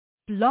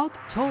Blog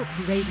Talk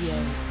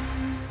Radio.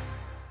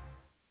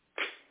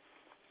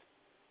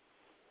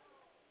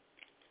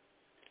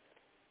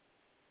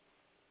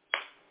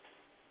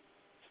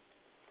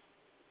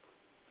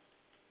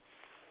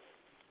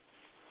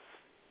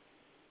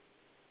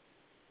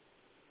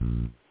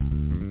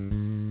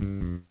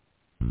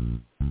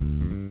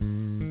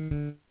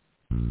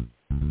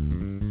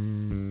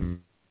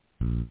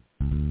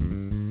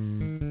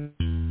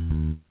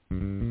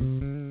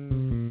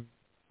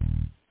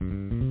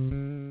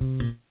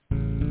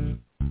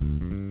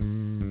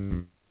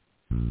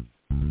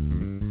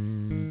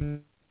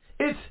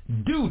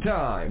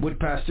 Time with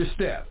Pastor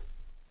Steph.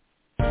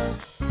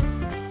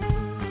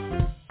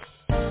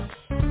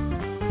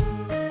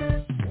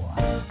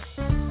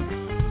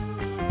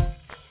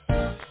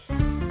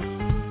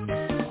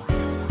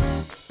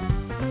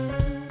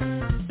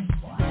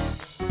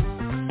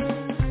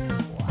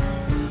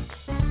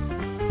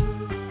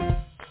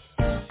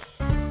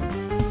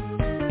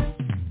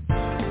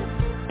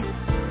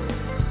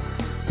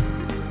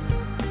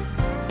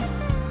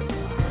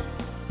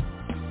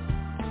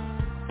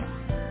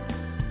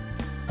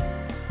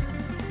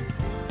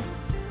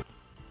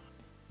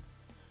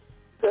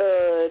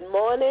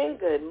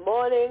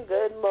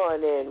 Good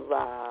morning.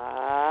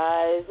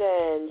 Rise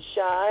and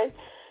shine.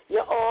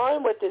 You're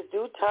on with this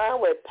Due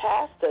Time with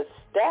Pastor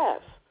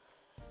Steph.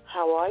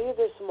 How are you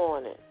this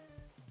morning?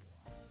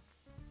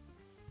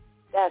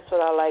 That's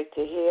what I like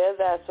to hear.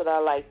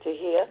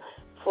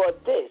 For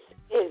this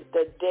is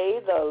the day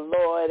the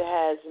Lord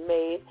has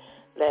made.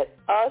 Let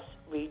us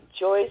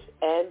rejoice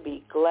and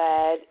be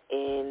glad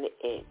in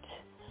it.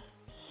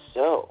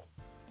 So,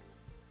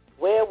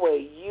 where were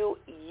you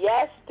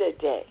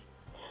yesterday?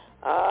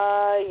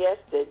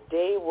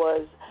 Yesterday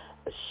was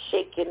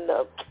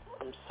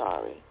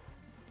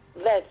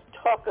Let's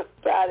talk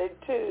about it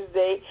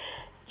Tuesday,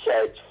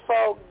 Church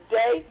Folk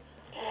Day.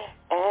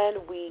 And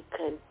we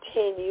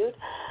continued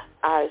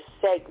our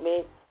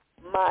segment,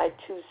 My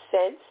 2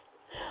 Cents,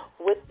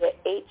 with the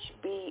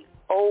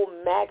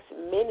HBO Max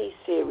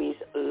miniseries,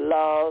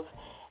 Love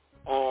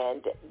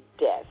and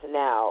Death.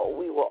 Now,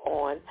 we were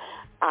on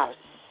our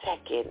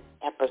second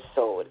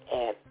episode,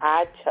 and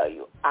I tell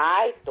you,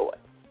 I thought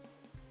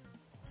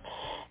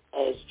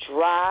as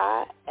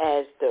dry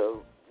as the,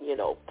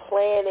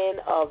 planning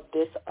of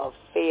this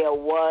affair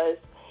was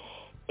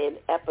in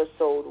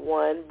episode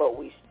 1, but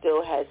we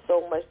still had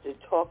so much to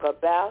talk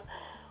about.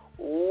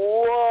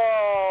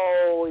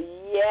 Whoa,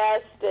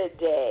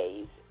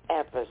 yesterday's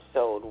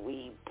episode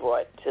we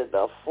brought to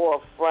the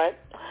forefront.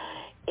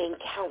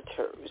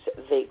 Encounters,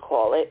 they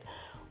call it.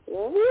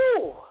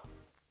 Woo!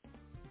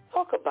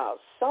 Talk about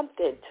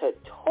something to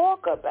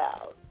talk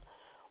about.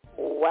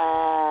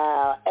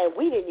 Wow. And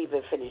we didn't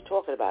even finish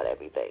talking about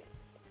everything.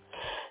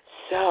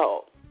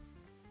 So,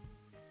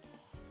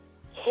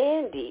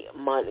 Candy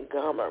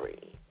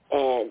Montgomery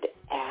and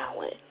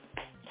Alan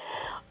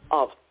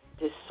of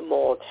this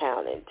small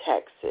town in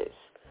Texas,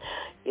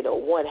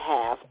 one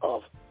half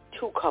of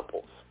two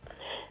couples,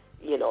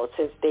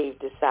 since they've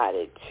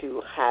decided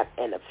to have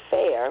an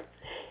affair,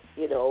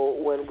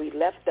 when we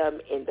left them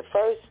in the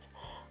first,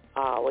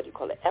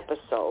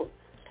 episode,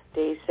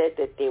 they said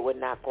that they were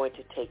not going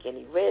to take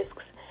any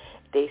risks.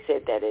 They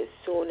said that as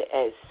soon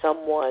as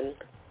someone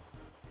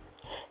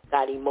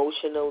got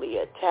emotionally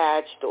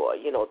attached or,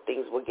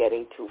 things were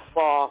getting too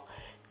far,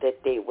 that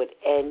they would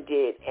end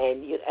it.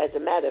 And as a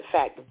matter of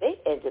fact, they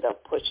ended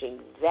up pushing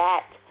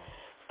that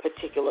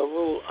particular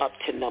rule up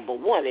to number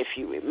 1, if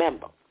you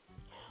remember.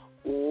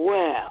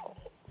 Well,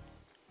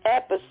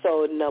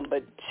 episode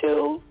number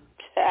 2,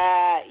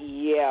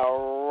 yeah,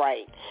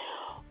 right.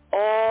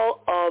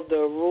 All of the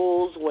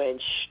rules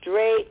went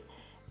straight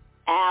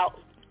out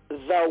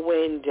the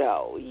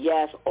window.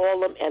 Yes,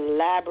 all them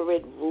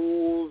elaborate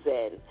rules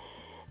and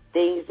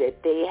things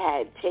that they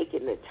had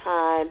taken the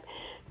time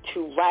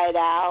to write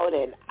out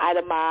and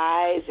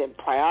itemize and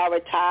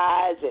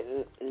prioritize,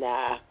 and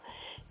nah,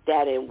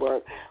 that didn't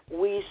work.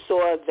 We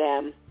saw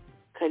them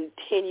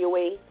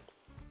continuing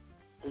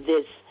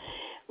this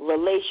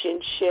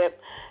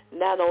relationship.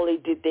 Not only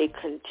did they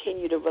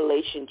continue the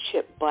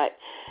relationship, but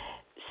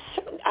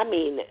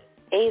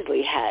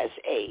Ainsley has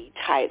a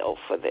title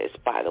for this,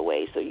 by the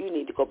way, so you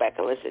need to go back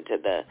and listen to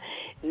the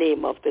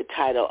name of the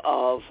title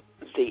of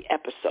the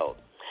episode.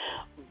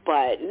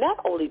 But not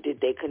only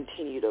did they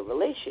continue the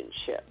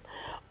relationship,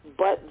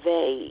 but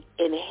they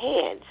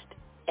enhanced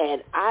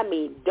and,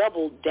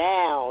 doubled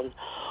down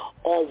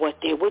on what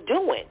they were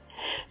doing.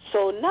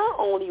 So not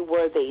only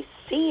were they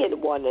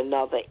seeing one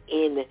another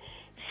in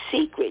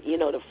secret,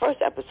 the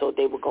first episode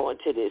they were going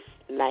to this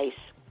nice,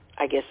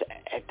 I guess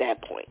at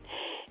that point,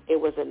 it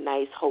was a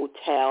nice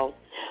hotel.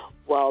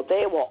 Well,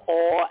 they were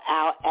all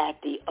out at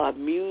the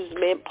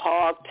amusement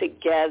park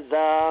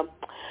together.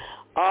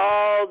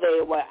 Oh,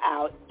 they were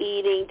out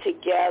eating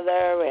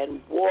together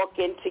and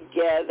walking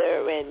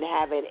together and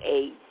having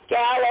a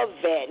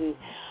gallivanting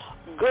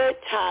good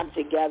time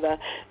together.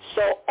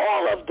 So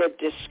all of the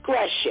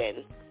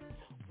discretion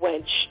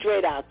went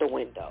straight out the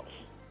window.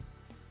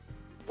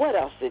 What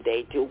else did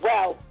they do?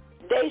 Well,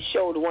 They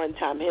showed one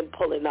time him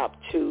pulling up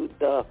to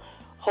the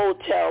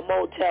hotel,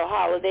 motel,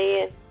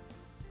 Holiday Inn.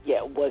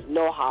 Yeah, it was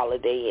no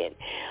Holiday Inn.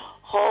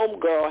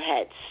 Homegirl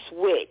had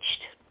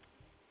switched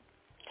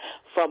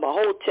from a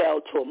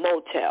hotel to a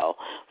motel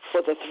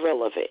for the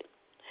thrill of it.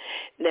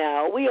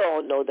 Now, we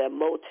all know that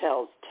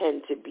motels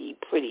tend to be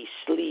pretty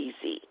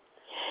sleazy.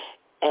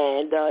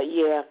 And,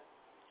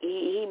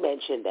 he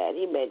mentioned that.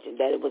 He mentioned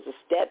that it was a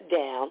step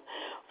down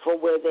from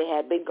where they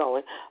had been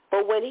going.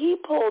 But when he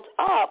pulled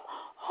up,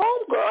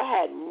 homegirl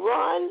had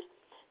run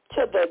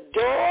to the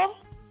door,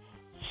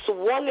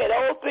 swung it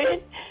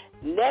open,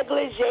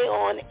 negligee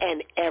on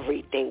and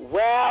everything.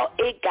 Well,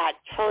 it got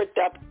turned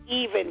up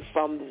even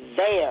from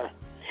there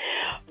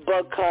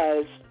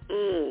because,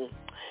 I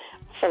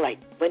feel like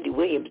Wendy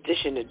Williams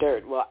dishing the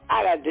dirt. Well,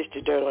 I got to dish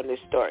the dirt on this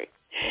story.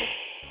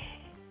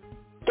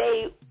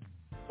 They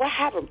were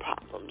having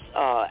problems,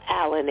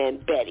 Alan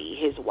and Betty,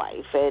 his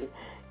wife, and,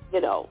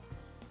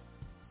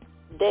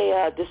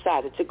 they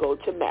decided to go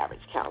to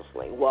marriage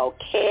counseling. Well,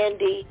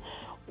 Candy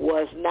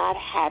was not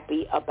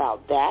happy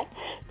about that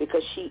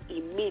because she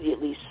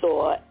immediately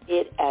saw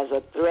it as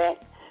a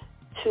threat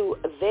to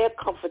their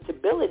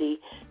comfortability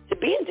to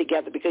being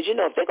together because,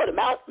 if they go to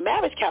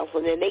marriage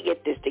counseling and they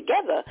get this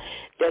together,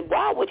 then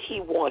why would he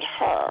want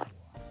her?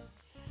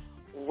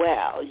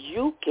 Well,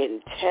 you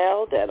can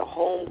tell that a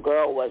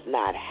homegirl was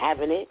not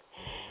having it.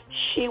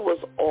 She was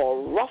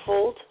all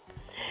ruffled,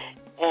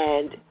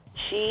 and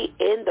she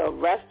in the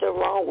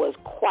restaurant was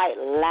quite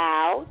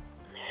loud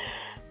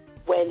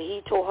when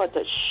he told her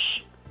to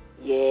shh.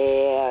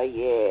 Yeah.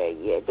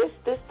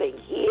 This thing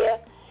here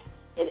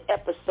in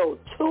episode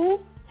 2,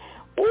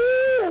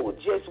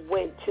 just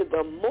went to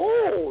the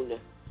moon.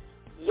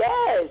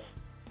 Yes.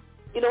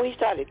 He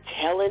started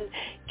telling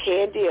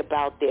Candy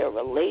about their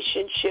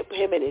relationship,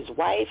 him and his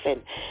wife,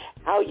 and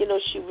how,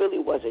 she really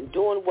wasn't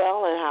doing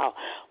well and how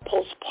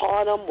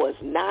postpartum was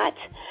not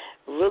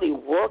really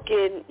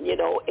working,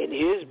 in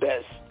his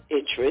best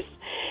interest,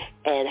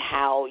 and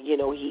how,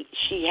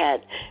 she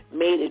had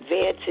made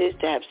advances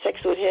to have sex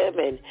with him,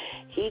 and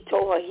he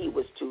told her he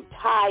was too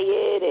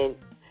tired, and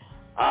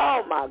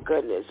oh my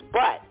goodness.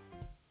 But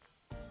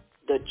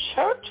the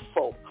church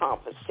folk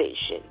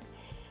conversation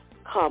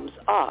comes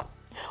up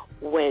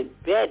when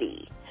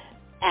Betty,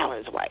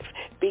 Alan's wife,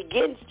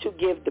 begins to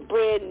give the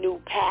brand new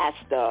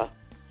pastor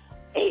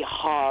a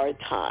hard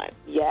time.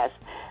 Yes,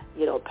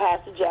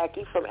 Pastor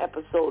Jackie from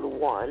episode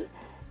 1,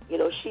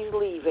 she's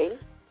leaving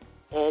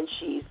and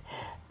she's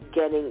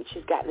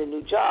gotten a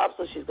new job,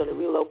 so she's going to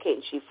relocate,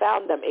 and she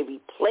found them a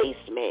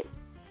replacement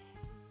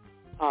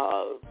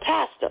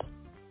pastor.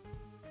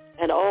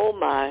 And oh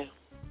my,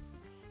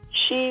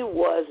 she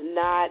was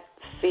not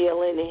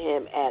feeling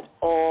him at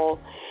all.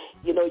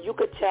 You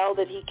could tell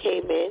that he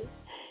came in,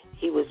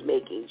 he was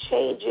making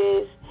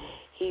changes,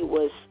 he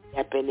was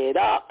stepping it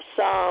up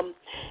some,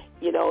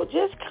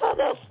 just kind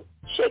of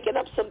shaking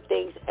up some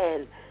things,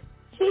 and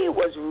she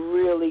was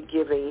really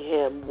giving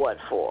him what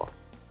for.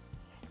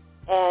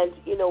 And,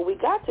 we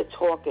got to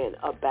talking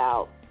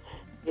about,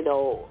 in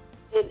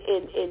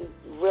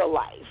real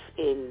life,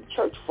 in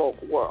church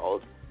folk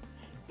world,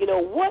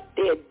 what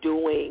they're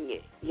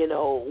doing,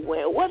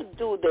 what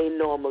do they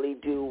normally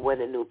do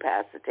when a new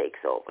pastor takes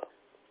over?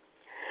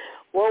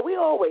 Well, we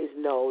always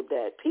know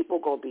that people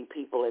going to be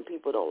people and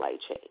people don't like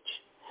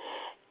change.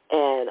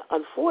 And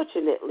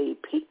unfortunately,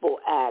 people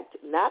act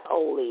not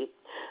only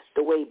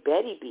the way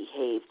Betty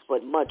behaves,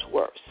 but much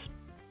worse.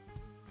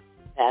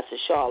 Pastor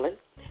Charlene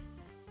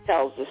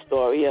tells the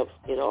story of,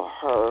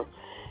 her,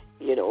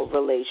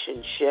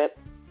 relationship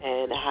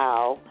and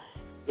how,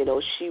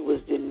 she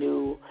was the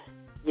new,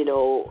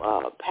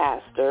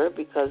 pastor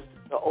because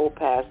the old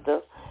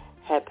pastor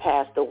had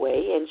passed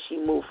away, and she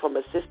moved from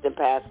assistant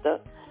pastor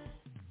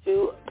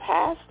to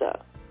pastor.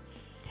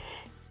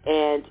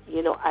 And,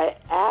 I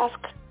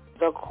asked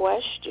the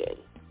question,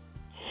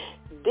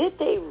 did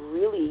they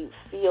really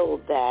feel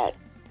that,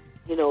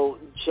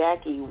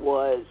 Jackie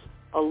was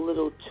a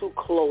little too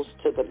close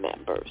to the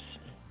members?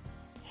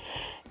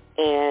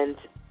 And,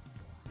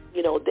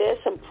 there's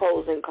some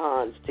pros and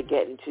cons to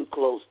getting too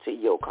close to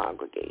your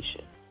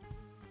congregation.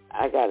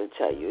 I got to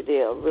tell you,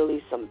 there are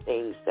really some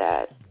things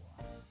that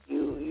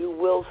you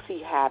will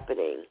see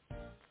happening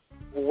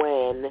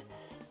when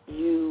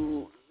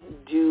you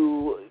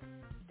do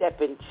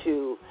step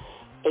into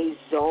a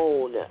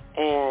zone,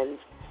 and,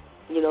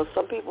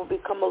 some people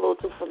become a little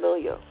too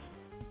familiar.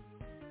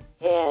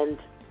 And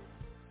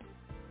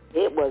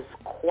it was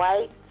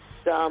quite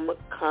some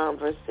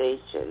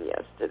conversation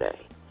yesterday,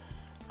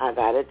 I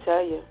got to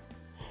tell you.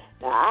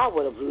 Now, I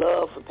would have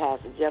loved for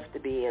Pastor Jeff to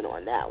be in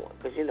on that one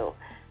because,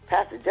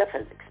 Pastor Jeff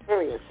has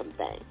experienced some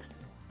things.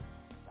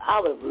 I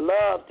would have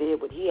loved to hear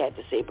what he had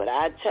to say, but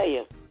I tell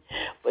you,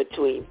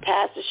 between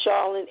Pastor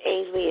Charlene,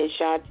 Ainsley, and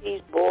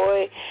Shantice,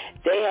 boy,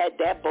 they had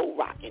that boat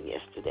rocking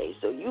yesterday.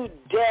 So you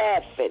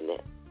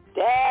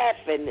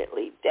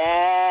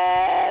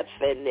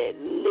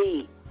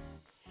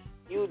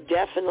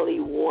definitely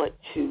want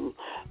to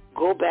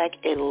go back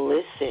and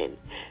listen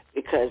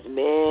because,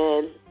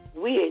 man,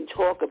 we didn't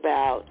talk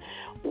about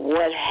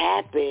what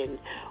happened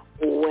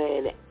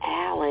when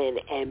Alan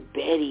and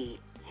Betty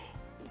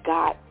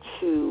got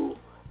to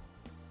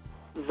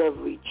the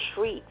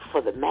retreat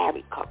for the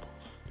married couples.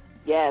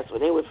 Yes,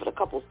 when they went for the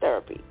couples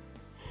therapy.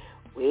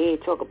 We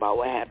didn't talk about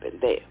what happened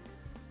there.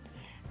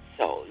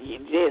 So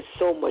there's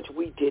so much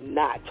we did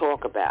not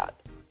talk about.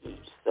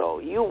 So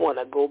you want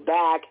to go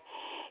back.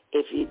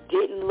 If you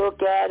didn't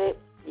look at it,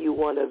 you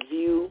want to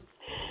view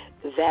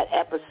that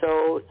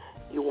episode.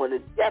 You want to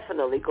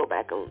definitely go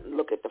back and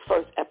look at the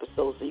first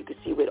episode so you can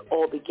see where it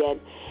all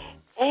began.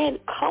 And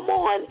come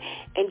on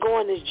and go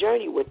on this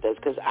journey with us,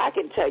 because I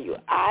can tell you,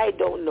 I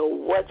don't know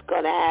what's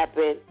going to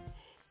happen.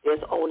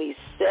 There's only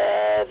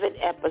 7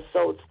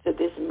 episodes to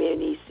this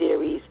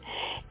mini-series.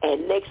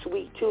 And next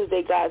week,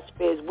 Tuesday, God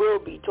spares, we'll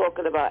be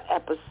talking about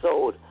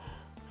episode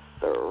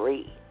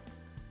 3.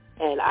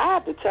 And I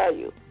have to tell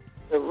you,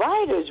 the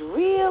writers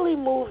really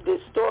moved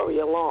this story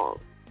along.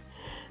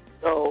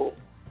 So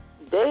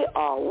they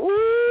are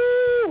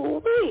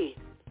woo-wee.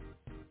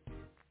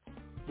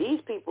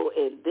 These people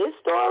in this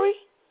story,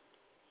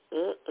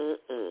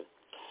 and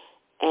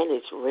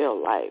it's real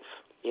life.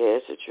 Yeah,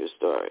 it's a true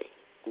story.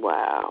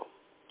 Wow.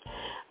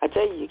 I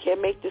tell you, you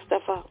can't make this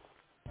stuff up.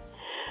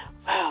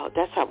 Wow,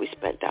 that's how we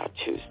spent our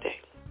Tuesday.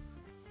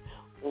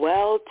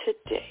 Well,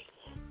 today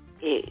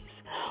is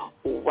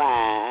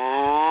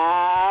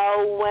Wow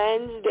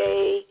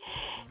Wednesday.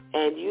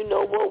 And you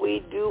know what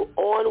we do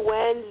on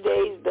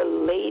Wednesdays? The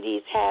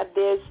ladies have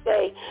their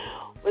say.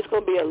 It's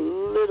going to be a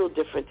little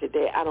different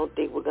today. I don't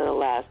think we're going to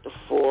last the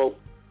full,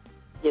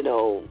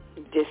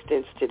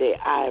 distance today.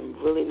 I'm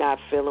really not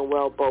feeling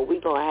well, but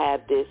we're going to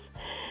have this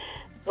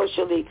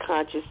socially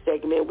conscious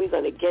segment. We're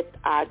going to get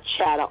our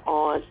chatter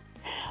on.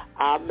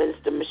 Our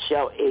Minister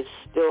Michelle is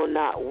still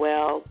not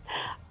well.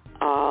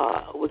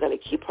 We're going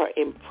to keep her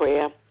in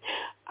prayer.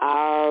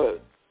 Our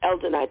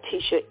Elder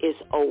Natisha is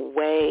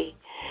away.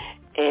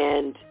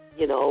 And,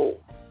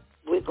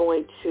 we're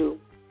going to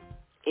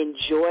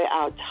enjoy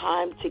our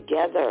time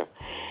together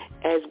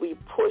as we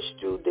push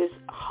through this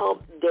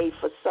hump day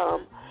for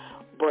some,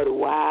 but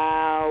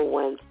Wow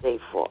Wednesday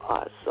for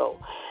us. So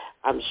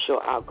I'm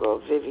sure our girl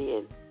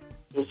Vivian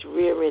is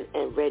rearing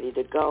and ready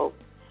to go,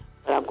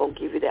 but I'm going to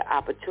give you the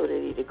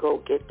opportunity to go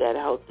get that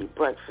healthy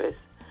breakfast.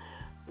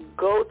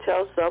 Go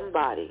tell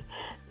somebody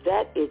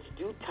that it's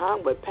due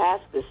time with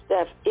Pastor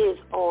Steph is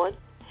on,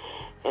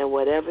 and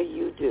whatever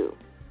you do,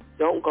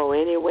 don't go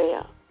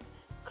anywhere,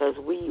 because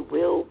we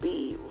will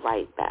be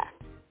right back.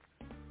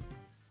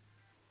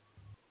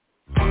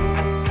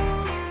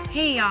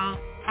 Hey, y'all.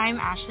 I'm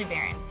Ashley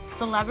Barron,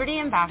 Celebrity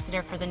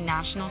Ambassador for the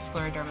National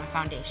Scleroderma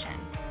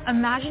Foundation.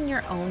 Imagine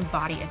your own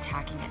body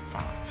attacking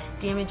itself,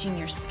 damaging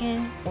your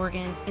skin,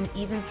 organs, and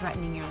even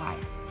threatening your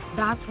life.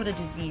 That's what a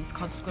disease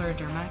called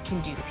scleroderma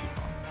can do to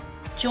people.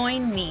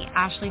 Join me,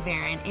 Ashley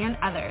Barron, and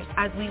others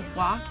as we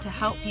walk to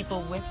help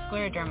people with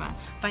scleroderma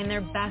find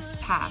their best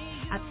path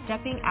at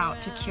Stepping Out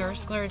to Cure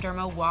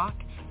Scleroderma Walk,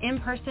 in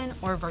person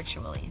or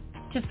virtually.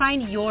 To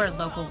find your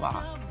local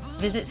walk,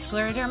 visit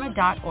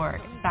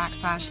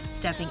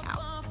scleroderma.org/stepping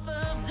out.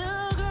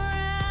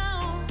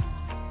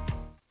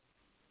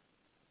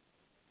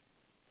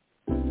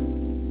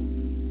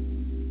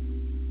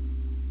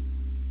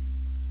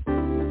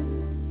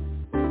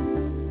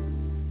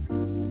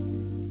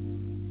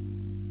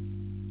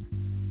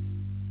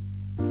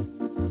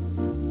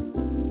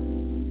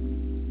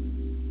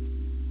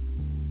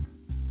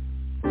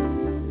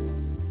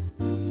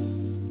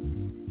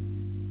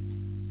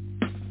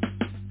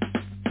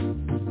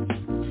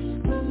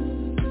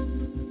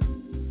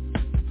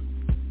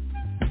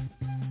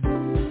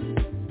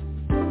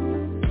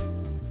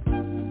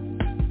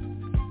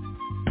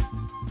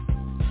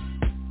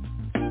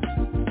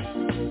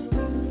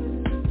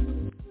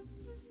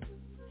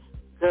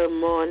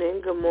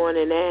 Good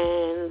morning,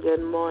 and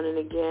good morning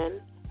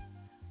again.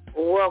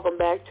 Welcome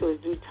back to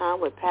It's Due Time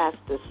with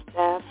Pastor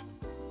Steph,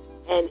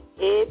 and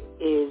it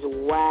is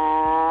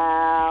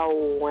Wow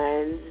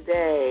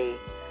Wednesday.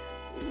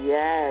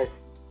 Yes,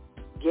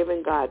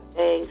 giving God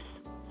thanks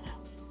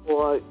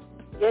for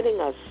getting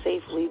us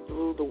safely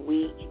through the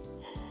week.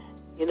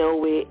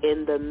 We're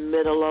in the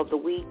middle of the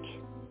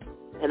week,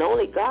 and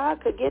only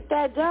God could get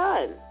that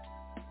done.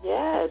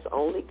 Yes,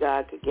 only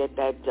God could get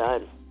that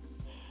done.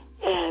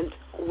 And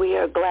we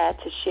are glad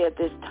to share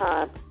this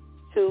time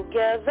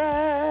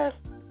together.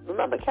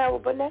 Remember Carol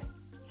Burnett?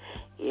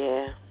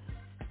 Yeah.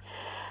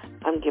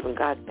 I'm giving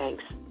God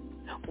thanks.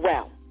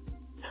 Well,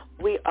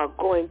 we are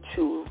going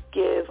to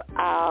give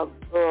our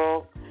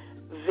girl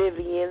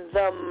Vivian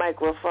the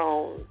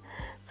microphone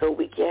so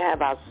we can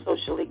have our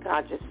socially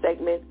conscious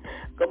segment.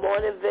 Good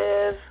morning,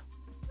 Viv.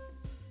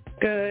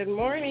 Good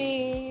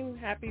morning.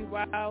 Happy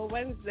Wow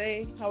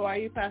Wednesday. How are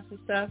you, Pastor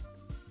Steph?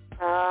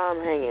 I'm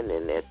hanging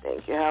in there,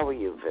 thank you. How are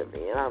you,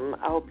 Vivian?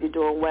 I hope you're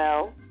doing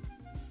well.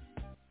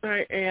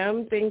 I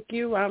am, thank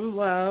you. I'm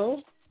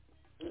well.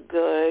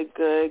 Good.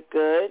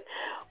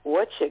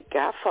 What you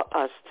got for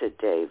us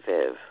today,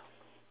 Viv?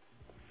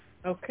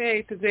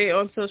 Okay, today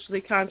on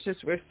Socially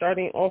Conscious, we're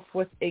starting off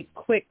with a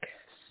quick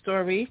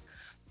story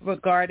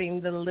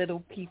regarding the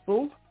little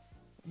people.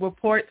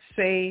 Reports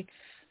say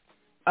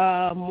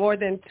more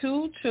than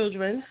 2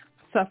 children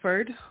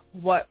suffered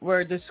what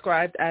were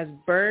described as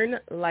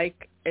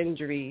burn-like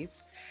injuries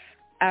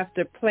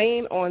after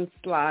playing on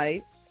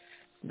slides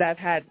that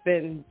had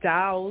been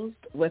doused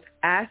with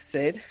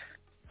acid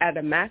at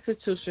a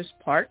Massachusetts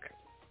park.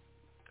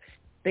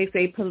 They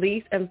say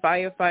police and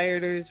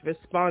firefighters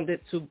responded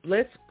to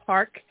Bliss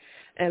Park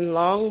in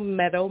Long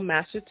Meadow,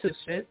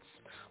 Massachusetts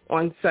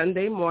on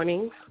Sunday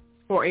morning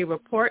for a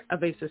report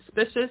of a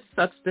suspicious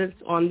substance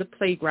on the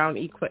playground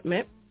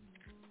equipment.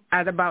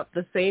 At about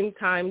the same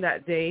time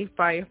that day,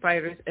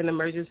 firefighters and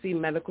emergency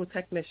medical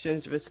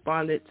technicians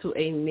responded to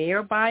a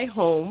nearby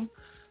home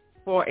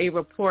for a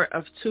report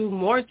of 2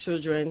 more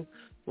children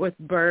with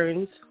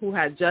burns who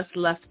had just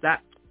left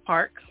that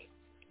park.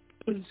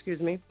 Excuse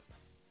me.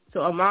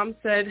 So a mom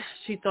said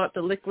she thought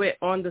the liquid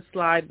on the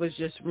slide was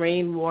just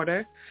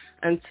rainwater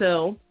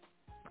until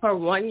her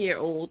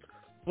 1-year-old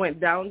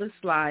went down the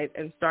slide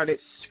and started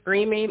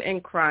screaming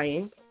and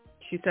crying.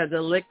 She said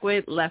the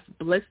liquid left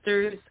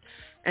blisters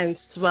and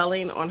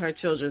swelling on her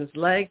children's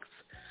legs.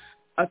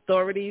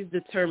 Authorities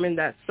determined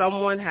that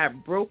someone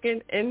had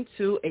broken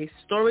into a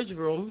storage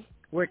room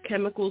where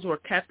chemicals were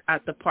kept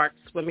at the park's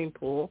swimming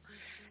pool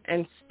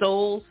and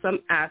stole some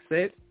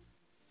acid.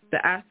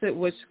 The acid,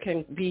 which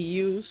can be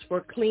used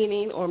for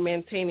cleaning or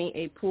maintaining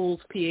a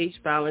pool's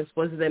pH balance,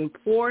 was then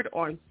poured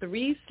on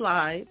 3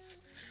 slides.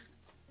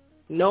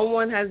 No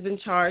one has been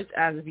charged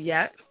as of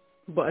yet,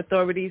 but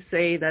authorities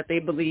say that they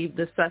believe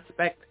the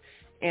suspect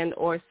and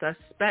or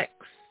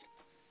suspects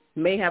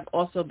may have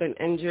also been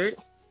injured.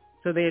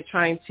 So they are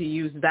trying to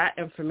use that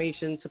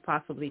information to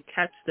possibly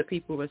catch the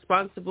people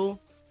responsible.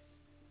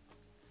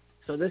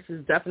 So this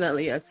is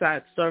definitely a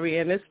sad story,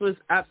 and this was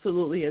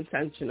absolutely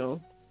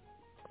intentional.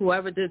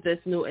 Whoever did this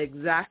knew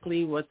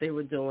exactly what they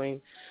were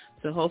doing.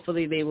 So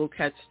hopefully they will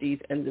catch these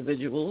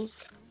individuals.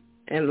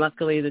 And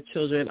luckily the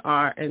children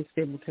are in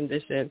stable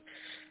condition,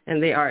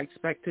 and they are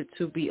expected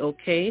to be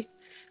okay.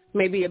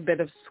 Maybe a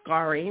bit of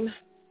scarring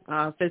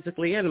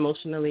physically and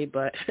emotionally,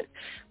 but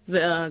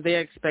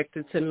they're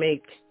expected to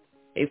make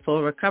a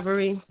full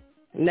recovery.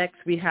 Next,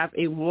 we have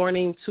a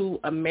warning to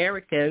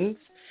Americans.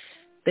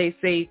 They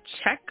say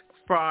check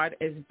fraud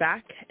is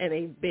back in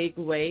a big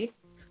way,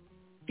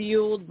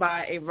 fueled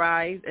by a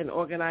rise in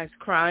organized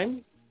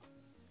crime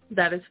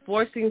that is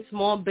forcing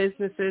small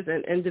businesses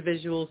and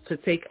individuals to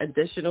take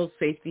additional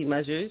safety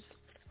measures.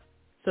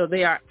 So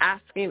they are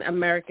asking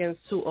Americans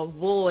to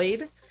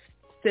avoid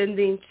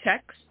sending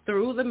checks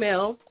through the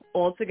mail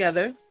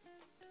altogether.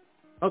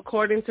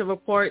 According to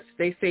reports,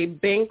 they say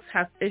banks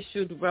have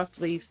issued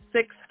roughly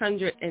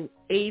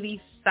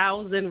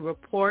 680,000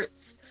 reports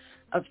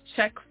of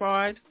check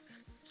fraud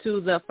to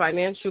the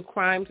Financial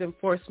Crimes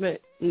Enforcement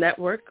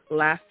Network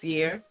last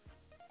year,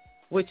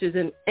 which is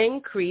an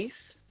increase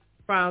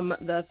from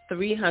the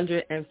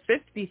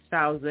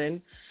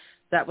 350,000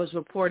 that was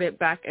reported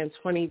back in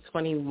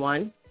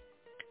 2021.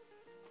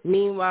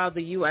 Meanwhile,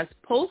 the U.S.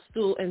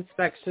 Postal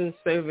Inspection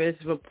Service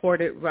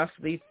reported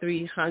roughly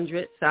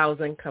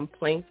 300,000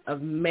 complaints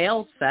of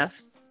mail theft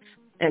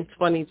in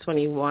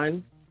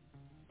 2021,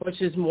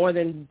 which is more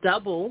than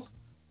double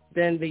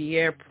than the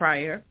year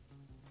prior.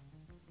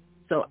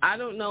 So I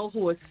don't know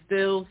who is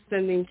still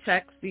sending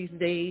checks these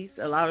days.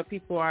 A lot of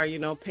people are,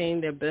 paying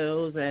their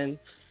bills and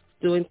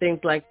doing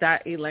things like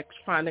that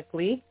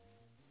electronically.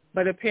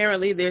 But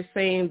apparently they're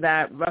saying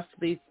that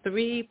roughly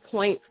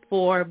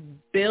 3.4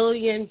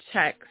 billion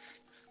checks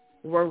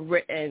were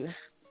written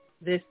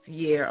this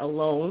year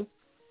alone,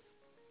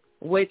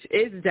 which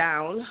is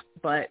down,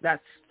 but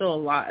that's still a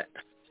lot.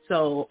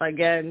 So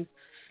again,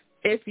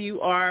 if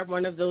you are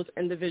one of those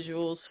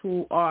individuals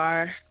who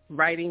are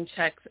writing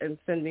checks and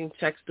sending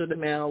checks through the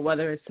mail,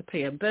 whether it's to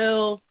pay a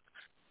bill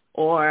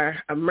or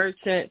a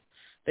merchant,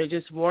 they're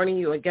just warning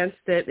you against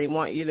it. They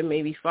want you to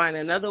maybe find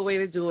another way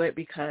to do it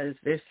because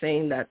they're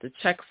saying that the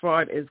check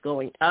fraud is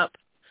going up.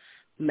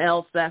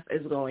 Mail theft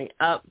is going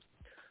up,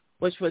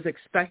 which was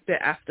expected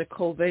after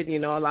COVID.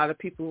 A lot of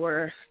people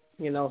were,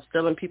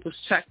 stealing people's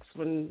checks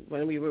when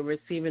we were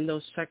receiving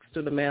those checks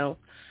through the mail.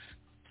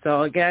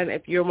 So again,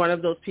 if you're one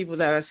of those people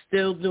that are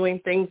still doing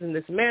things in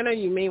this manner,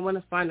 you may want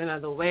to find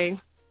another way.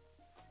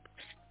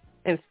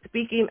 And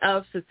speaking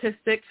of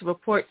statistics,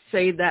 reports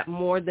say that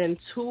more than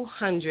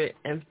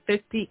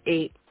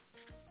 258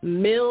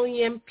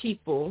 million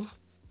people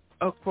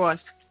across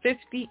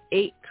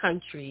 58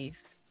 countries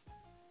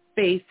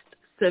faced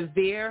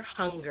severe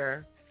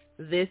hunger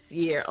this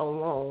year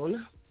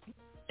alone.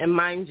 And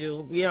mind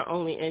you, we are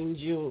only in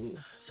June.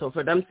 So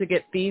for them to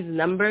get these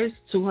numbers,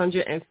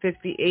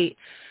 258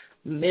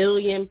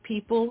 million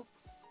people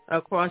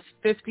across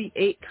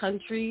 58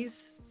 countries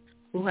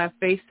who have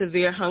faced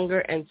severe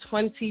hunger in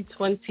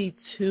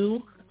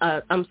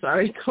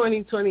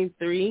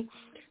 2023,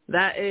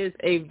 that is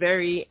a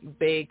very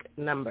big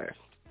number.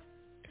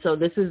 So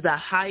this is the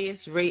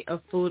highest rate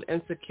of food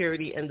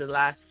insecurity in the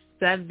last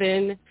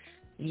 7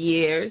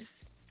 years.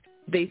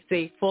 They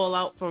say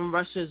fallout from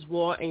Russia's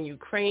war in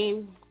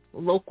Ukraine,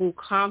 local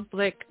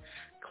conflict,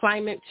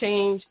 climate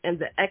change, and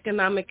the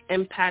economic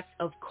impact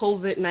of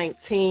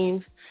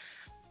COVID-19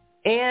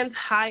 and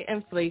high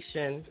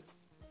inflation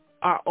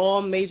are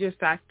all major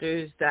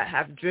factors that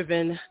have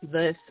driven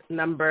this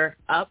number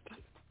up.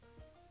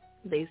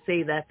 They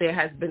say that there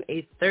has been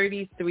a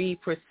 33%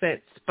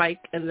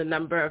 spike in the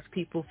number of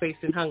people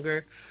facing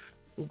hunger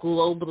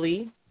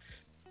globally,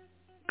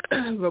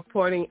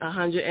 reporting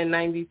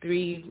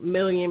 193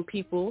 million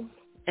people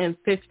in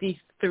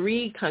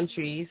 53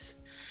 countries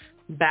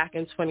back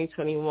in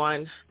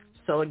 2021.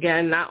 So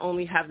again, not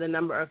only have the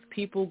number of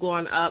people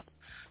gone up,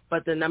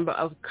 but the number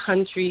of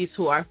countries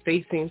who are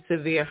facing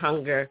severe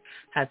hunger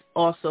has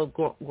also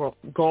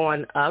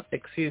gone up.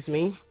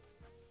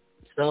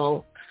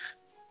 So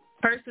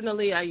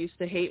personally, I used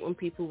to hate when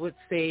people would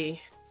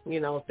say,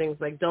 things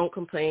like don't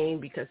complain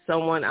because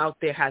someone out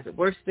there has it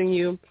worse than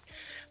you.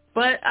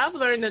 But I've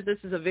learned that this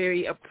is a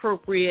very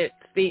appropriate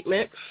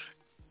statement.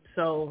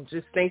 So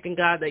just thanking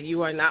God that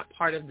you are not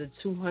part of the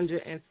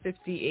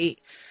 258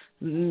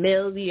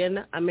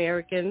 million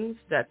Americans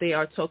that they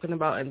are talking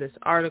about in this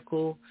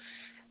article.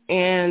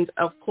 And,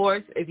 of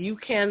course, if you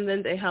can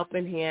lend a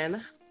helping hand,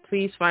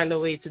 please find a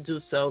way to do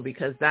so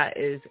because that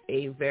is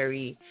a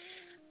very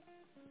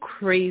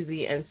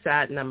crazy and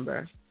sad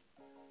number.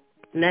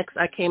 Next,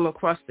 I came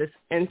across this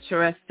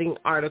interesting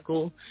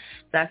article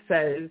that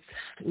says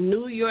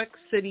New York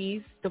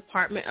City's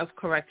Department of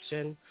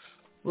Correction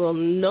will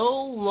no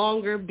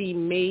longer be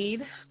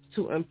made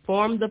to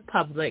inform the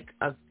public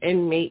of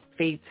inmate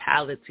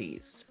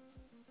fatalities.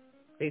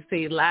 They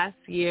say last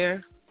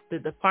year, the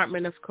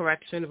Department of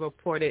Correction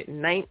reported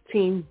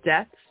 19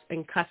 deaths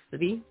in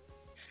custody,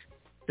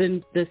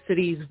 the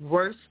city's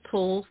worst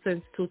toll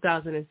since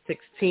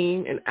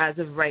 2016. And as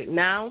of right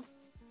now,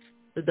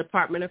 the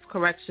Department of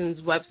Corrections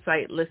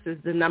website lists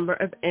the number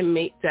of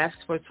inmate deaths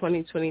for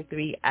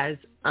 2023 as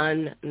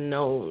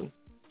unknown,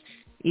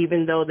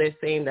 even though they're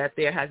saying that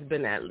there has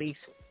been at least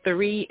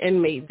 3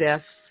 inmate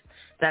deaths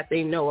that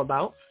they know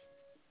about.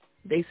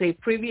 They say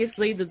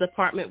previously the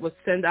department would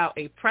send out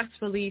a press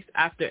release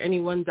after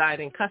anyone died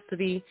in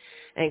custody,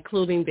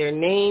 including their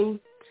name,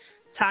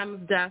 time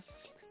of death,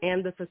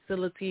 and the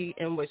facility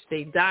in which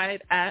they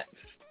died at.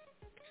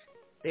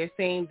 They're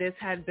saying this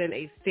had been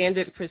a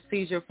standard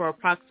procedure for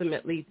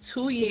approximately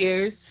 2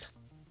 years,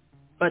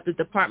 but the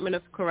Department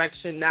of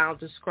Correction now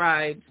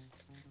describes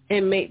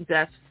inmate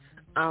deaths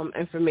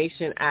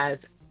information as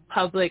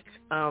public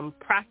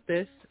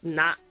practice,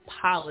 not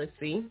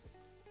policy.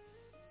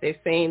 They're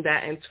saying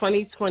that in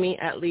 2020,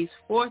 at least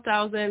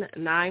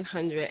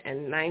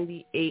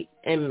 4,998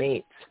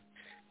 inmates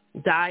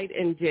died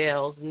in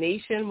jails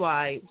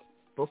nationwide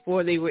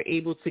before they were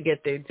able to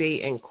get their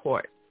day in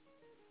court.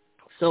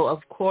 So,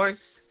 of course,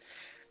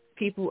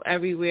 people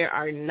everywhere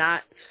are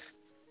not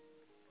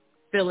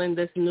feeling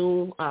this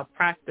new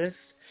practice.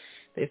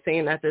 They're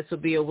saying that this will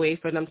be a way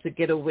for them to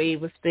get away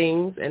with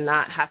things and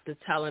not have to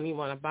tell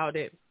anyone about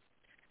it.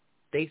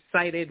 They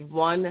cited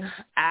one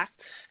act.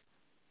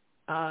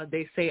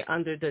 They say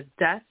under the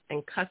Death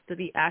and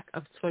Custody Act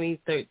of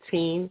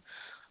 2013,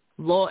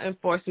 law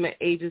enforcement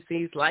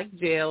agencies like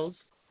jails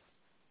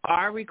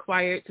are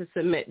required to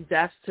submit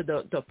deaths to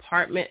the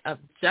Department of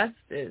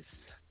Justice,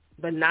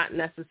 but not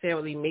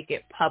necessarily make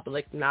it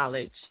public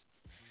knowledge.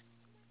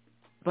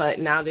 But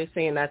now they're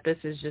saying that this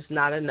is just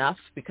not enough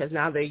because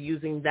now they're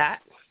using that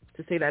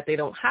to say that they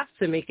don't have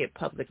to make it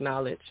public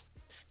knowledge.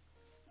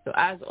 So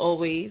as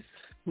always,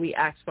 we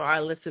ask for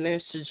our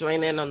listeners to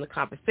join in on the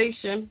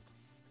conversation.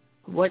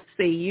 What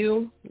say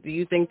you? Do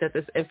you think that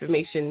this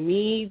information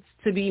needs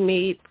to be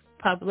made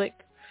public?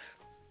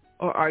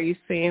 Or are you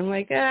saying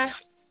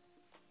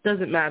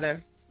doesn't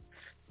matter?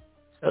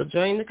 So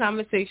join the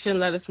conversation.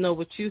 Let us know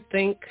what you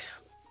think,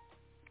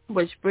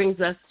 which brings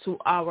us to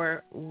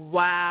our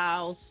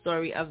wow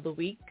story of the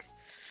week.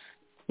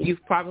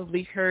 You've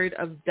probably heard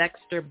of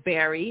Dexter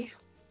Barry,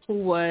 who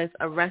was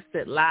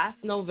arrested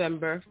last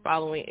November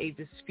following a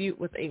dispute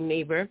with a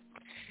neighbor.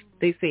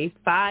 They say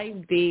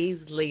 5 days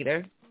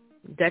later,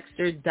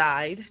 Dexter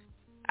died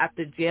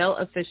after jail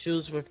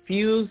officials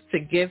refused to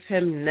give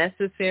him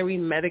necessary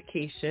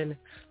medication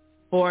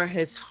for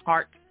his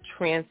heart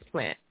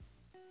transplant.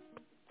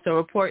 So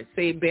reports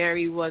say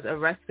Barry was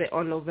arrested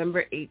on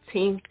November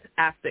 18th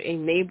after a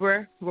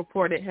neighbor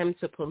reported him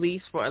to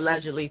police for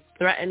allegedly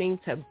threatening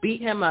to beat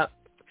him up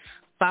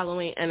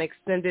following an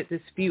extended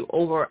dispute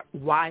over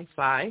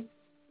Wi-Fi.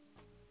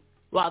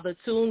 While the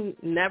two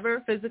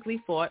never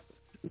physically fought,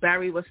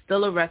 Barry was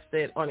still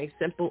arrested on a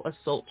simple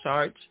assault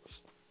charge.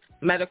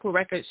 Medical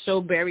records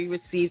show Barry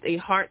received a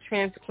heart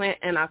transplant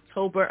in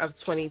October of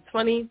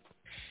 2020.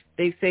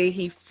 They say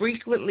he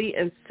frequently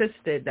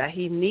insisted that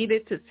he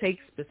needed to take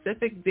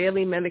specific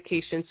daily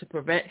medication to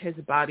prevent his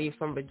body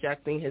from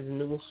rejecting his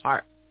new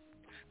heart.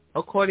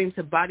 According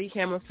to body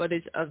camera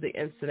footage of the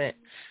incident,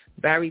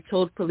 Barry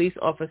told police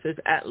officers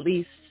at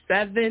least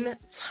 7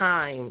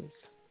 times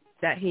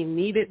that he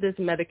needed this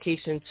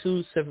medication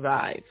to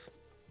survive.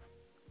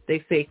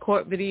 They say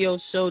court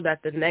videos show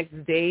that the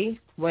next day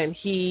when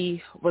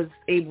he was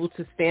able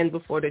to stand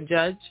before the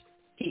judge,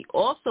 he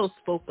also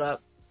spoke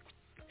up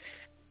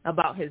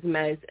about his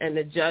meds, and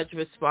the judge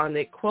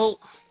responded, quote,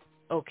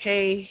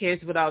 "Okay,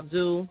 here's what I'll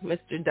do,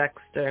 Mr.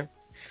 Dexter.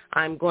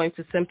 I'm going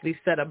to simply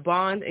set a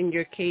bond in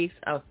your case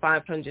of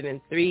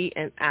 $503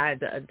 and add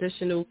the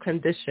additional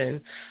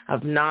condition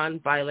of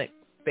nonviolent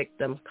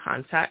victim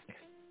contact,"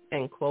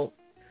 end quote.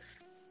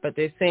 But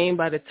they're saying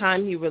by the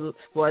time he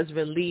was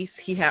released,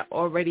 he had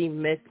already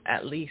missed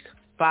at least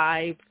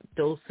 5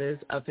 doses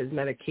of his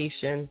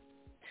medication.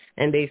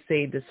 And they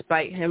say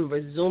despite him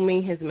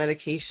resuming his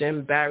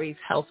medication, Barry's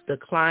health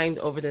declined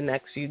over the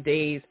next few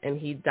days, and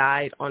he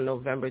died on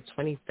November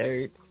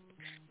 23rd,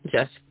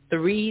 just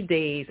 3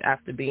 days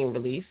after being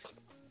released.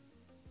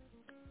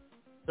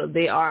 So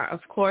they are,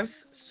 of course,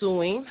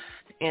 suing,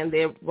 and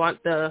they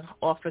want the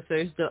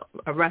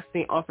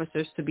arresting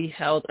officers, to be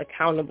held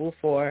accountable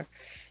for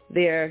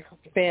their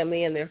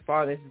family and their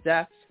father's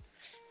deaths.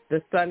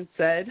 The son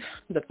said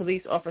the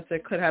police officer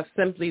could have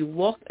simply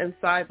walked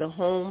inside the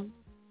home.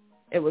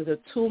 It was a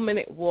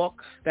 2-minute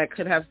walk that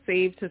could have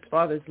saved his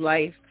father's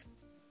life.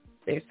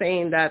 They're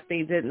saying that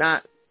they did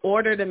not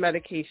order the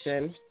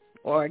medication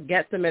or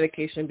get the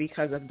medication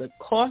because of the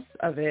cost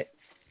of it,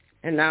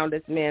 and now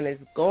this man is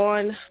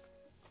gone.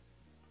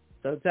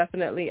 So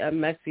definitely a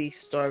messy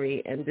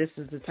story, and this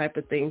is the type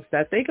of things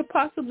that they could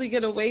possibly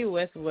get away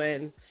with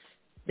when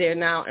they're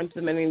now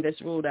implementing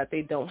this rule that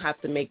they don't have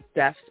to make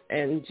deaths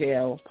in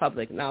jail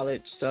public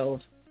knowledge. So,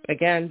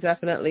 again,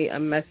 definitely a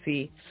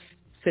messy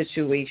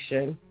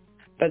situation.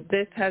 But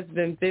this has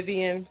been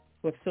Vivian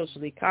with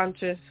Socially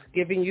Conscious,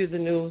 giving you the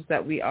news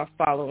that we are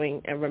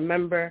following. And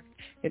remember,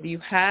 if you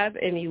have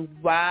any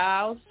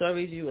wow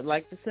stories you would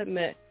like to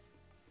submit,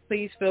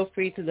 please feel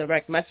free to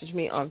direct message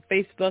me on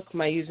Facebook.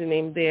 My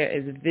username there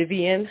is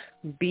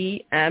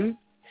VivianBM.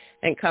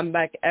 And come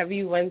back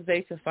every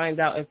Wednesday to find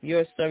out if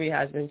your story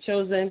has been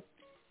chosen.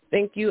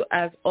 Thank you,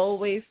 as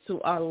always,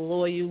 to our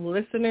loyal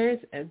listeners.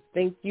 And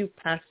thank you,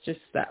 Pastor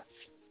Steph.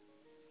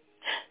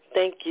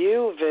 Thank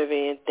you,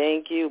 Vivian.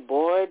 Thank you.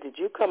 Boy, did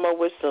you come up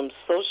with some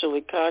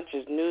socially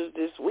conscious news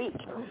this week.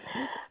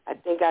 I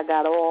think I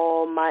got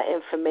all my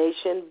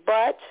information,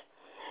 but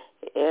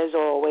as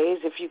always,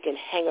 if you can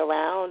hang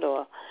around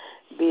or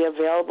be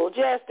available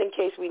just in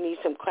case we need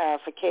some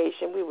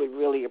clarification, we would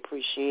really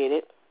appreciate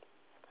it.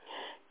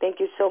 Thank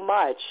you so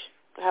much.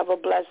 Have a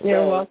blessed day.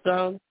 You're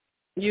welcome.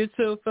 You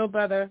too. Feel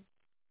better.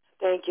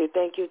 Thank you,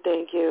 thank you,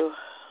 thank you.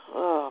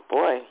 Oh,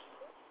 boy.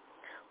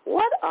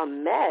 What a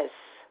mess.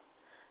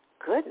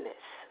 Goodness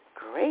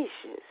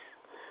gracious.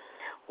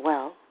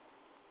 Well,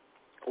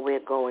 we're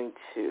going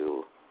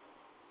to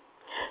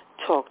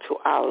talk to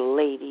our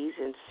ladies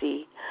and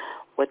see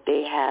what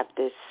they have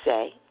to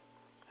say.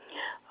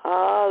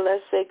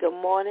 Let's say good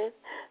morning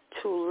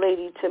to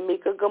Lady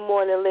Tamika. Good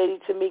morning, Lady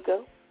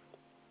Tamika.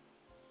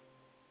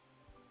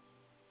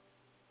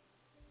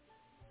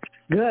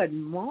 Good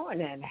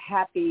morning.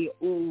 Happy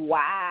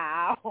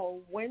Wow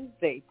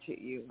Wednesday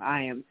to you.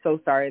 I am so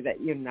sorry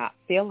that you're not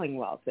feeling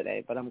well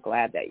today, but I'm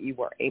glad that you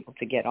were able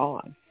to get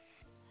on.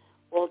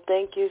 Well,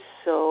 thank you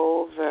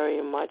so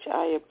very much.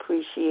 I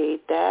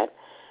appreciate that.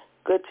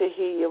 Good to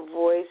hear your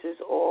voice as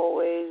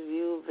always,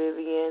 you,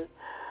 Vivian.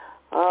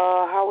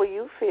 How are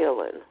you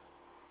feeling?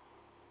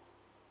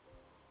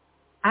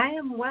 I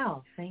am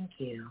well, thank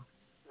you.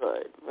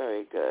 Good,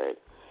 very good.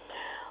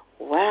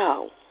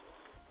 Wow.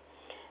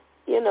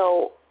 You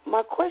know,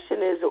 my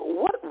question is,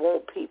 what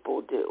won't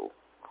people do?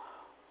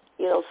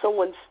 You know,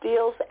 someone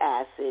steals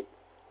acid,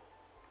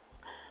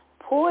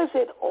 pours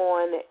it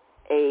on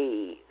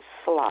a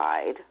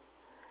slide,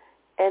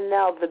 and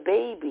now the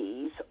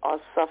babies are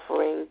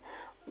suffering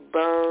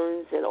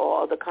burns and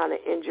all the kind of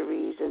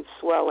injuries and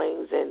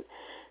swellings and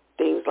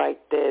things like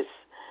this.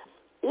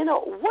 You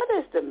know, what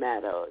is the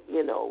matter?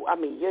 You know, I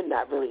mean, you're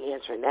not really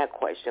answering that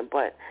question,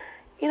 but,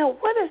 you know,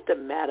 what is the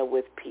matter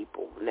with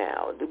people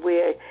now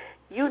where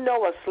you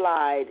know a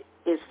slide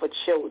is for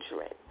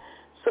children,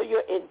 so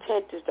your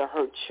intent is to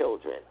hurt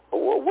children?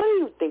 What do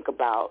you think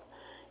about,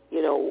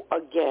 you know,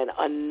 again,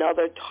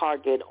 another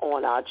target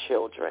on our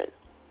children?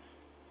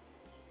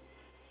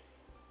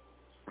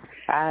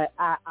 I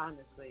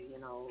honestly, you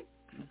know,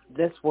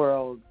 this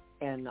world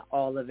and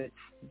all of its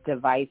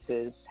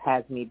devices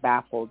has me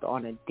baffled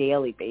on a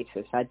daily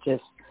basis. I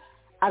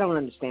don't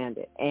understand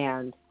it.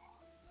 And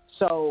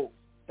so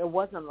it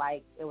wasn't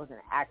like it was an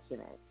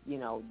accident. You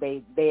know,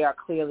 they are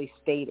clearly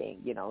stating,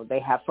 you know, they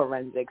have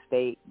forensics.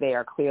 They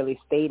are clearly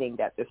stating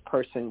that this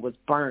person was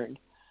burned,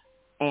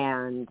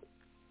 and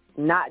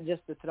not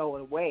just to throw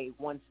it away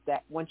once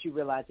you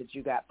realize that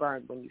you got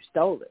burned when you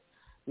stole it.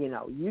 You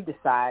know, you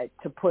decide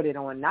to put it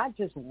on not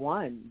just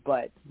one,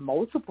 but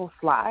multiple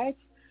slides.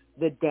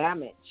 The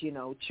damage, you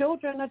know,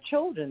 children are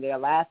children. They're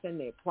laughing,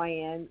 they're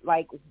playing.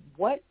 Like,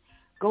 what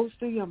goes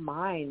through your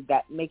mind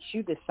that makes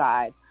you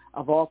decide,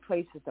 of all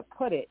places to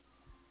put it?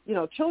 You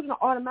know, children are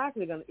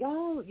automatically going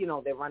to, you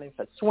know, they're running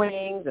for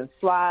swings and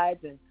slides.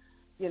 And,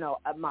 you know,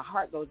 my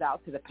heart goes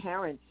out to the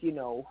parents, you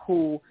know,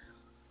 who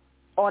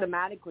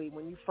automatically,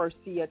 when you first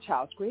see a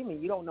child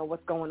screaming, you don't know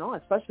what's going on,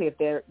 especially if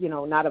they're,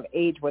 not of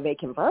age where they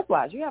can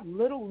verbalize. You have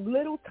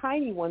little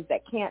tiny ones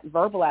that can't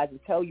verbalize and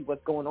tell you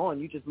what's going on.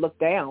 You just look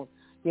down,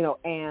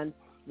 and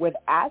with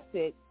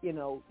acid,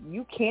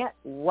 you can't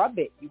rub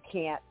it. You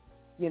can't,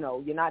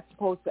 you're not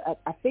supposed to,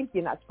 I think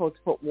you're not supposed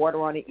to put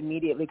water on it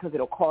immediately because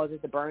it'll cause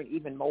it to burn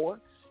even more,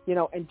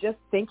 and just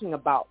thinking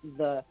about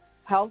the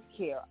health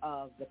care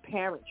of the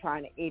parent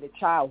trying to aid a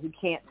child who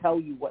can't tell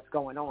you what's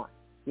going on.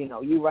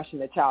 You rushing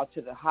the child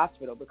to the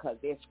hospital because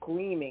they're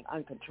screaming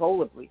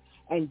uncontrollably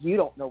and you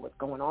don't know what's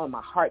going on.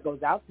 My heart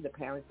goes out to the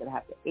parents that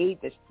have to aid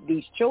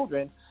these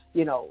children,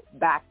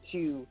 back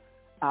to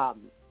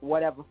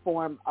whatever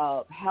form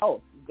of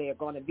health they're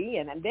going to be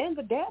in. And then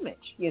the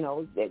damage,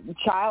 the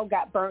child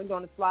got burned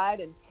on a slide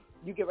and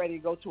you get ready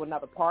to go to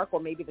another park or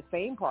maybe the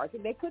same park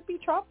and they could be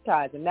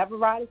traumatized and never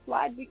ride a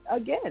slide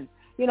again.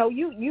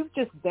 You've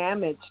just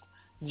damaged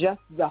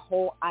just the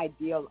whole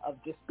ideal of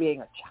just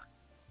being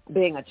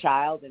a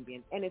child and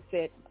being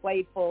innocent,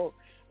 playful,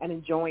 and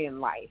enjoying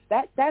life.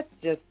 That's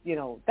just,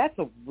 that's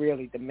a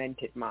really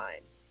demented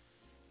mind.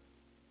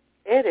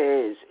 It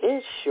is.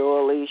 It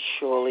surely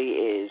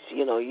is.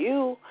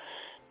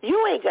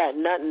 You ain't got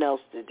nothing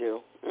else to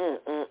do.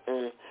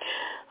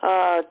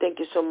 Thank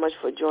you so much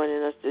for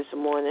joining us this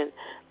morning.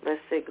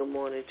 Let's say good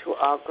morning to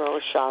our girl,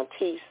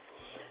 Shantice.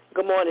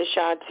 Good morning,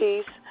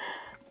 Shantice.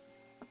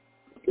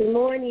 Good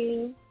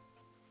morning.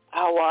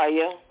 How are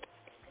you?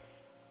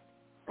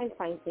 I'm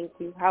fine, thank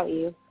you. How are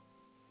you?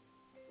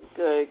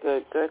 Good.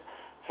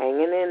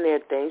 Hanging in there.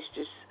 Thanks.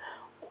 Just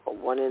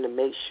wanting to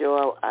make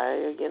sure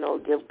I,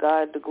 give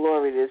God the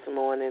glory this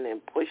morning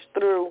and push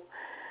through.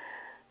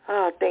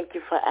 Thank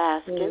you for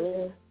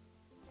asking.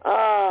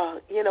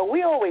 Mm-hmm.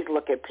 We always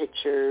look at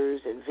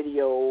pictures and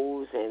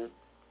videos, and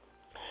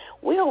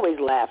we always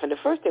laugh. And the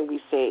first thing we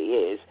say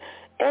is,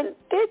 and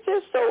they're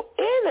just so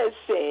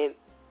innocent,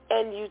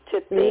 and you to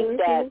think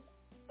that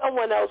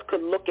someone else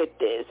could look at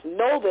this,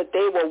 know that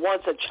they were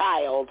once a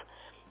child,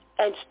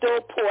 and still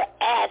pour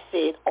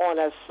acid on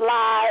a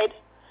slide?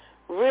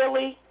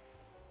 Really?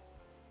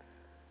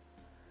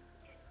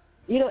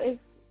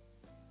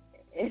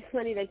 It's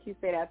funny that you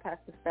say that,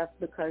 Pastor Steph,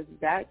 because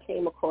that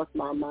came across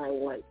my mind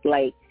once.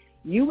 Like,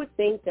 you would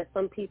think that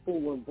some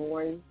people were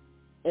born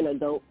an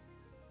adult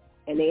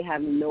and they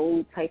have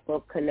no type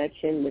of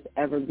connection with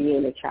ever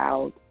being a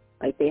child.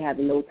 Like, they have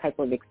no type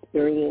of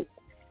experience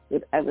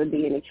with ever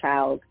being a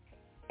child.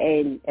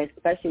 And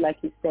especially, like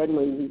you said,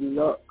 when you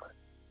look,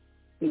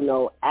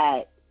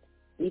 at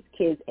these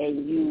kids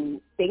and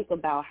you think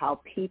about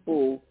how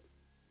people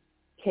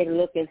can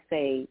look and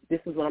say, this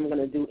is what I'm going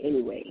to do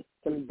anyway.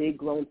 Some big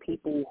grown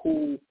people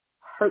who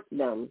hurt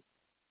them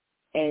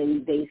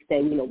and they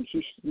say,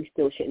 you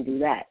still shouldn't do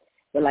that.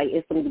 But like,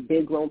 it's some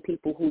big grown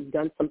people who've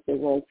done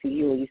something wrong to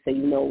you and you say,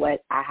 you know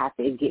what, I have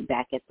to get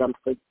back at them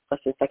for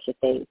such and such a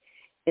thing.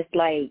 It's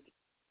like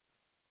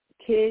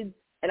kids,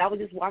 and I was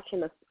just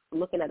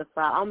looking at a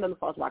slide. I don't remember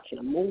if I was watching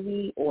a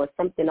movie or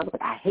something. I was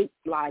like, I hate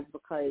slides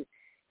because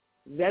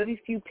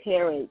very few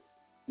parents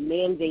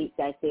mandate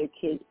that their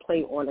kids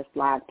play on a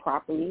slide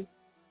properly.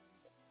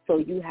 So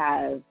you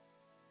have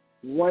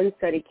one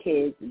set of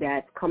kids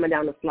that's coming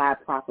down the slide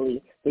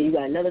properly, then you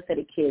got another set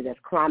of kids that's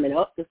climbing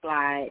up the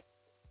slide,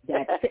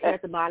 that's sitting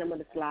at the bottom of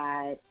the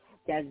slide,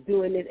 that's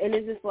doing this. And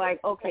it's just like,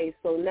 okay,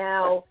 so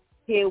now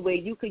here where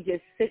you could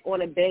just sit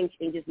on a bench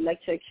and just let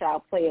your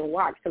child play and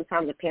watch,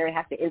 sometimes the parent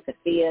has to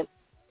interfere,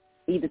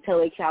 either tell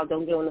their child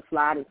don't get on the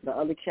slide and the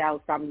other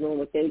child stop doing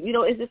what they,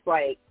 it's just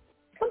like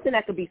something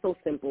that could be so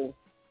simple,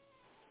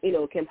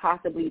 can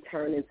possibly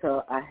turn into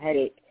a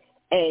headache.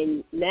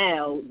 And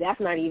now that's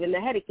not even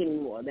the headache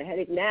anymore. The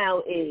headache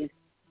now is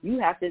you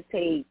have to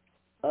take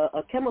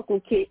a chemical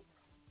kit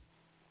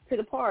to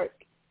the park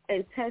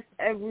and test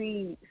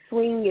every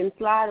swing and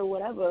slide or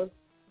whatever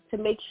to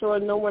make sure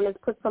no one has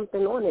put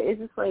something on it. It's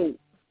just like,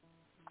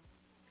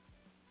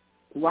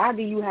 why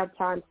do you have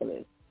time for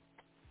this?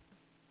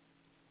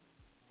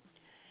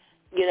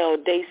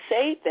 They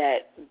say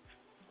that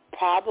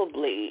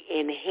probably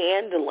in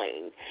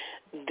handling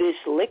this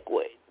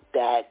liquid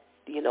that,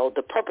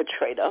 the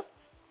perpetrator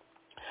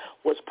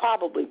was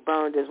probably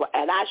burned as well,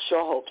 and I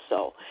sure hope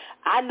so.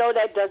 I know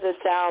that doesn't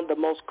sound the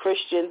most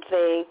Christian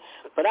thing,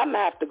 but I'm going to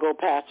have to go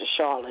Pastor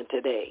Charlene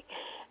today.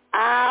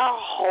 I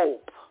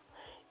hope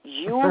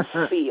you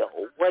feel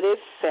what it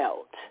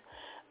felt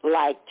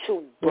like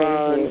to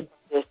burn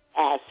this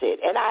acid.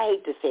 And I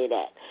hate to say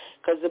that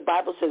because the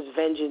Bible says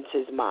vengeance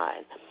is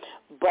mine.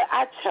 But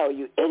I tell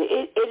you,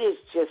 it is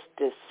just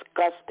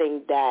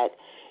disgusting that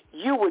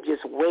you would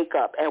just wake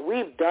up. And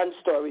we've done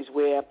stories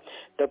where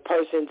the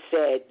person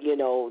said,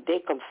 they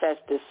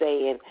confessed to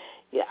saying,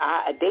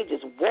 they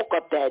just woke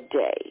up that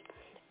day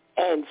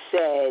and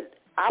said,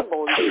 I'm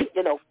going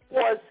to,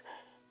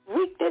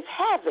 wreak this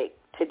havoc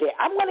today.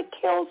 I'm going to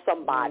kill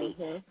somebody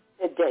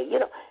today.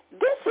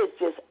 This is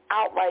just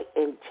outright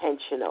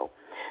intentional.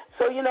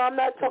 So, I'm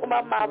not talking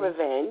about my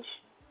revenge.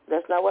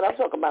 That's not what I'm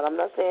talking about. I'm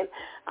not saying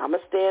I'm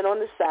going to stand on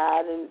the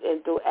side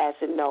and do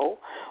acid. No.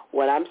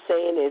 What I'm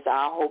saying is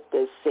I hope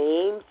the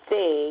same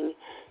thing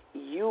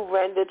you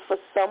rendered for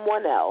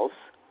someone else,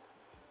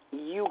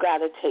 you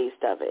got a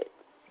taste of it.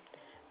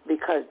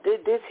 Because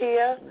this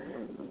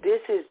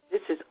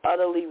is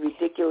utterly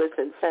ridiculous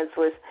and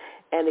senseless.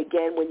 And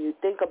again, when you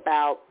think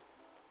about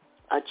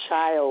a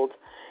child,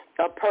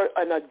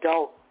 an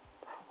adult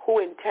who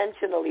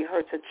intentionally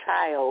hurts a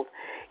child,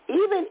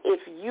 even if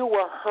you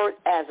were hurt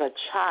as a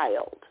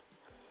child,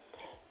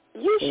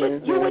 you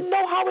would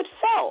know how it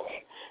felt.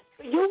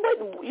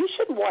 You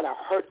shouldn't want to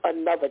hurt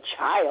another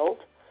child.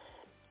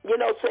 You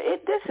know, so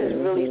this is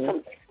really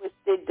some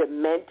twisted,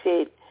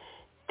 demented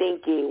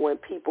thinking when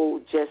people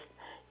just,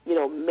 you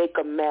know, make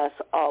a mess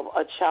of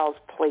a child's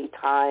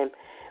playtime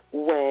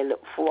when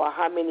for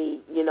how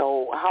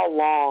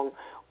long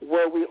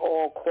were we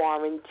all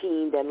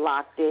quarantined and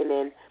locked in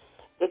and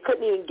it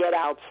couldn't even get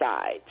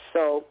outside.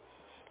 So,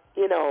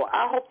 you know,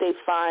 I hope they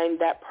find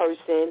that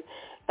person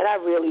and I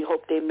really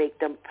hope they make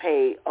them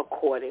pay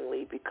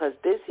accordingly because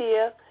this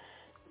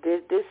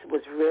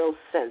was real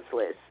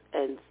senseless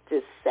and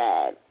just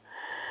sad.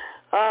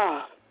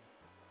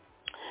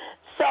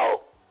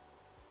 So,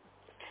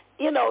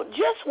 you know,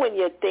 just when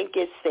you think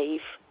it's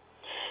safe,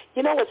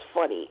 you know what's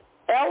funny?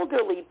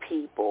 Elderly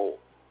people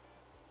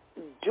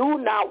do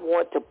not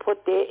want to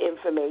put their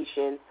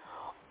information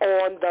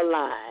on the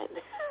line.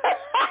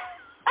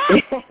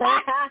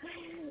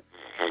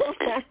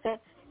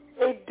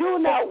 They do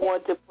not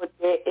want to put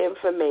their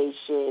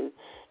information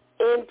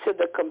into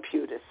the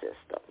computer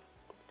system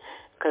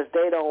because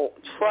they don't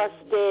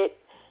trust it.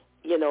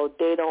 You know,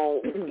 they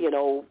don't, you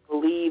know,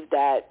 believe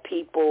that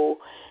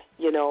people,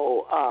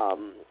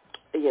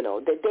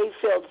 that they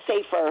feel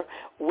safer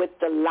with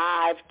the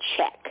live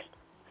check.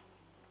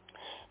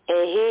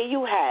 And here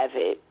you have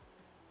it,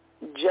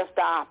 just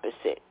the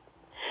opposite,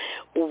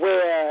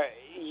 where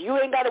you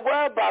ain't got to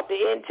worry about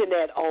the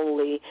internet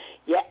only.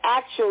 You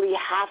actually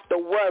have to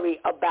worry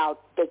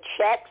about the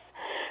checks.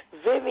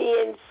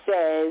 Vivian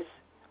says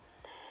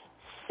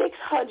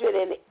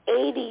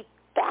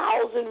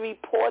 680,000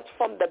 reports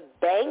from the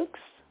banks.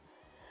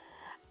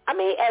 I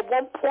mean, at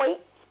one point,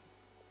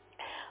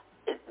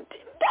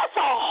 that's a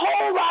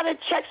whole lot of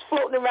checks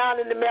floating around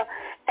in the mail.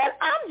 And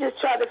I'm just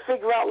trying to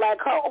figure out,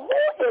 like, who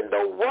in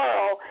the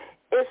world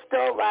is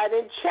still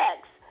writing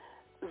checks?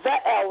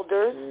 The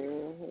elders.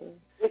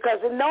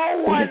 Because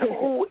no one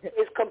who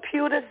is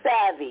computer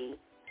savvy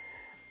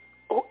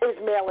who is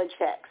mailing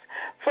checks.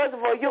 First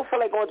of all, you don't feel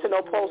like going to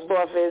no post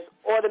office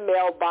or the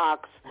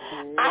mailbox.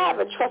 I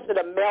haven't trusted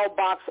a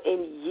mailbox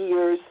in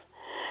years.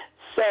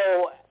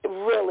 So,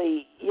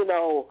 really, you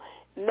know,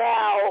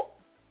 now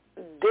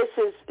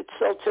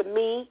so to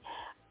me,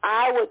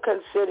 I would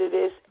consider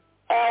this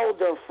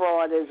elder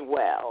fraud as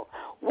well.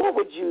 What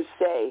would you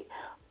say,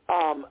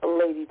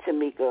 Lady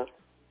Tamika?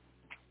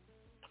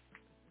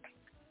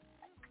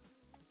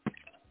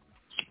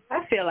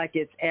 I feel like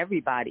it's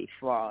everybody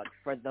fraud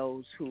for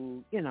those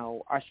who, you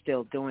know, are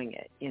still doing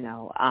it, you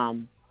know.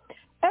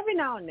 Every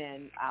now and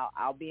then,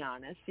 I'll be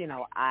honest, you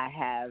know, I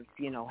have,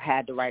 you know,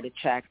 had to write a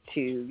check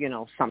to, you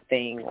know,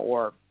 something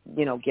or,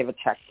 you know, give a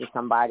check to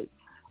somebody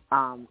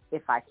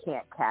if I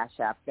can't cash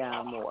app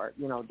them or,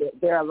 you know,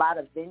 there are a lot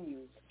of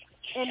venues.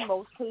 In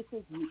most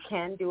cases, you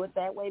can do it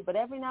that way, but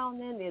every now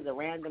and then there's a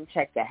random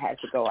check that has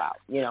to go out,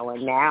 you know,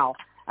 and now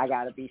I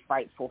got to be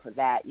frightful for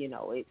that. You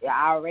know,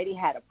 I already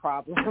had a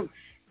problem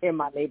in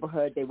my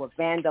neighborhood. They were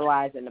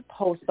vandalizing the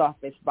post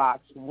office box.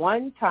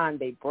 One time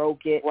they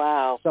broke it.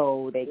 Wow.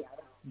 So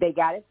they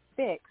got it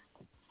fixed,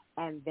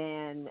 and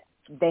then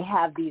they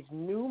have these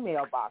new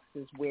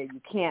mailboxes where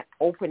you can't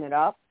open it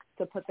up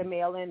to put the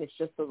mail in. It's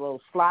just a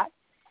little slot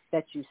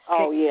that you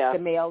stick the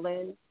mail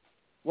in.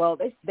 Well,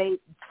 they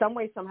some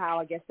way, somehow,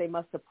 I guess they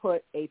must have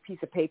put a piece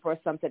of paper or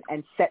something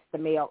and set the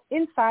mail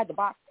inside the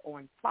box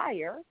on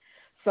fire.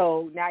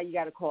 So now you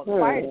got to call the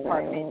fire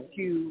department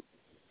to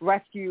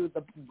rescue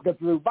the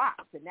blue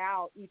box. And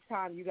now each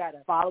time you got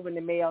to follow in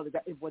the mail,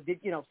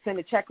 send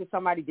a check to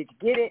somebody, did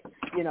you get it?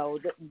 You know,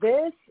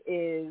 this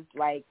is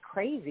like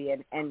crazy,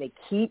 and they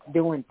keep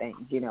doing things,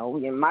 you know.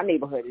 In my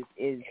neighborhood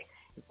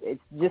it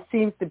just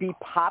seems to be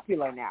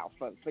popular now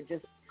for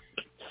just,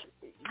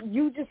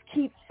 you just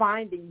keep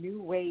finding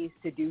new ways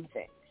to do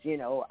things, you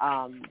know.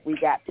 We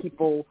got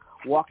people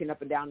walking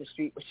up and down the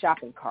street with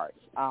shopping carts,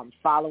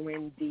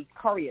 following the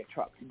courier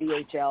trucks,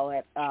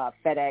 DHL,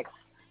 FedEx.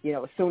 You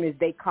know, as soon as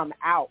they come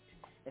out,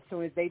 as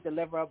soon as they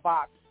deliver a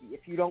box,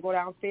 if you don't go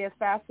downstairs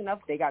fast enough,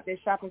 they got their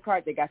shopping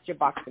cart, they got your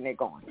box, and they're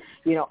gone.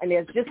 You know, and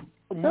there's just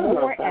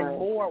more and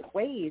more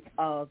ways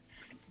of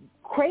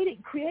creating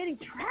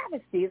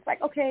travesty. It's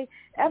like, okay,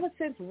 ever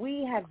since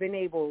we have been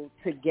able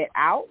to get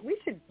out, we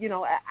should, you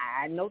know,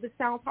 I know this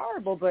sounds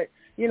horrible, but,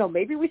 you know,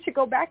 maybe we should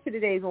go back to the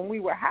days when we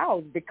were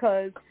housed,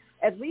 because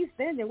at least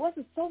then there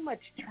wasn't so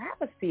much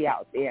travesty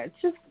out there. It's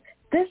just,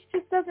 this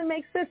just doesn't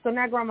make sense. So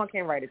now grandma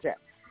can't write a check.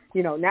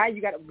 Now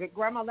you got to,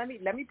 Grandma, let me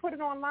put it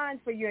online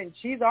for you, and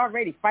she's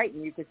already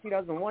fighting you because she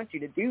doesn't want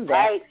you to do that.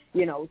 Right.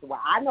 So, well,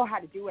 I know how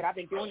to do it. I've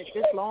been doing it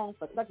this long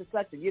for such and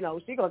such, and,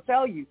 she's going to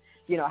tell you,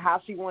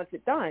 how she wants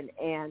it done.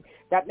 And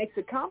that makes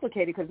it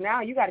complicated because now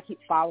you got to keep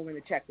following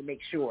the check to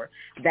make sure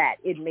that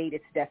it made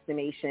its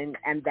destination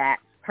and that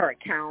her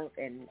account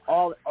and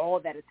all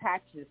that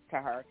attaches to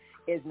her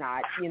is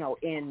not,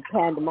 in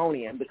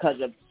pandemonium because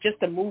of just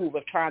the move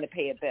of trying to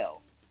pay a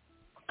bill.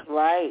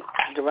 Right.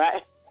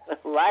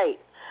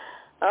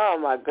 Oh,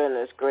 my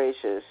goodness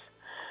gracious.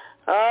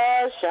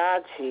 Oh,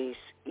 Shantice.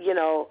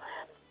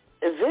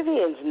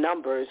 Vivian's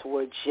numbers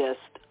were just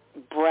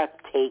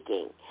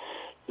breathtaking.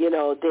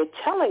 They're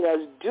telling us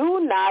do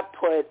not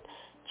put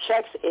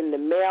checks in the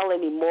mail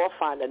anymore.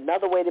 Find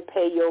another way to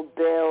pay your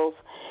bills.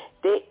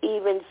 They're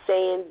even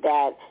saying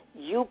that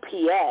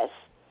UPS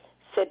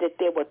said that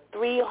there were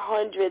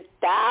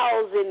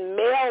 300,000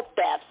 mail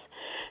thefts.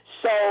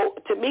 So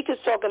Tamika's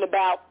talking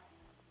about,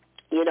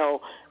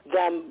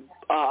 them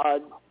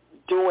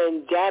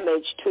doing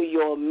damage to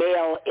your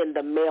mail in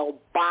the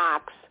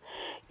mailbox.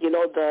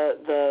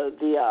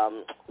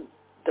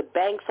 The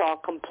banks are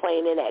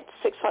complaining at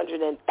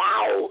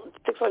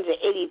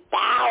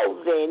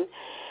 680,000,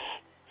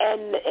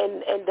 and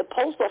the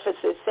post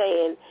office is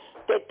saying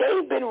that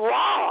they've been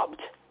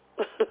robbed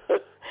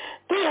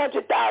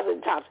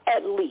 300,000 times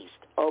at least.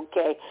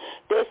 Okay,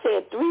 they're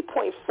saying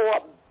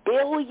 3.4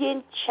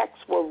 billion checks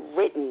were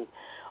written.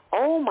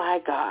 Oh my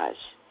gosh.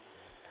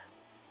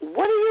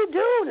 What do you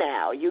do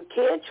now? You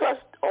can't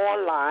trust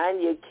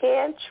online. You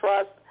can't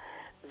trust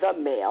the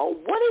mail.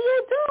 What do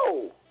you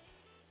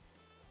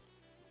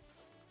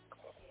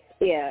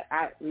do? Yeah,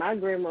 my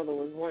grandmother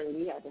was one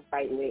we had to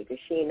fight with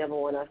because she ain't never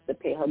want us to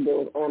pay her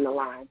bills on the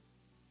line.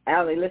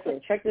 I was like, listen,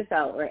 check this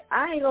out, right?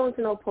 I ain't going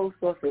to no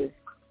post office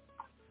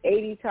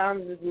 80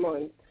 times this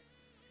month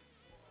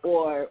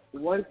or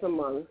once a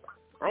month.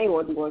 I ain't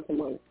want to do once a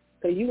month.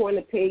 Because you want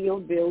to pay your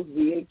bills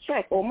via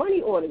check or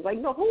money orders. Like,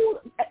 no,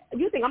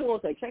 you think I'm going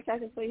to say check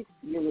cash in place?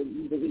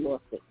 You really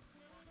lost it.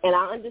 And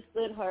I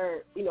understood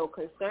her,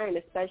 concern,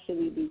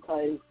 especially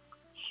because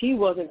she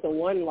wasn't the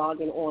one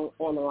logging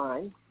on the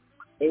line.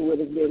 It would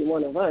have been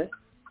one of us,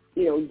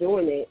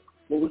 doing it.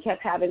 But we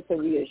kept having to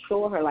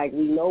reassure her, like,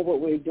 we know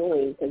what we're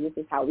doing because this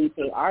is how we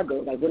pay our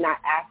bills. Like, we're not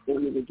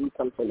asking you to do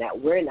something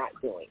that we're not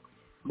doing.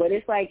 But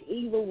it's like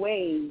either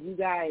way, you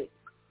got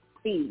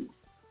fees.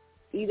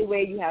 Either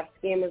way, you have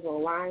scammers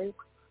online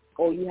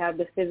or you have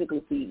the physical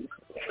fees.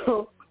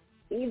 So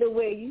either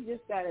way, you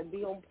just got to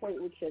be on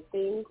point with your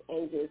things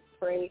and just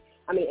pray.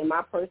 I mean, in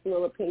my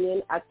personal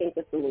opinion, I think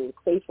it's a little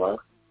safer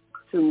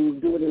to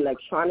do it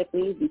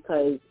electronically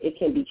because it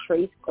can be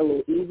traced a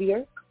little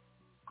easier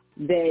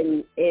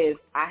than if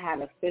I have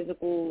a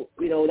physical,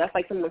 that's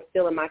like someone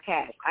stealing my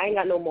cash. I ain't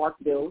got no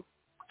marked bills.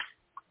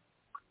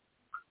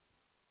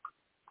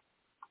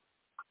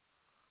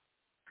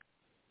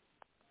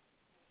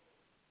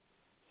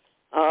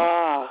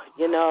 I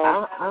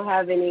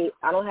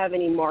don't have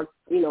any marked,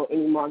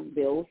 any marked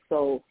bills.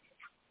 So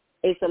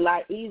it's a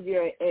lot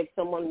easier if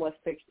someone was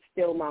to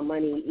steal my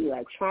money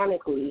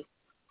electronically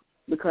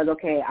because,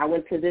 okay, I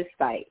went to this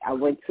site, I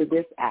went to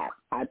this app,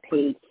 I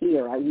paid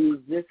here, I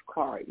used this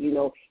card,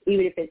 even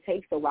if it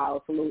takes a while,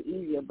 it's a little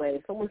easier. But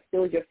if someone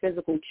steals your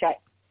physical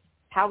check,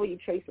 how are you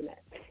tracing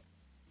that?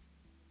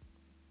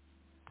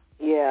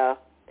 Yeah,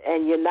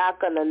 and you're not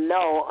going to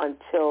know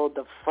until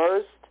the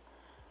first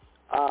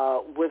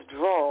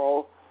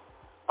withdrawal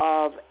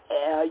of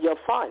your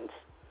funds.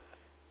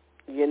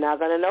 You're not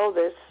going to know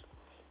this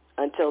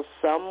until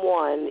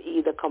someone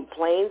either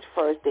complains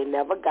first, they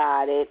never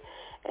got it,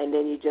 and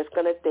then you're just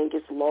going to think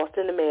it's lost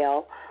in the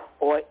mail,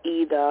 or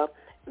either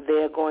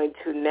they're going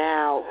to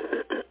now,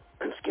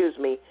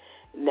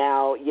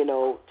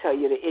 tell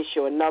you to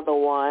issue another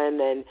one,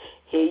 and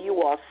here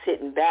you are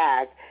sitting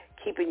back,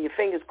 keeping your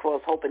fingers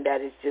crossed, hoping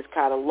that it's just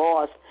kind of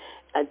lost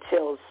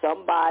until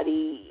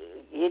somebody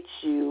hits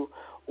you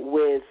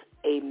with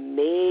a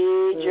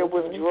major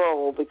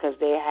withdrawal because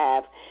they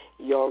have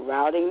your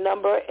routing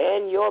number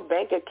and your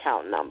bank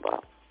account number.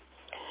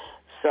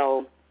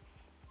 So,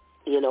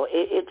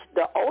 it's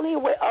the only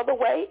other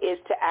way is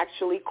to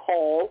actually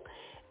call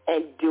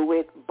and do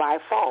it by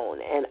phone.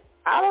 And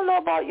I don't know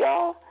about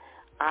y'all,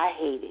 I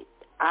hate it.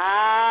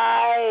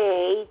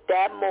 I hate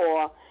that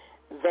more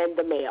than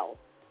the mail.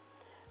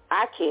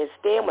 I can't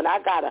stand when I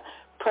got to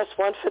press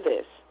 1 for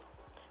this,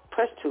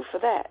 press 2 for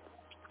that,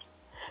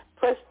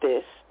 press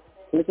this.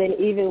 But then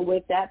even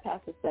with that,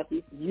 Pastor Steph,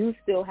 you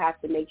still have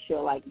to make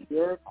sure, like,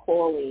 you're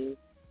calling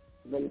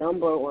the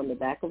number on the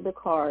back of the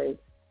card.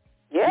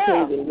 Yeah. You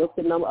can't even look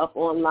the number up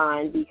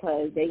online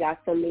because they got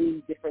so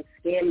many different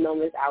scam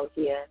numbers out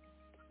here,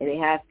 and they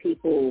have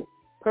people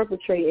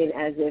perpetrating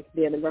as if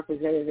they're the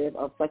representative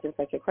of such and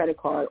such a credit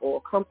card or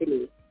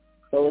company.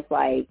 So it's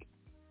like,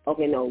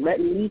 okay, no,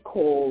 let me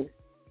call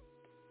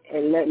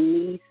and let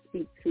me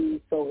speak to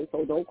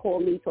so-and-so. Don't call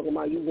me talking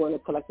about you want to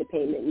collect the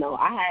payment. No,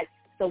 I had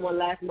someone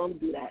last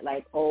month do that.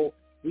 Like, oh,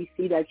 we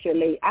see that you're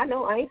late. I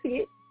know, I ain't see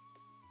it.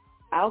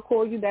 I'll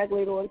call you back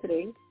later on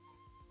today.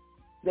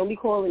 Don't be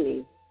calling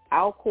me.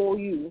 I'll call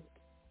you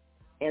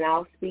and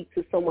I'll speak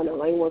to someone else.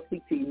 I don't want to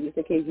speak to you just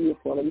in case you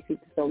call. Let me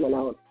speak to someone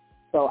else.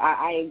 So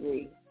I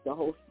agree. The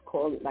whole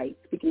call, like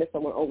speaking to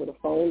someone over the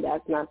phone,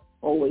 that's not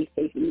always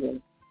safe either.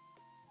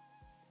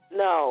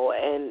 No,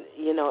 and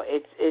you know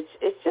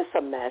it's just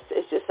a mess.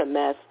 It's just a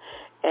mess.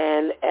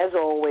 And as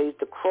always,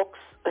 the crooks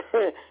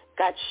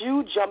got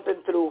you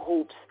jumping through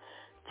hoops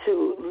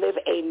to live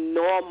a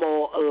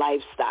normal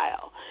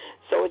lifestyle.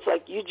 So it's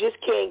like you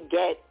just can't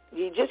get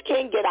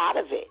out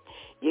of it.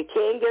 You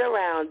can't get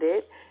around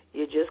it.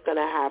 You're just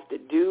gonna have to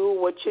do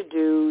what you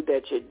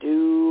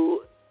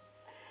do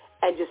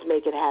and just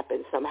make it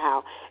happen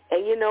somehow.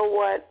 And you know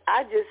what?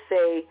 I just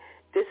say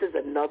this is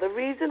another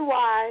reason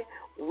why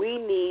we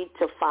need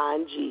to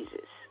find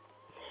Jesus.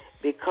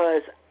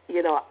 Because,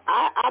 you know,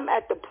 I'm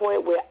at the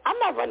point where I'm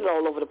not running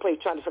all over the place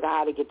trying to figure out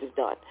how to get this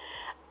done.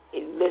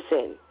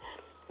 Listen,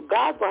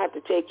 God's going to have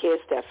to take care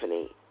of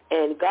Stephanie,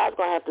 and God's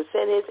going to have to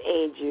send his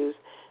angels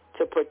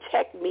to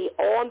protect me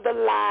on the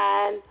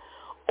line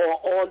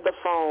or on the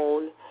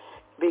phone,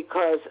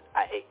 because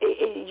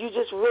you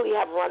just really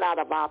have run out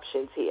of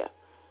options here.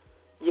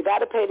 You got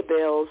to pay the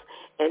bills,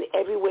 and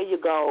everywhere you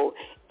go,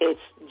 it's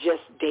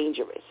just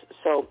dangerous.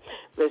 So,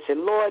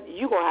 listen, Lord,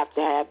 you're going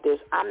to have this.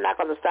 I'm not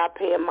going to stop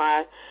paying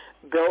my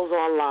bills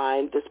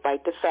online,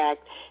 despite the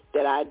fact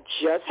that I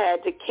just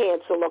had to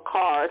cancel a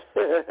card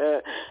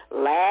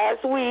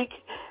last week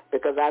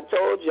because I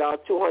told y'all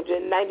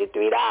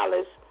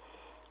 $293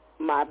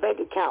 my bank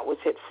account was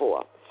hit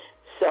for.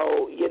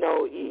 So, you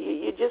know,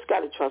 you just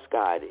got to trust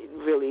God,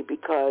 really,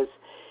 because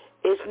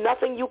it's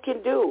nothing you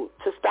can do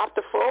to stop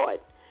the fraud.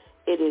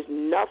 It is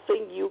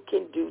nothing you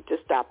can do to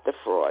stop the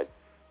fraud.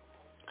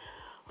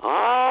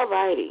 All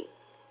righty.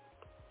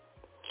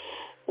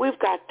 We've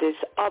got this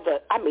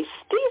these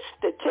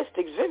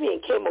statistics Vivian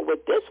came up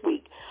with this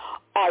week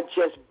are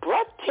just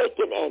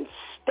breathtaking and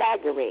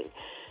staggering.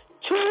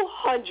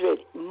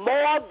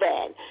 More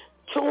than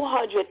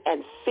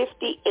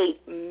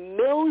 258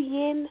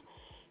 million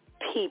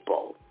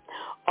people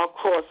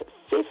across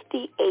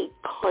 58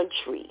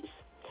 countries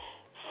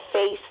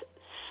face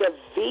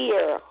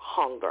severe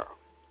hunger.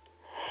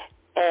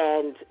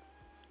 And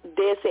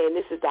they're saying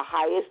this is the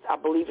highest, I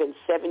believe, in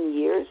 7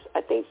 years,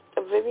 I think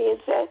Vivian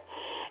said.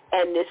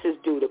 And this is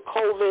due to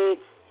COVID,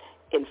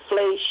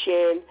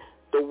 inflation,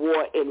 the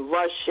war in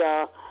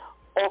Russia,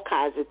 all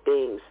kinds of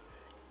things.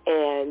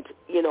 And,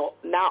 you know,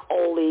 not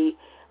only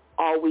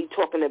are we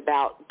talking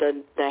about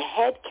the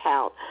head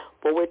count,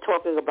 but we're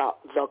talking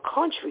about the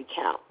country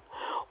count.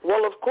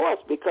 Well, of course,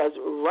 because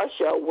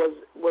Russia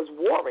was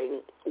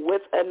warring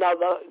with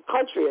another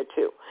country or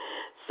two.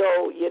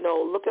 So, you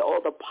know, look at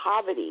all the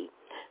poverty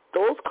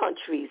those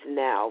countries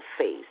now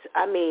face.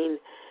 I mean,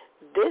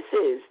 this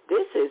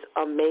is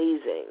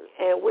amazing.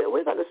 And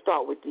we're going to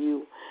start with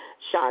you,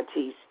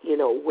 Shantice, you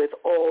know, with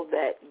all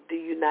that the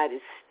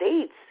United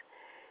States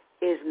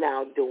is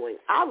now doing.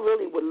 I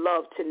really would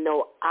love to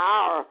know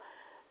our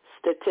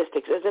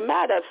statistics. As a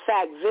matter of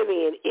fact,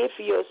 Vivian, if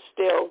you're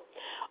still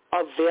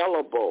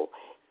available,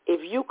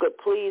 if you could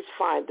please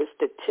find the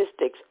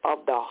statistics of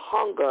the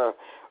hunger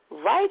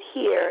right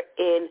here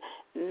in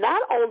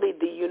not only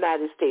the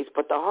United States,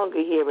 but the hunger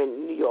here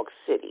in New York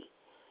City.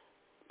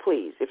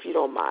 Please, if you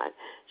don't mind.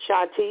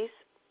 Shantice,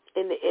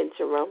 in the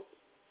interim.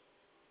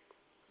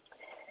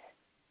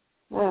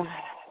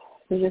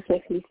 It just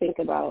makes me think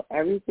about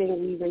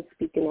everything we've been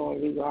speaking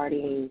on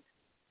regarding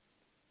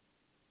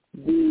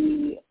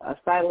the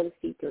asylum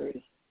seekers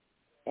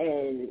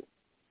and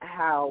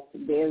how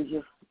they're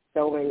just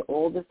throwing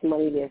all this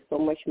money. There's so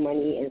much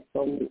money and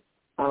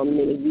so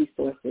many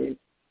resources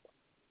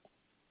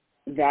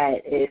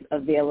that is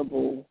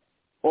available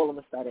all of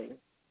a sudden,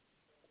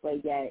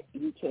 but yet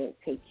you can't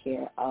take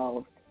care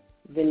of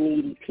the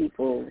needy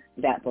people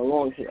that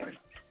belong here.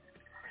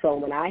 So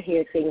when I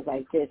hear things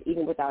like this,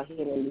 even without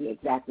hearing the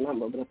exact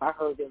number, but if I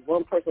heard there's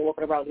one person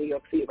walking around New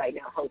York City right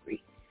now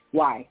hungry,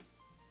 why?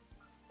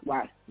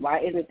 Why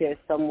isn't there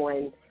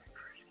someone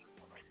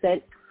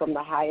sent from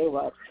the higher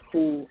ups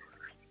who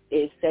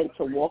is sent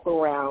to walk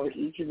around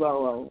each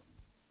borough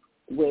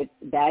with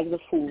bags of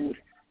food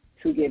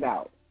to give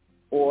out,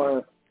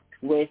 or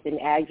with an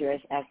address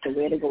as to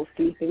where to go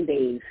sleep and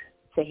bathe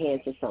to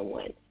hand to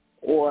someone,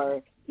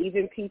 or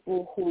even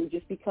people who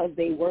just because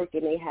they work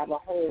and they have a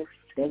home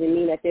doesn't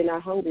mean that they're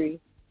not hungry.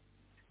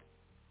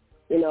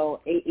 You know,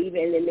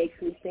 even it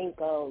makes me think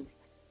of,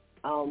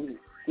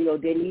 you know,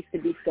 there needs to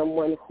be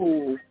someone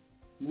who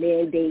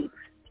mandates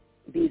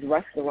these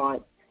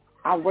restaurants.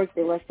 I worked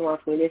in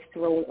restaurants where they're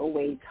throwing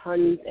away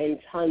tons and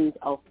tons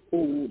of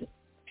food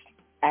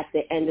at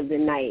the end of the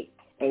night.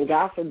 And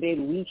God forbid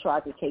we try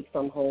to take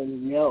some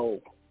home. No,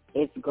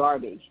 it's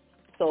garbage.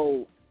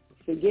 So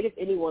forget if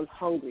anyone's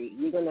hungry.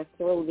 You're going to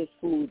throw this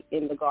food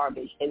in the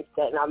garbage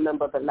instead. And I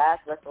remember the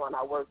last restaurant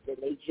I worked in,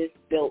 they just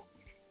built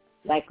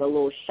like a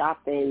little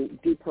shopping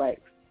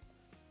duplex.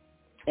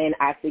 And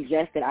I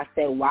suggested, I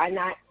said, why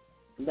not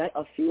let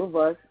a few of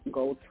us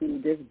go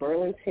to this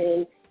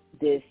Burlington,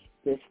 this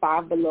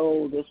Five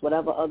Below, this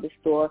whatever other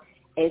store,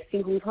 and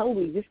see who's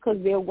hungry. Just because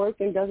they're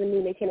working doesn't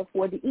mean they can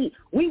afford to eat.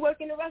 We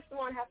work in a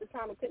restaurant half the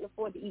time and couldn't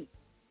afford to eat.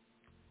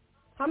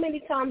 How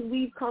many times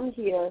we've come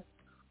here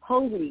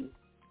hungry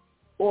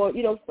or,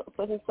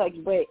 such and such,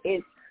 but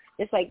it's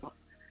like,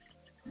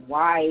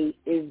 why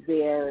is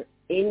there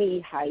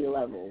any high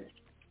level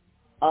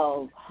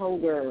of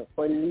hunger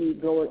or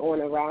need going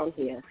on around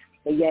here,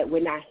 but yet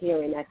we're not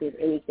hearing that there's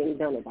anything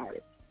done about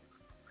it?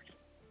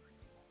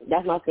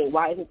 That's my thing.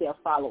 Why isn't there a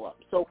follow-up?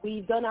 So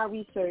we've done our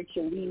research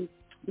and we,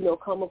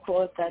 come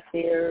across that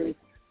there's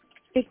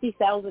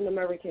 50,000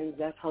 Americans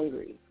that's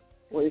hungry.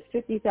 Or there's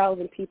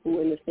 50,000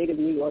 people in the state of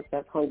New York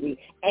that's hungry,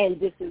 and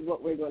this is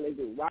what we're going to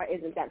do. Why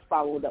isn't that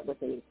followed up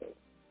with anything?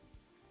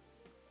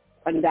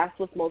 And that's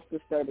what's most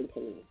disturbing to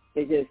me.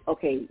 It's just,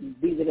 okay,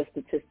 these are the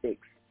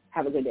statistics.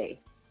 Have a good day.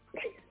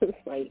 It's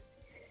like,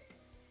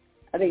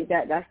 I think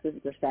that's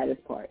the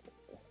saddest part.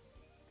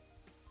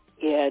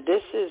 Yeah,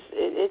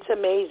 it's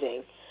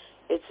amazing.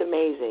 It's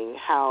amazing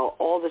how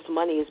all this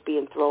money is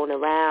being thrown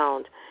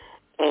around,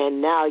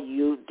 and now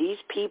these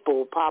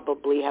people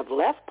probably have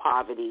left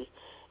poverty,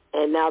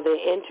 and now they're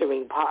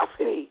entering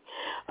poverty.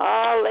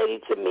 Oh, Lady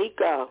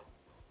Tamika.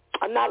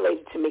 I'm not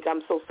Lady Tamika.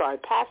 I'm so sorry.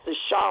 Pastor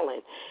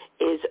Charlotte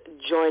is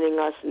joining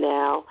us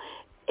now,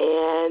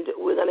 and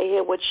we're going to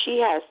hear what she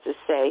has to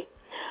say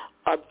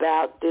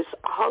about this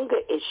hunger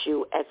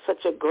issue at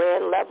such a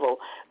grand level.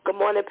 Good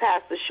morning,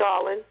 Pastor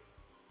Charlotte.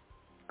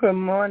 Good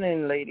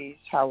morning, ladies.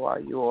 How are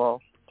you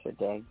all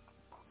today?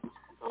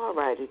 All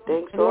righty.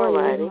 Thanks. All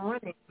righty. Good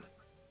morning.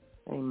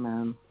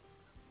 Amen.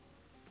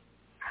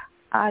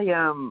 I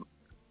am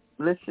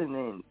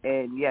listening,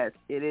 and yes,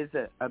 it is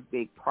a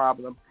big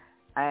problem.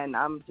 And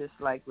I'm just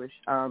like what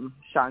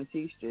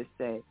Shantice just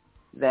said,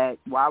 that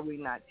why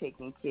we're not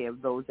taking care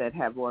of those that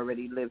have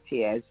already lived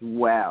here as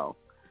well.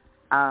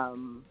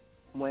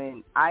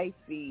 When I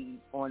feed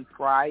on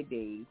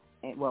Fridays,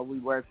 we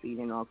were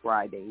feeding on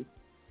Fridays,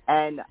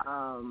 and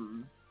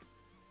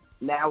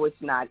now it's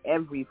not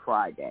every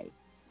Friday.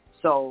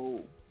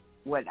 So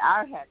what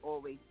I had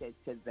always said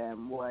to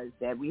them was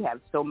that we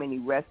have so many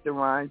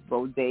restaurants,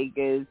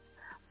 bodegas,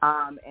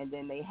 and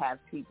then they have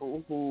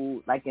people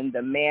who, like in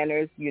the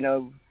manors,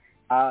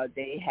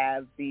 they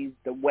have the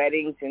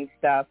weddings and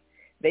stuff.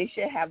 They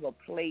should have a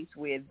place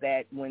where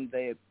that when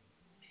the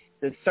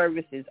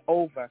service is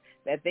over,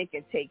 that they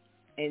can take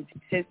and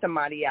send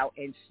somebody out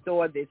and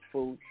store this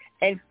food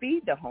and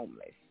feed the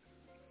homeless.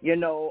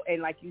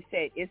 And like you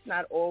said, it's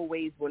not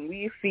always, when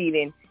we're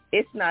feeding,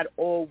 it's not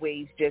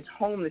always just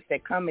homeless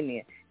that come in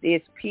there.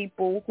 There's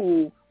people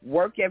who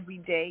work every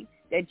day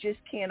that just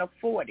can't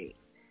afford it.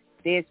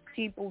 There's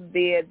people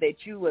there that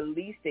you at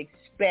least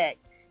expect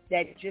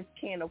that just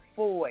can't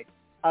afford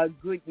a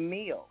good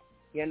meal.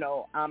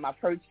 I've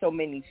heard so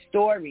many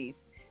stories,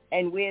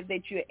 and where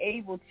that you're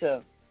able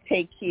to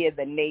take care of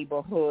the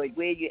neighborhood,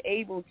 where you're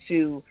able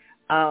to,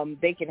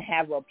 they can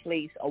have a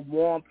place, a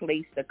warm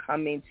place to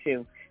come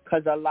into,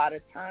 because a lot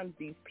of times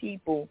these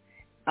people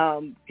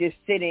just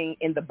sitting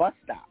in the bus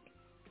stop.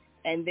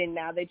 And then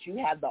now that you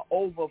have the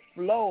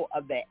overflow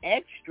of the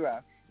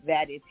extra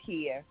that is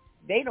here,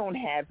 they don't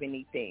have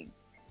anything,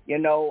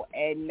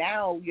 and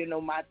now,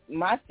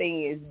 my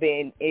thing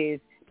is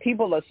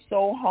people are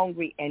so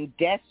hungry and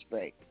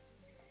desperate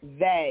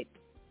that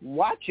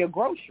watch your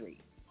groceries,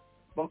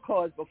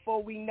 because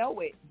before we know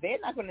it, they're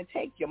not going to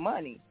take your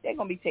money. They're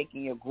going to be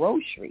taking your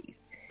groceries.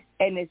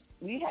 And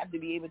we have to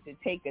be able to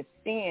take a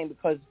stand,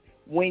 because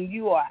when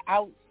you are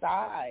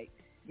outside,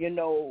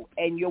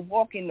 and you're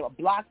walking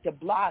block to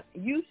block,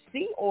 you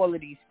see all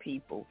of these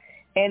people,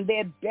 and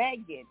they're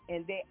begging,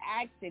 and they're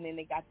asking, and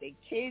they got their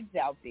kids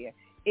out there.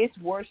 It's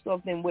worse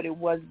off than what it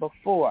was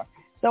before.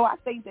 So I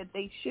think that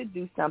they should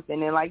do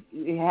something. And like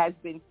it has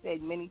been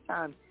said many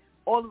times,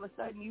 all of a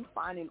sudden you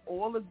finding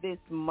all of this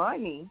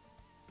money,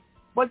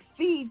 but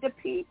feed the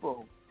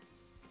people.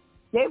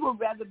 They would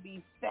rather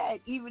be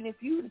fed, even if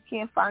you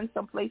can't find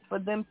some place for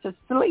them to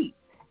sleep.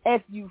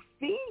 If you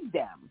feed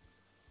them,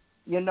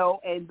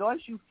 and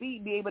once you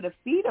be able to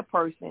feed a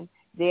person,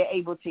 they're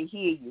able to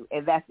hear you.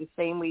 And that's the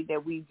same way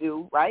that we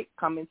do, right,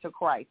 coming to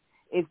Christ.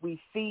 If we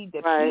feed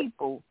the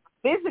people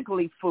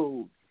physically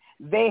food,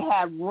 they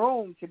have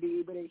room to be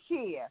able to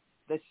hear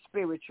the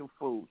spiritual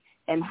food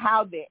and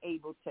how they're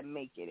able to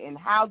make it and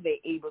how they're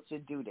able to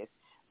do this.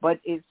 But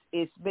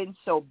it's been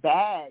so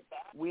bad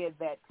where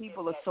that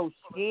people are so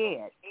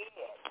scared,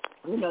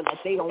 that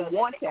they don't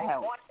want to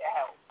help,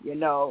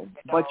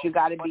 but you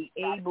got to be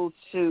able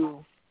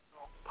to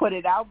put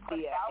it out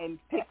there and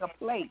pick a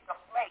place.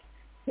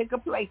 Pick a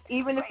place,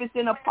 even if it's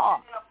in a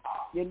park,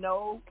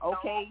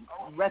 okay,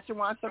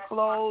 restaurants are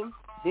closed,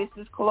 this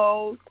is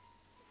closed.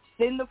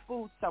 Send the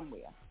food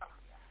somewhere.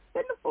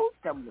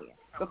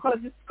 Because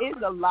this is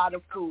a lot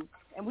of food.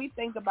 And we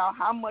think about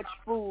how much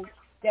food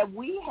that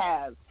we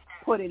have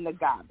put in the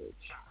garbage.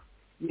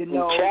 It's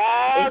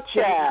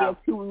sitting there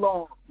too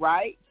long,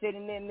 right?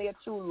 Sitting in there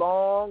too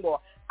long,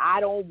 or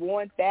I don't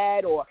want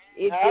that, or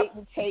it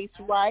didn't taste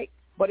right.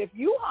 But if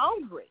you're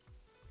hungry,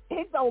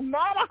 it don't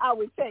matter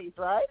how it tastes,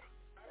 right?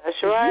 That's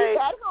if right. If you're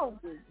that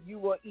hungry, you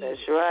will eat.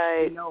 That's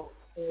right.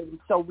 And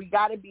so we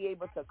got to be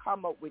able to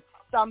come up with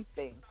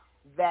something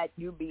that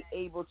you be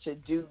able to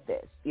do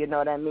this, you know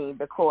what I mean?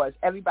 Because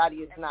everybody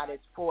is not as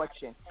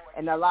fortunate.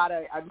 And I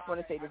just want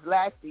to say this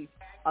lastly,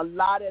 a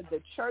lot of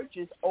the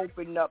churches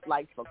open up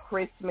like for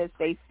Christmas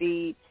they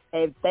feed,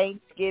 and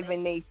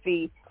Thanksgiving they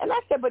feed. And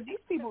I said, but these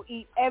people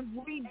eat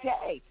every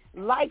day,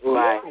 like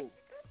you.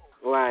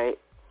 Right.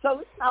 So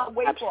let's not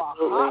wait for a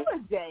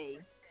holiday,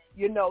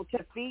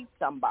 to feed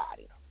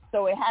somebody.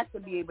 So it has to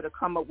be able to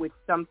come up with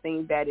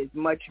something that is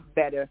much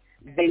better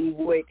than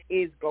what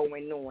is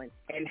going on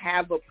and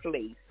have a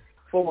place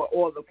for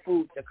all the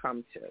food to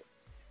come to.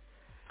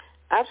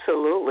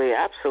 Absolutely,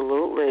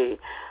 absolutely.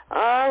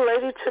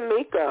 Lady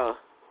Tamika,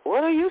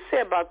 what do you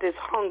say about this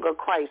hunger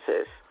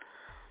crisis?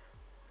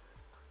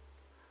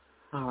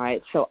 All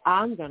right, so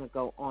I'm going to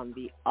go on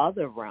the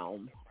other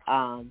realm.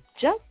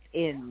 Just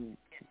in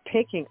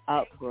picking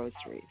up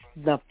groceries,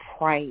 the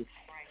price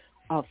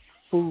of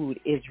food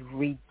is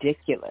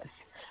ridiculous.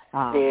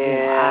 I'm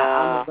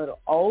a little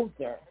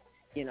older,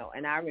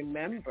 and I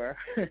remember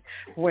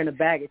when a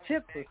bag of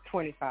chips was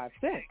 25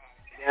 cents.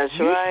 That's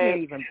you right.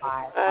 can't even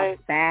buy a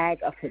bag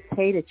of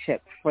potato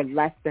chips for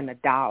less than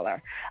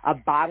 $1. A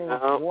bottle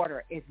of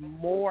water is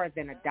more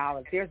than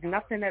 $1. There's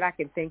nothing that I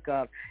can think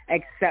of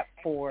except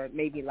for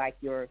maybe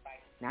like now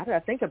that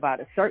I think about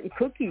it, certain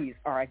cookies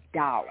are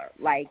 $1.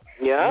 Like,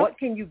 what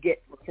can you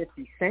get for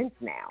 50 cents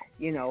now?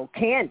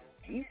 Candy.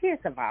 You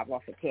can't survive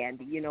off of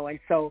candy, and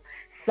so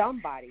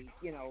somebody,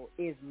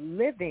 is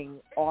living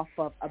off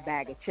of a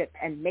bag of chips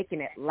and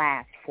making it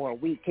last for a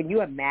week. Can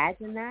you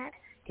imagine that?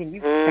 Can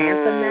you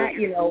fathom that,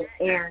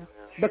 and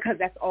because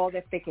that's all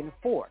that they can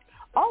afford.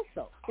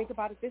 Also, think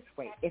about it this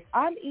way. If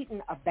I'm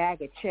eating a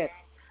bag of chips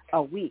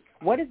a week,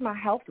 what is my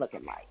health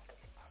looking like?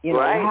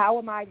 How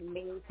am I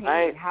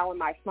maintaining? How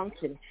am I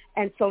functioning?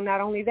 And so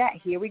not only that,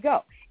 here we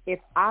go.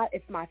 If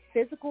my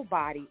physical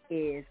body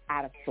is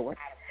out of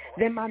sorts,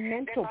 then my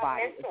mental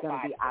body is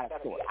going to be out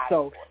of sorts.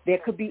 So there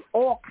could be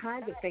all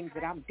kinds of things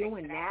that I'm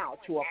doing now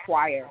to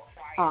acquire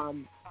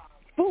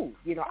food.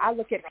 I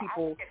look at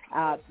people,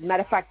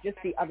 matter of fact, just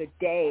the other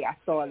day, I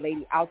saw a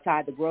lady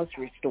outside the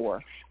grocery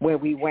store where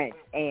we went,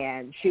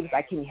 and she was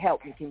like, can you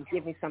help me? Can you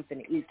give me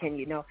something to eat?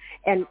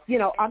 And,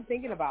 I'm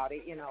thinking about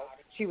it,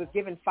 she was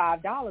given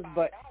 $5,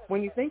 but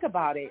when you think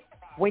about it,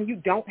 when you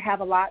don't have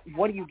a lot,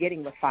 what are you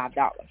getting with $5?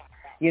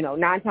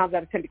 9 times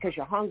out of 10, because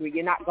you're hungry,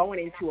 you're not going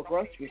into a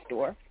grocery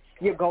store.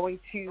 You're going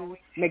to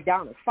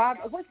McDonald's.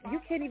 You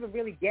can't even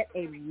really get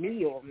a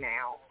meal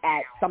now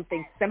at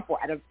something simple,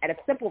 at a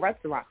simple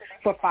restaurant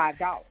for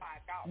 $5.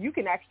 You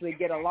can actually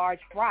get a large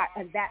fry,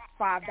 and that's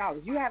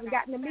 $5. You haven't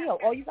gotten a meal.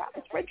 All you got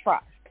is French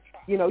fries.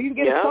 You can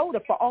get a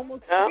soda for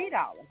almost $3.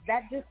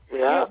 That just,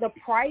 the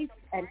price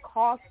and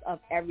cost of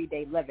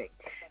everyday living.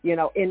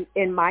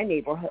 In my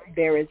neighborhood,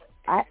 there is,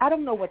 I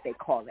don't know what they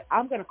call it.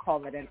 I'm going to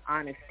call it an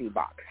honesty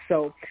box.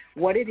 So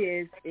what it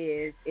is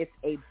it's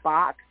a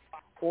box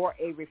or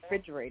a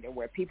refrigerator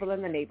where people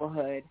in the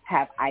neighborhood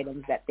have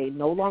items that they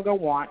no longer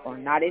want or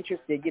not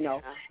interested.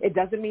 It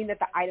doesn't mean that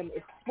the item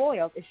is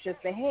spoiled. It's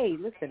just that, hey,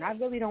 listen, I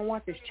really don't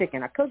want this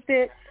chicken. I cooked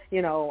it,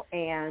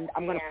 and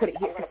I'm going to put it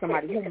here for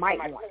somebody who might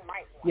want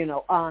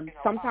it.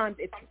 Sometimes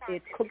it's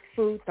cooked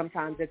food.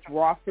 Sometimes it's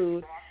raw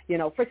food,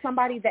 for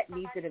somebody that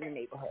needs it in the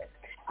neighborhood.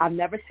 I've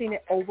never seen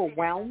it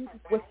overwhelmed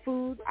with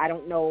food. I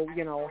don't know,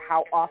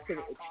 how often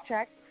it's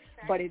checked.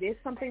 But it is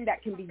something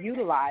that can be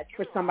utilized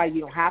for somebody. You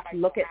don't have to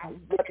look at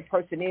what the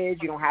person is.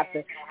 You don't have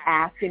to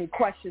ask any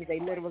questions. They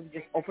literally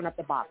just open up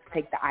the box,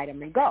 take the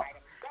item, and go.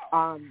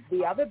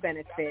 The other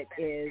benefit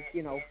is,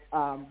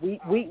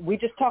 we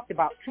just talked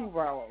about 2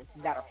 rows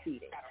that are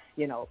feeding.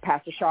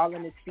 Pastor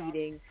Charlene is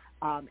feeding,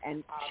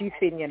 and she's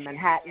feeding in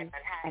Manhattan,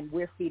 and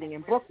we're feeding in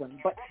Brooklyn.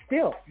 But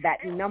still,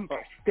 that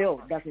number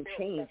still doesn't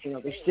change.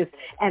 There's just,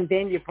 and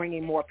then you're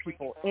bringing more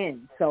people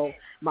in. So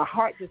my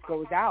heart just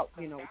goes out,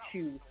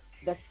 to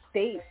the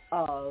state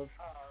of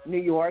New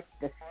York,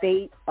 the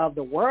state of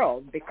the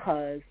world,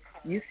 because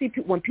you see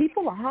when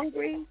people are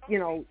hungry,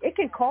 it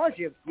can cause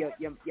your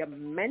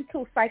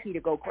mental psyche to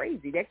go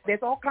crazy.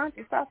 There's all kinds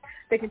of stuff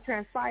that can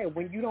transpire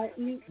when you don't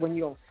eat, when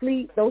you don't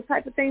sleep. Those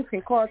type of things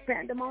can cause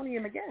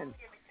pandemonium again.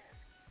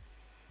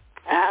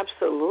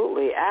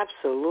 Absolutely,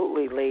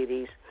 absolutely,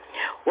 ladies.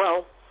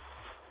 Well,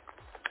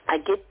 I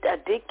did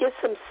get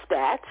some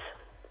stats,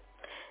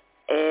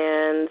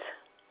 and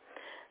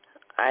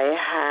I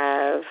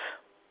have.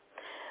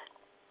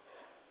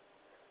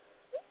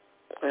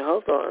 Wait,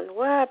 hold on.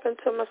 What happened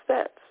to my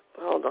stats?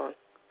 Hold on.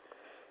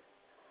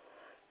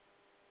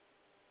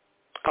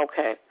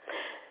 Okay.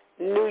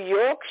 New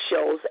York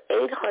shows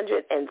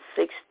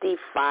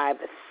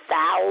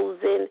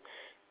 865,000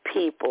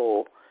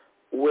 people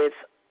with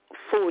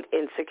food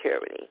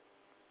insecurity.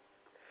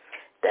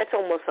 That's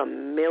almost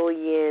 1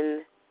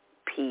 million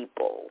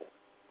people.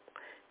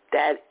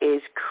 That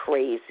is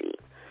crazy.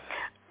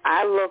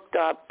 I looked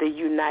up the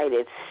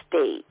United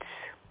States,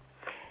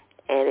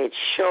 and it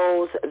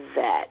shows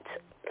that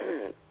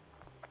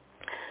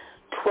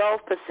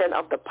 12%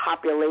 of the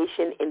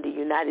population in the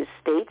United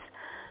States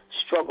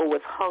struggle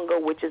with hunger,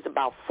 which is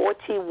about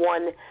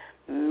 41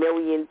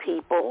 million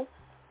people.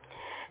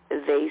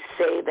 They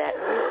say that,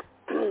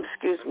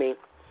 excuse me,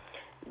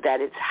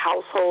 that it's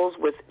households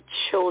with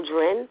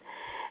children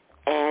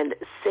and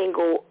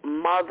single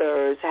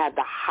mothers have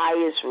the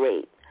highest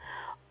rate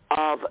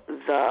of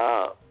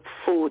the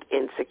food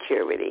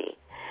insecurity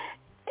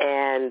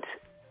and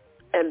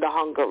the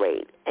hunger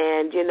rate.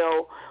 And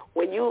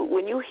when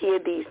you hear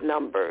these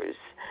numbers,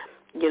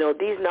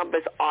 these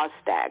numbers are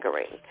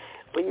staggering.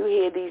 When you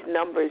hear these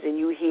numbers and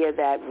you hear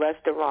that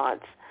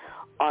restaurants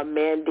are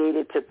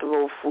mandated to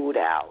throw food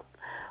out,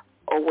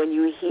 or when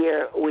you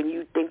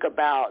think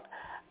about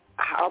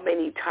how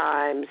many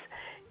times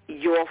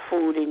your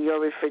food in your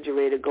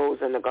refrigerator goes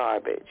in the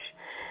garbage.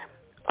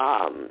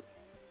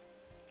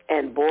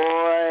 And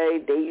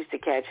boy, they used to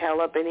catch hell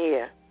up in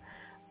here.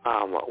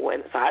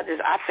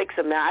 I fix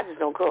them now. I just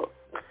don't cook.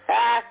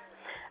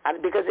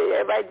 Because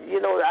everybody,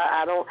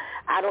 I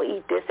don't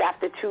eat this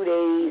after 2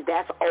 days.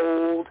 That's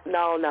old.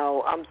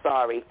 No, I'm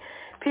sorry.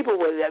 People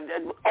with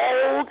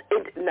old.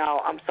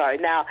 No, I'm sorry.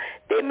 Now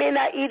they may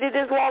not eat it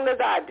as long as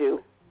I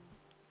do.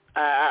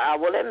 I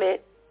will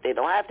admit they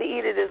don't have to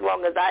eat it as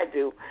long as I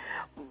do.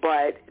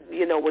 But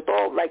with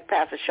all, like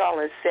Pastor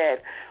Charlene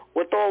said,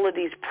 with all of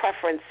these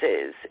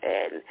preferences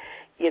and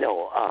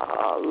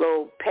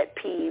little pet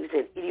peeves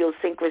and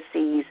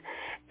idiosyncrasies,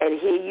 and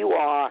here you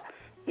are,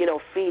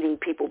 feeding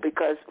people,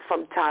 because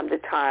from time to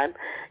time,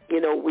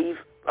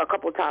 a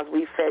couple of times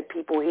we've fed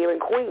people here in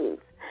Queens,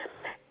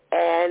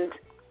 and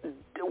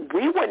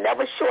we were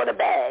never short a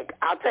bag.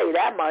 I'll tell you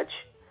that much.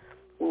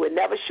 We were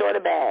never short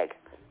a bag.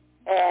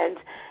 And,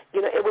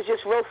 it was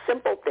just real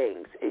simple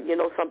things,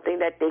 something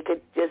that they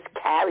could just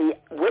carry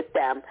with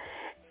them.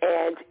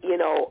 And,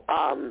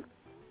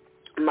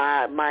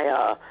 my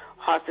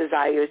heart's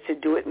desire is to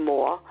do it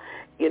more,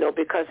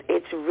 because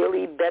it's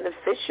really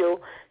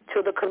beneficial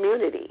to the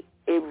community.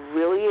 It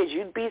really is.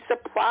 You'd be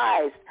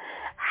surprised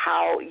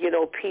how,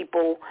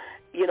 people,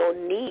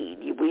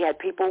 need. We had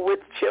people with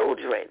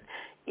children,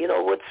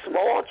 with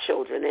small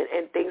children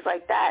and things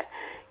like that.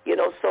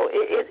 So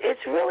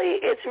it's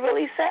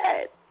really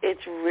sad.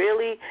 It's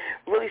really,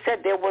 really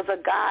sad. There was a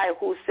guy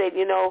who said,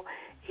 he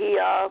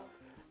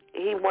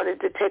wanted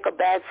to take a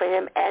bag for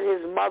him and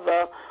his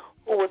mother,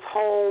 who was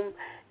home,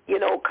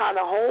 kind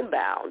of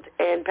homebound.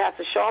 And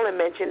Pastor Charlene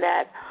mentioned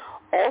that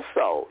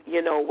also,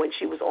 when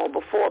she was on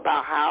before,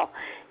 about how,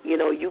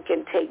 you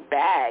can take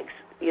bags,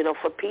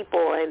 for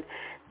people. And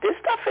this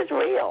stuff is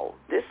real.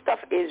 This stuff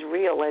is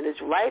real, and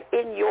it's right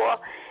in your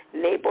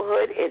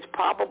neighborhood. It's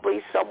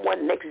probably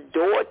someone next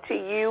door to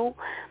you.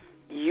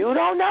 You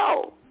don't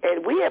know.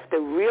 And we have to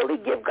really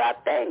give God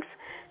thanks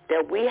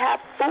that we have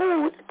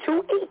food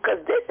to eat,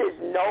 because this is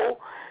no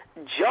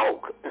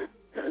joke.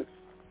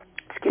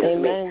 Excuse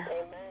me.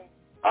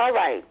 All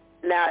right.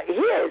 Now,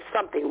 here is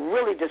something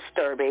really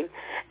disturbing,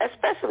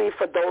 especially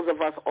for those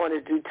of us on A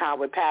Due Time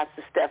with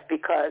Pastor Steph,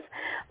 because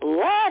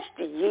last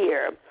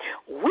year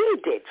we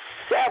did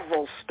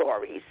several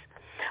stories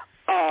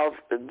of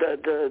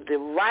the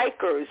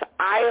Rikers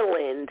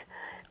Island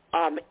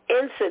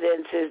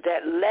incidences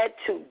that led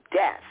to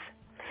death.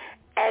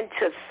 And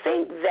to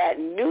think that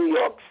New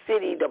York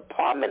City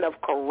Department of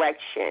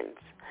Corrections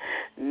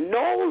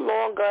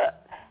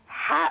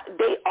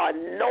they are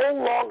no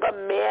longer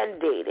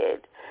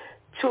mandated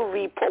to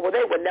report. Well,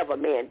 they were never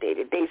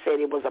mandated. They said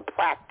it was a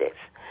practice.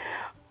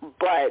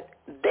 But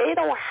they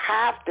don't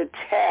have to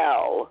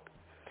tell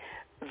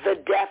the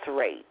death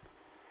rate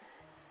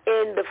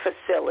in the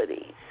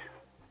facilities.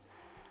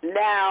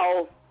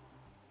 Now,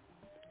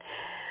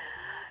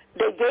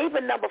 they gave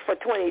a number for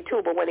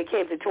 22, but when it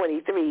came to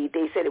 23,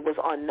 they said it was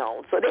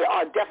unknown. So they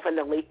are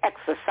definitely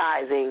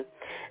exercising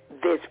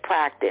this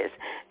practice.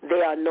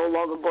 They are no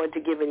longer going to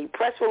give any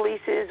press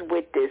releases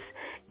with this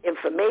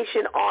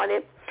information on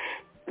it.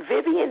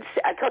 Vivian,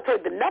 I told her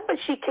the number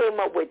she came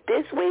up with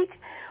this week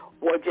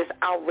were just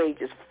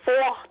outrageous.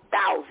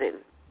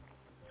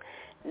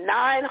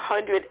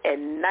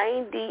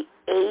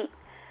 4,998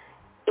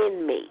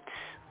 inmates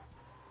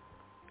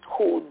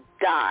who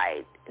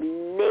died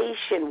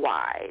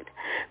nationwide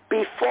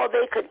before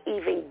they could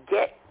even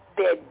get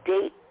their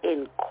date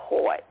in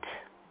court.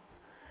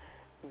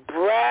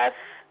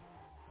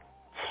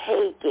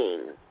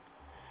 Breathtaking.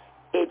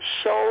 It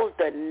shows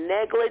the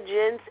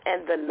negligence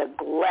and the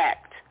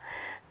neglect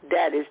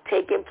that is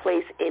taking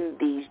place in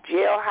these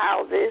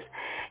jailhouses,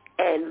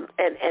 and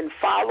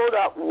followed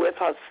up with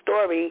her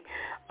story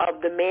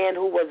of the man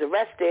who was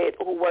arrested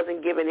who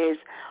wasn't given his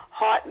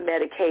heart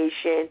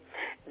medication.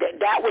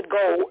 That would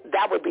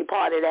be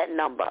part of that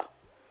number.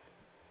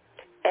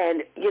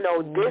 And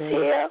this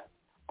here,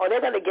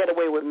 they're going to get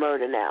away with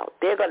murder now.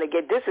 This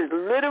is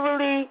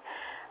literally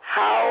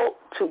how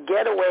to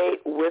get away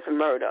with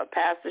murder.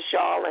 Pastor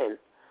Charlene.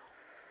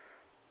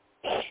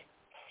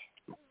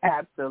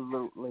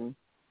 Absolutely.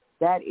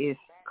 That is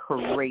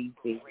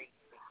crazy.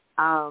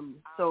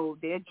 So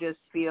they're just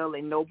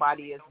feeling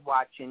nobody is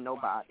watching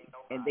nobody,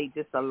 and they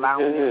just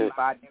allowing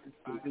everybody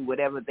to do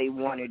whatever they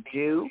want to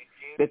do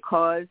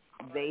because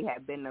they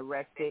have been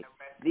arrested.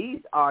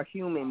 These are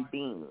human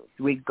beings,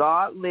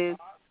 regardless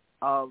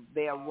of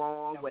their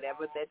wrong,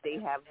 whatever that they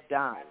have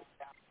done,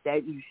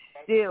 that you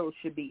still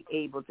should be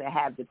able to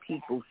have the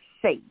people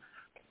safe.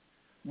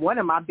 One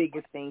of my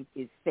biggest things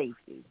is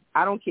safety.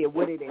 I don't care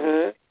what it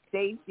is.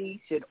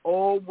 Safety should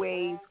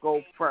always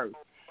go first.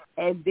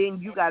 And then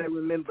you got to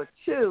remember,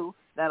 too,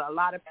 that a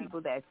lot of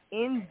people that's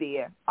in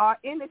there are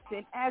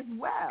innocent as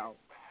well.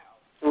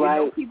 Right.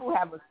 You know, people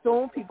have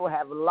assumed, people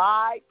have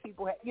lied,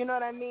 people have, you know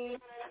what I mean?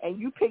 And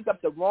you pick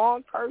up the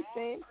wrong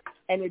person,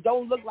 and it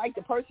don't look like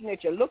the person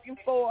that you're looking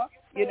for,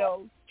 you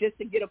know, just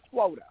to get a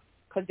quota,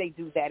 because they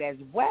do that as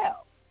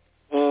well.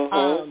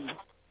 Mm-hmm.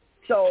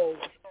 So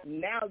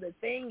now the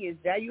thing is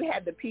that you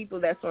have the people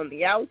that's on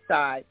the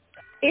outside,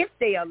 if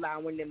they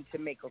allowing them to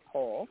make a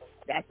call,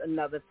 that's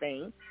another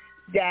thing,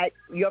 that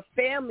your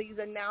families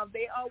are now,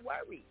 they are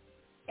worried.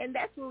 And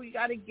that's where we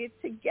got to get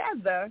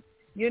together,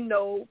 you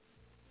know.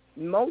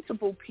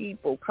 Multiple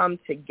people come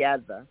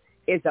together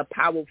is a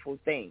powerful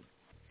thing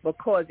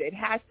because it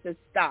has to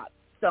stop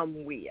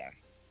somewhere.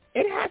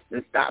 It has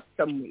to stop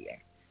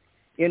somewhere.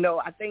 You know,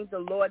 I thank the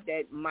Lord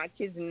that my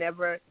kids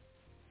never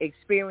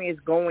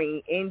experienced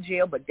going in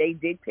jail, but they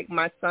did pick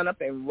my son up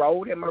and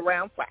rode him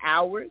around for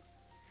hours.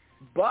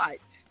 But,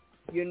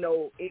 you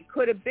know, it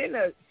could have been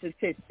a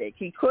statistic.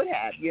 He could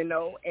have, you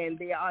know, and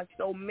there are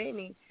so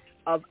many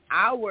of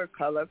our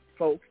color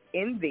folks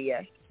in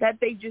there that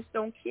they just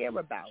don't care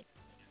about.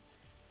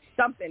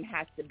 Something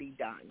has to be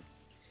done.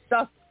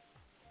 Something.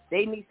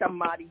 They need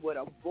somebody with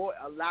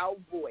a loud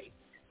voice.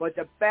 But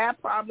the bad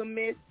problem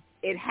is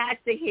it has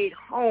to hit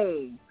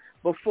home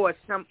before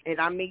and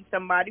I mean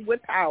somebody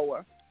with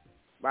power,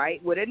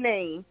 right, with a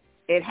name.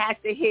 It has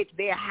to hit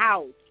their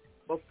house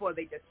before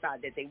they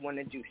decide that they want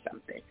to do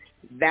something.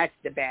 That's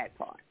the bad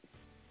part.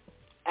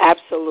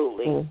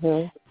 Absolutely.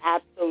 Mm-hmm.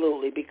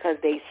 Absolutely, because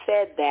they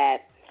said that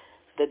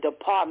the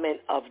Department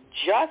of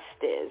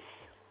Justice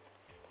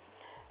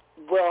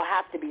will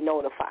have to be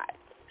notified.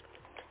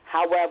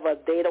 However,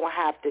 they don't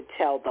have to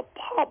tell the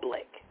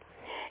public.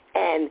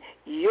 And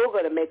you're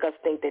going to make us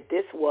think that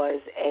this was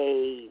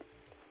a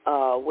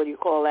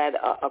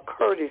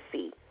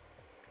courtesy.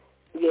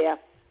 Yeah,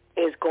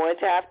 it's going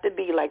to have to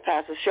be, like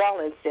Pastor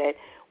Charlene said,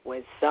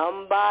 when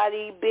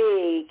somebody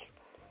big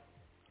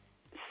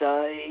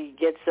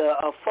gets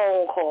a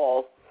phone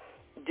call.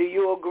 Do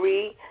you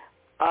agree,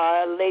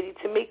 Lady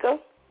Tamika?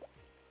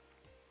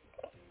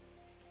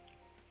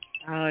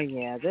 Oh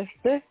yeah, this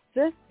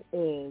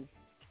is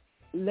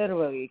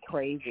literally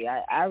crazy.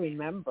 I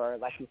remember,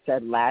 like you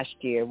said, last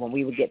year when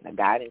we were getting the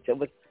guidance, it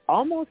was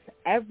almost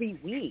every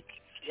week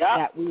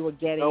that we were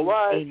getting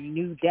a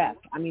new death.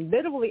 I mean,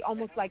 literally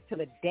almost like to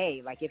the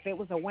day. Like if it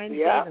was a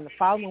Wednesday, then the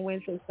following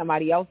Wednesday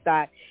somebody else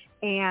died,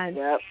 and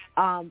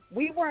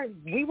we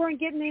weren't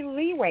getting any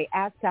leeway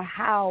as to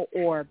how,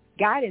 or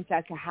guidance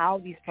as to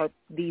how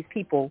these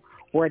people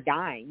were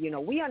dying. You know,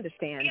 we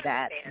understand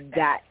that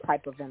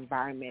type of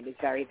environment is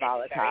very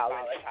volatile,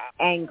 and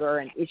anger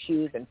and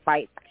issues and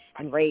fights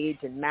and rage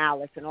and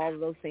malice and all of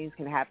those things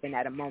can happen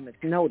at a moment's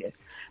notice.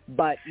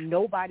 But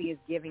nobody is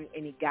giving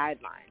any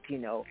guidelines. You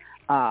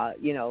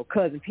know,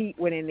 Cousin Pete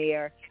went in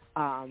there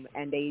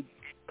and they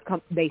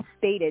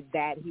stated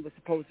that he was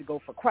supposed to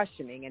go for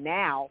questioning, and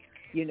now,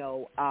 you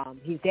know,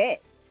 he's dead.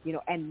 You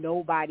know, and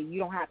nobody, you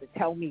don't have to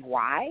tell me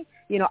why.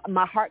 You know,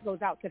 my heart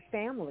goes out to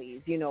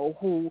families, you know,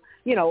 who,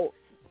 you know,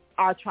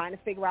 are trying to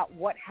figure out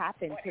what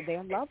happened to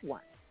their loved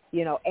one,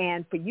 you know,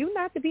 and for you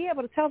not to be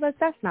able to tell us,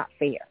 that's not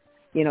fair.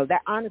 You know,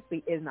 that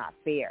honestly is not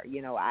fair.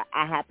 You know, I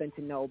happen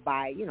to know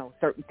by, you know,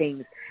 certain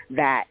things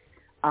that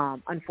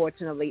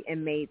unfortunately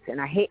inmates, and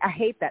I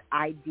hate that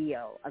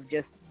idea of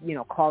just, you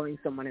know, calling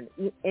someone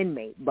an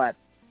inmate, but,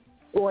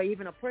 or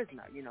even a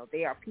prisoner. You know,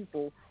 they are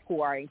people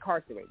who are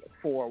incarcerated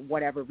for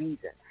whatever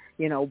reason,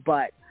 you know,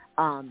 but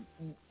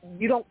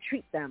you don't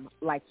treat them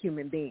like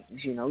human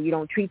beings. You know, you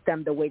don't treat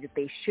them the way that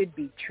they should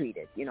be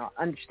treated. You know,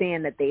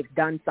 understand that they've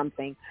done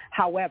something.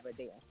 However,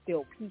 they are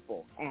still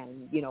people.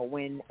 And, you know,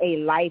 when a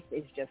life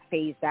is just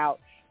phased out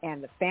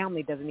and the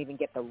family doesn't even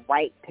get the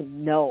right to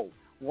know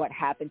what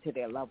happened to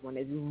their loved one,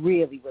 is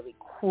really, really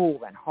cruel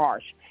and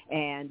harsh.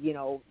 And, you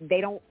know, they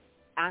don't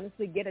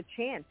honestly get a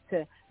chance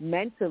to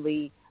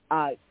mentally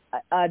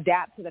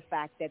adapt to the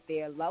fact that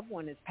their loved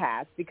one is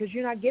passed, because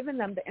you're not giving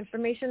them the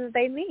information that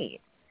they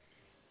need.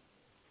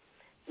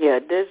 Yeah,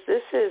 this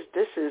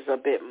is a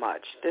bit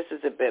much. This is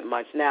a bit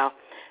much. Now,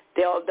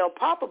 they'll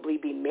probably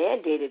be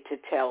mandated to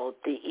tell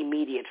the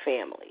immediate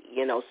family,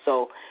 you know,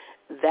 so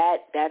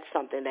that's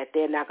something that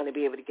they're not going to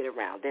be able to get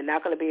around. They're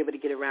not going to be able to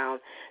get around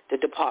the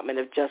Department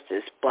of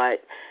Justice.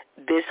 But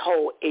this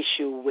whole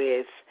issue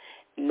with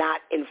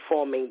not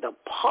informing the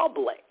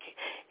public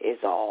is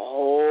a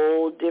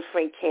whole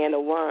different can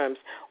of worms.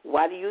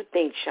 Why do you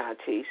think,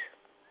 Shantice?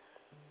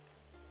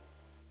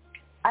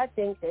 I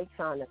think they're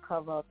trying to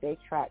cover up their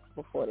tracks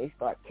before they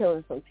start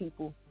killing some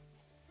people.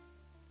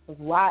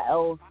 Why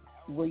else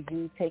would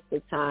you take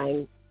the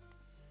time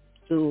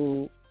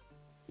to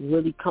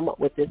really come up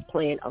with this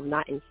plan of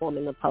not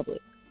informing the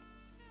public?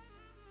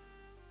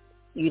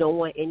 You don't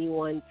want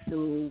anyone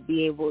to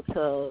be able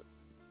to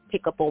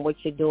pick up on what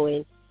you're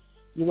doing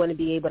You want to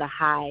be able to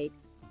hide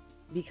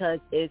because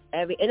it's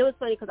and it was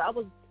funny because I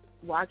was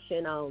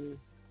watching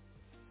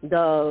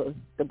the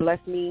Bless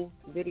Me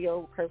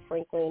video, Kurt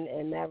Franklin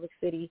and Maverick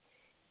City,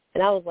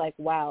 and I was like,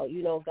 wow,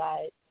 you know,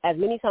 God, as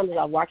many times as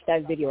I watched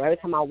that video, every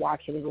time I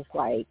watch it, it was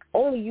like,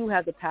 only you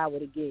have the power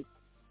to get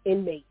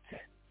inmates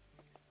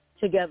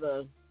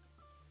together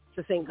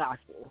to sing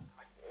gospel.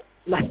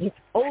 Like,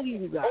 only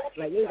you guys.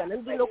 Like, you ain't got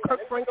nothing to do with no Kirk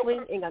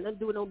Franklin, ain't got nothing to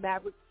do with no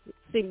Maverick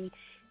City.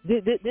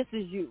 This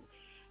is you.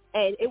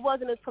 And it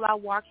wasn't until I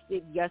watched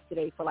it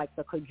yesterday for, like,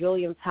 the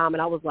quadrillionth time,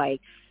 and I was like,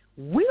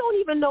 we don't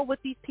even know what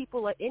these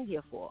people are in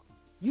here for.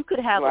 You could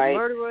have a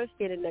murderer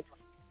standing next to a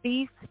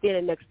thief,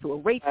 standing next to a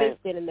rapist,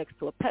 standing next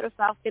to a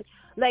pedophile.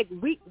 Like,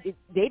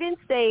 they didn't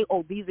say,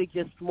 oh, these are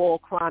just small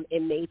crime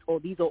inmates, or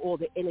these are all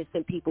the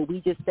innocent people.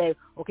 We just said,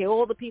 okay,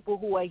 all the people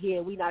who are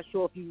here, we're not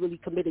sure if you really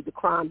committed the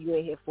crime you're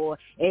in here for.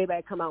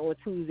 Everybody come out on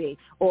Tuesday.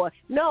 Or,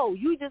 no,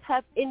 you just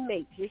have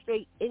inmates. You're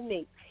straight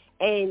inmates.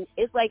 And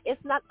it's like,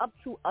 it's not up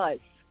to us,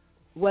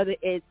 whether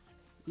it's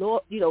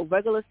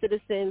regular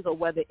citizens or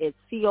whether it's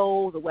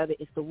COs or whether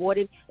it's the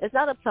warden. It's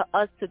not up to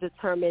us to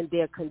determine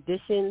their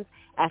conditions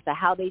as to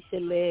how they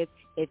should live,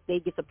 if they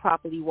get to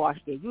properly wash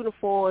their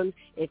uniforms,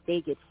 if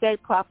they get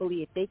fed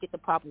properly, if they get the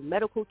proper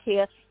medical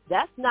care.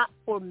 That's not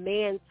for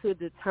man to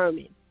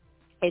determine.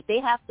 If they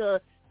have to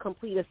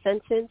complete a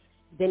sentence,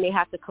 then they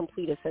have to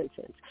complete a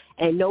sentence.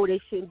 And no, they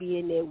shouldn't be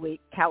in there with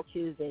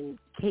couches and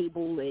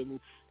cable and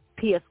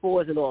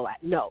PS4s and all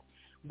that. No.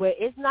 But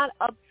it's not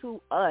up to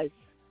us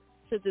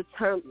to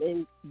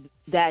determine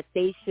that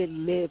they should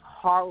live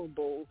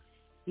horrible,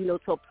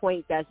 to a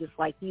point that's just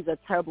like, these are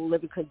terrible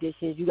living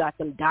conditions. You got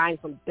them dying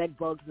from bed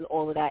bugs and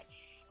all of that.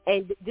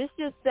 And this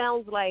just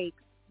sounds like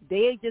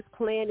they're just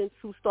planning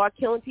to start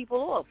killing people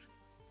off.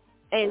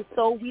 And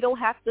so we don't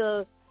have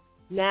to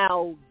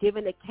now give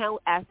an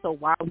account as to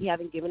why we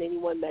haven't given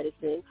anyone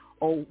medicine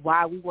or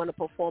why we want to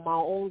perform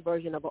our own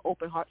version of an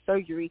open heart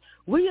surgery.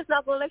 We're just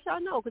not going to let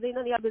y'all know because ain't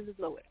none of y'all business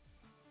nowhere.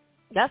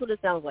 That's what it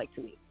sounds like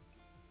to me.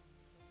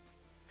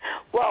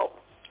 Well,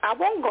 I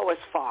won't go as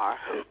far.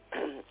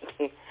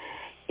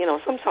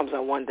 Sometimes I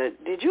wonder,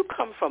 did you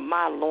come from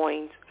my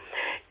loins?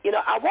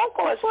 I won't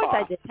go as far.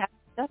 Of course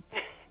I did.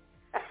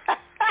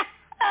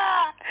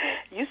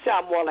 You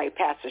sound more like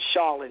Pastor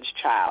Charlene's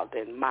child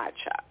than my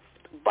child.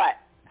 But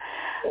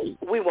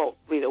we won't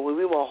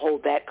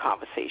hold that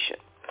conversation.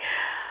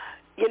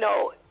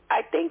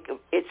 I think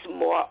it's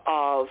more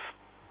of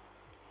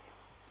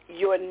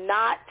you're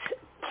not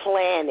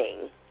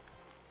planning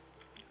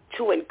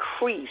to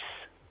increase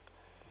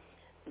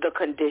the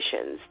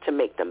conditions to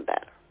make them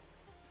better.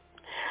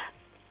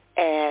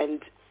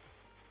 And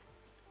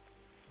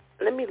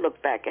let me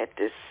look back at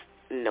this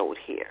note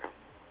here.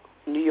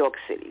 New York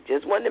City.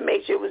 Just wanted to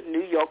make sure it was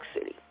New York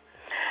City.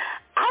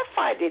 I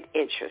find it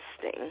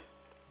interesting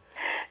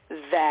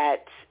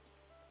that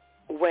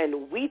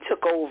when we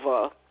took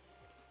over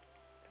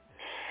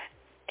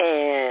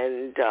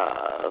and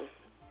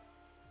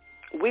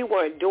we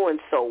weren't doing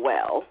so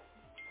well.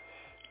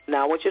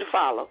 Now I want you to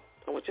follow.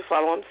 What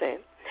I'm saying.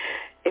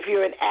 If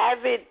you're an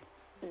avid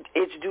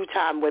It's Due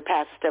Time with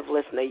Pastor Steph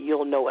listener,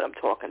 you'll know what I'm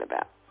talking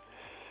about.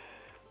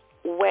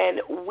 When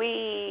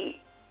we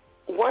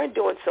weren't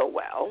doing so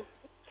well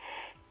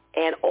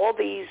and all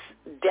these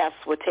deaths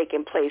were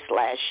taking place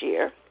last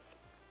year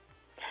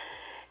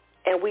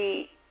and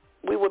we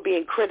were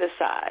being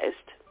criticized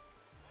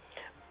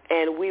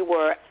and we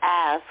were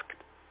asked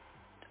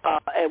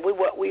and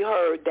we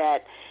heard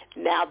that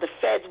now the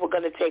feds were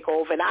going to take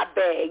over, and I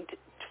begged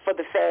for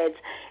the feds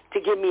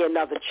to give me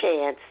another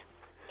chance.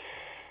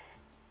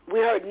 We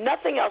heard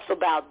nothing else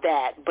about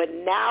that, but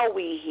now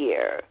we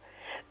hear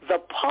the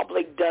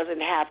public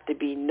doesn't have to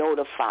be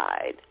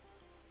notified.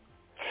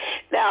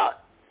 Now,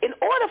 in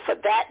order for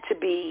that to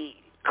be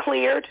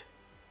cleared,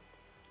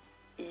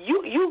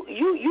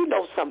 you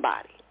know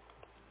somebody.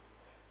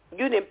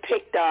 You done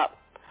picked up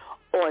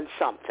on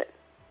something.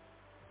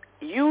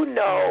 You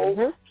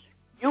know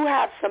you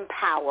have some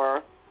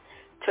power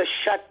to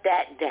shut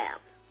that down.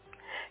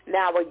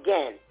 Now,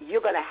 again,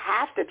 you're going to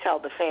have to tell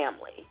the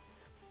family.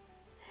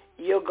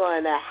 You're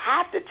going to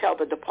have to tell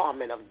the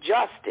Department of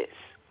Justice.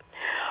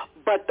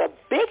 But the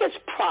biggest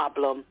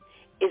problem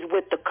is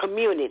with the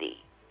community,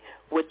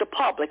 with the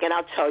public, and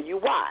I'll tell you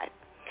why.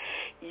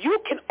 You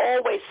can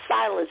always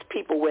silence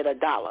people with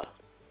 $1.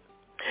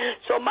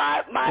 So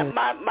my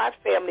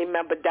family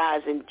member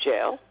dies in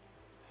jail.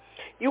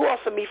 You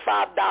offer me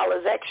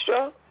 $5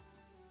 extra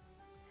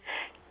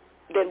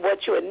than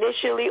what you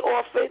initially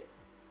offered,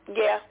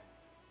 yeah,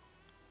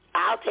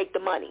 I'll take the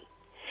money.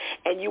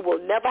 And you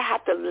will never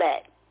have to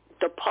let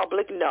the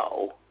public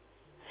know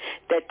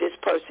that this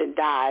person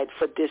died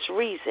for this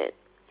reason.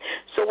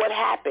 So what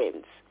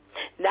happens?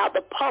 Now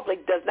the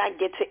public does not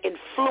get to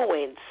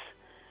influence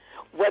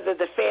whether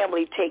the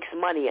family takes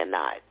money or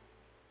not.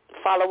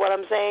 Follow what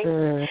I'm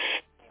saying?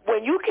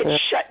 When you can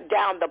shut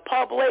down the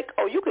public,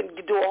 or you can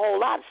do a whole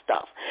lot of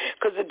stuff,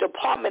 because the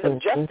Department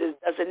of Justice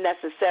doesn't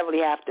necessarily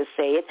have to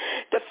say it.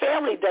 The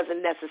family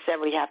doesn't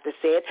necessarily have to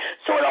say it,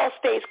 so it all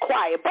stays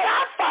quiet. But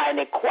I find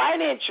it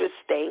quite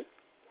interesting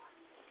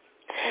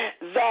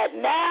that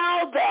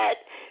now that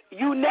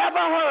you never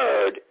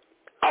heard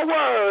a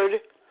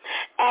word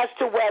as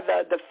to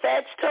whether the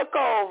feds took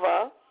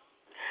over,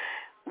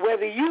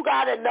 whether you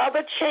got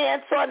another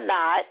chance or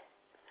not,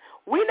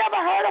 we never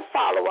heard a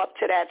follow-up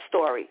to that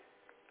story.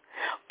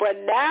 But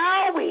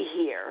now we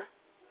hear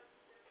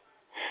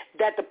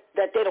that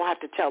they don't have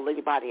to tell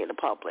anybody in the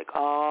public.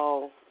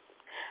 Oh,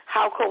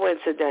 how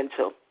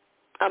coincidental.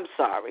 I'm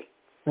sorry.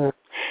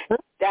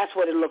 That's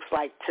what it looks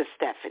like to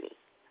Stephanie.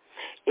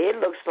 It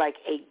looks like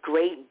a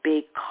great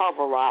big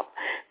cover-up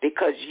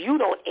because you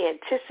don't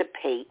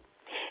anticipate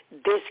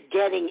this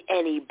getting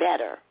any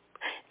better.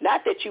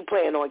 Not that you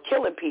plan on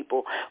killing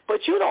people,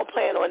 but you don't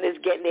plan on this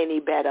getting any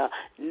better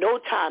no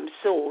time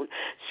soon.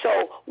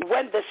 So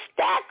when the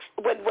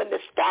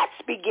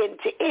stats begin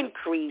to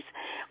increase,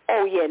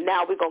 oh yeah,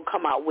 now we're gonna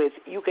come out with,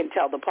 you can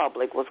tell the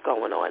public what's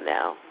going on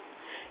now.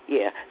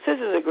 Yeah, so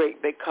this is a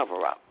great big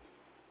cover-up.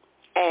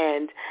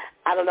 And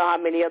I don't know how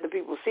many other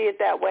people see it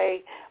that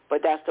way,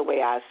 but that's the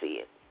way I see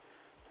it.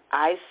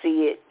 I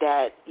see it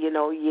that,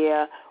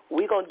 yeah,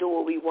 we're going to do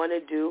what we want to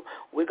do.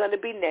 We're going to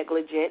be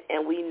negligent,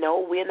 and we know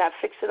we're not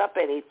fixing up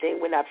anything.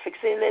 We're not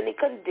fixing any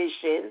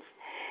conditions.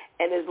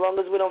 And as long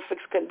as we don't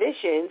fix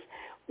conditions,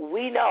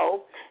 we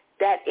know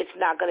that it's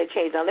not going to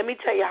change. Now, let me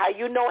tell you how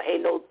you know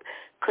ain't no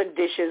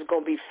conditions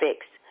going to be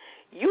fixed.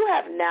 You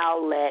have now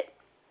let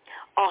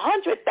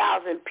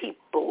 100,000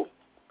 people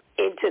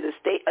into the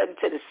state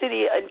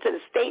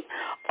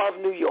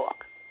of New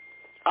York.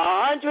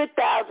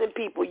 100,000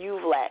 people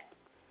you've let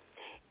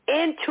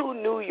into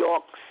New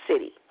York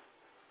City.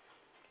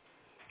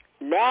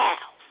 Now,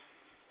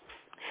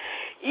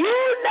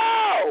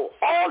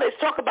 all this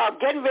talk about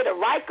getting rid of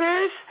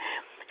Rikers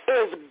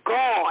is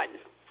gone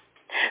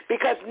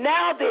because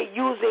now they're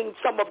using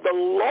some of the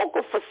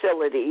local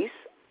facilities.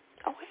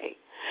 Okay,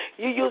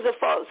 you're using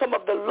some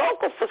of the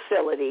local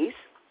facilities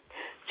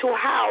to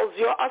house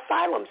your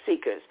asylum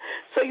seekers,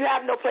 so you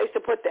have no place to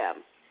put them.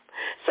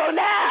 So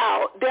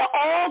now they're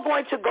all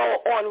going to go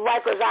on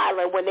Rikers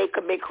Island when they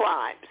commit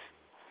crimes.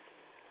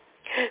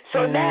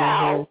 So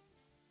now,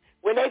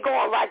 when they go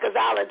on Rikers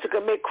Island to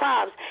commit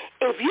crimes,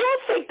 if you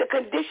think the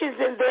conditions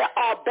in there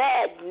are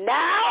bad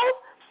now,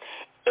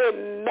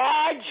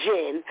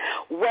 imagine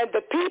when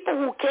the people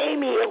who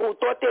came here who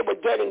thought they were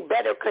getting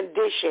better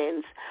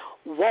conditions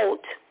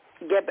won't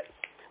get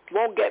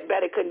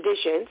better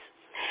conditions.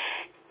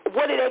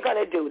 What are they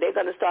going to do? They're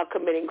going to start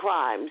committing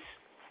crimes.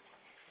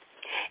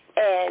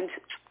 And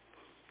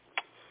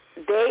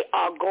they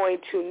are going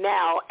to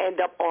now end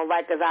up on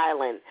Rikers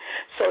Island.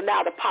 So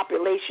now the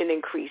population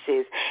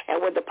increases.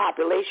 And when the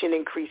population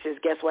increases,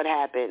 guess what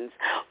happens?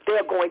 There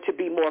are going to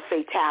be more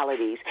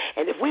fatalities.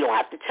 And if we don't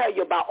have to tell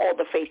you about all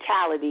the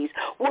fatalities,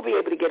 we'll be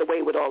able to get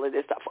away with all of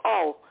this stuff.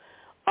 Oh,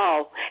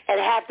 and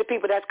half the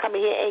people that's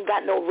coming here ain't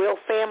got no real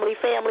family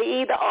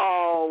either.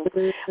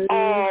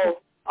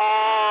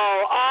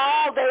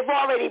 They've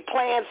already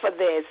planned for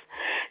this.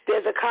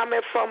 There's a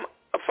comment from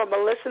a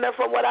listener,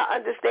 from what I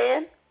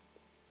understand.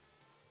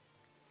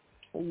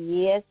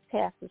 Yes,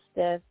 Pastor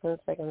Steph. 1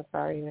 second, I'm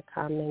sorry, the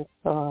comments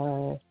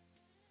are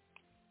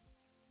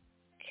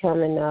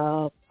coming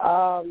up.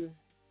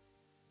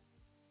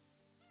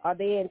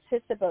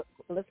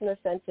 Listener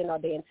sent in, are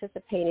they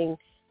anticipating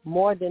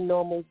more than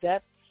normal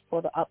deaths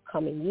for the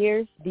upcoming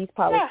years? These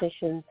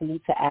politicians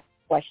need to ask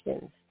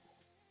questions.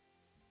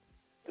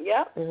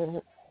 Yep. Mm-hmm.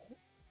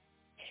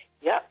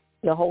 Yep.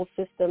 The whole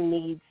system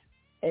needs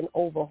an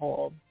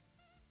overhaul.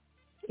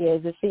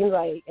 Yes, it seems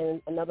like,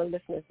 and another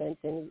listener sent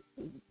in,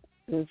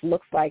 it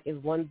looks like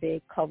it's one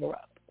big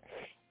cover-up.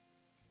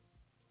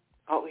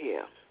 Oh,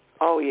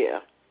 yeah.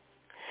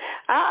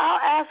 I'll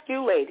ask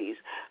you ladies,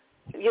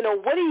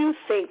 what do you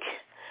think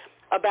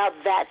about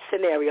that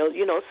scenario?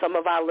 Some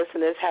of our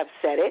listeners have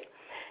said it.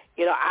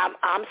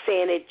 I'm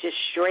saying it just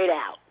straight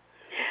out.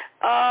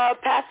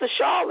 Pastor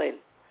Charlene,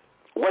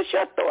 what's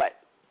your thought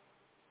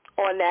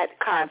on that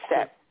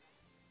concept?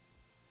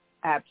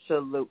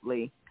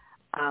 Absolutely.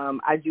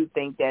 I do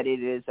think that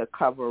it is a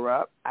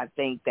cover-up. I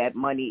think that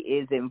money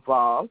is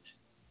involved.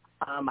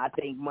 I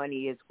think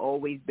money has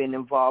always been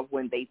involved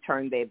when they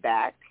turn their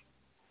back,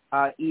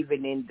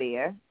 even in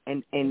there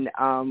and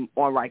on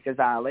Rikers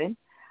Island.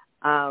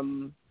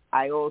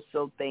 I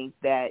also think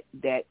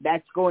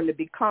that's going to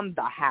become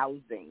the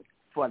housing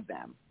for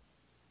them,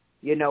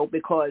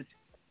 because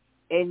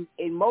in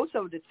most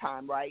of the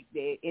time, right,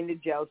 they're in the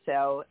jail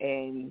cell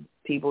and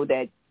people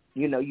that,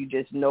 you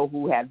just know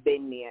who have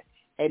been there.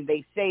 And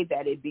they say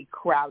that it'd be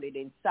crowded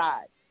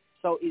inside.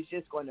 So it's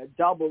just going to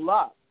double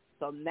up.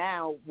 So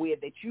now where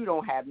that you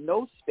don't have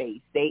no space,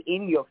 they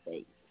in your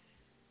face.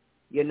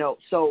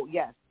 So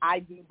yes, I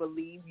do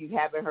believe you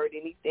haven't heard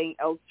anything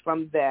else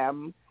from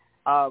them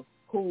of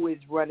who is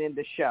running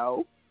the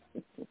show.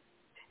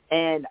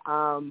 And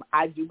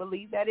I do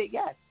believe that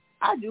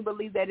I do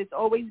believe that it's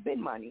always been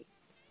money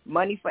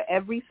for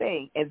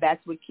everything. And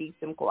that's what keeps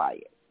them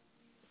quiet.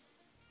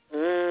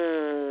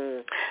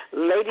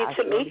 Lady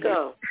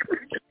Tamika,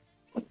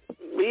 what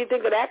do you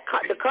think of that,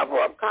 the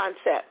cover-up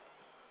concept?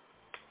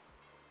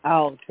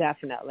 Oh,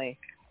 definitely.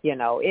 You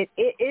know,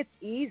 it's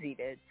easy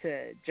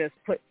to just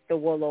put the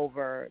wool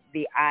over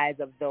the eyes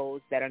of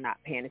those that are not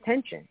paying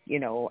attention, you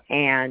know.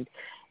 And,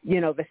 you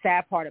know, the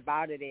sad part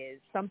about it is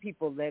some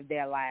people live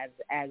their lives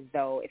as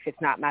though if it's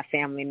not my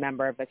family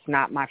member, if it's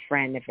not my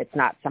friend, if it's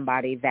not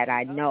somebody that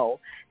I know,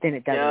 then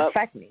it doesn't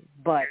affect me.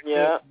 But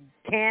it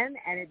can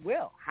and it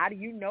will. How do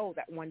you know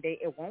that one day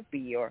it won't be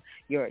your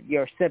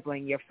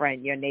sibling, your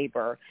friend, your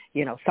neighbor,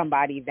 you know,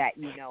 somebody that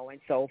you know? And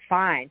so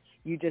fine,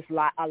 you just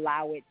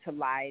allow it to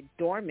lie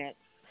dormant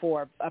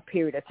for a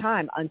period of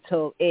time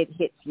until it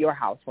hits your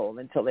household,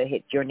 until it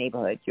hits your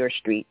neighborhood, your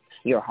street,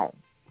 your home.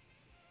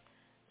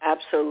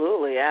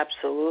 Absolutely,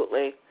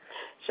 absolutely.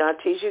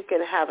 Shantice, you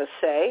can have a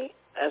say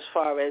as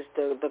far as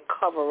the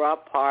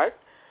cover-up part.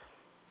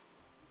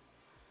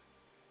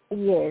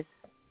 Yes.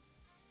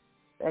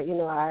 You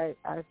know, I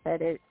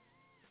said it.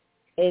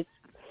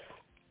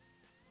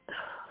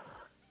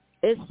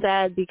 It's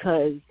sad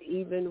because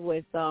even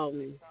with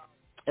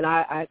and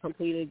I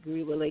completely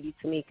agree with Lady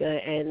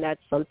Tamika, and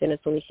that's something as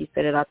soon as she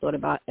said it, I thought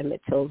about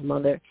Emmett Till's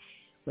mother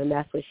when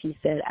that's what she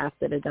said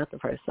after the death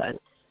of her son.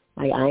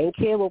 Like, I didn't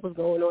care what was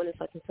going on in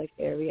such and such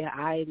area.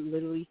 I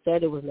literally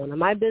said it was none of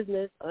my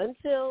business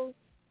until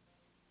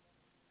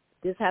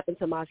this happened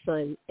to my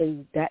son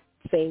in that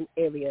same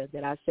area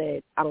that I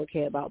said I don't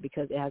care about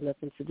because it has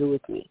nothing to do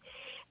with me.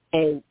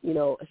 And, you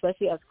know,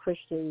 especially as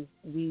Christians,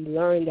 we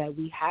learn that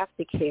we have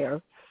to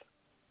care,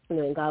 you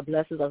know, and God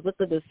blesses us with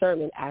the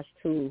discernment as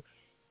to,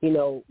 you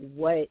know,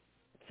 what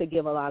to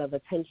give a lot of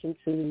attention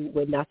to,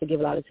 what not to give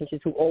a lot of attention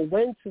to, or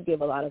when to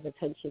give a lot of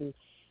attention,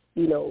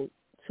 you know,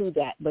 to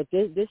that. But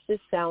this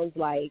just sounds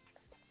like,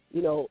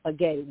 you know,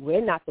 again,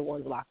 we're not the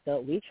ones locked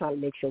up. We're trying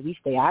to make sure we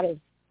stay out of,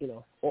 you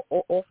know,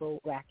 off of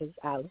Rikers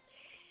Island.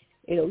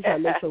 You know, we're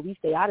trying to make sure we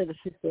stay out of the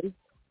system,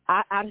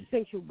 out of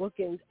central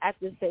bookings. At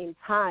the same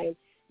time,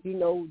 you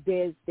know,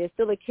 there's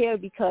still a care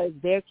because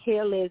they're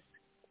careless.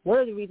 One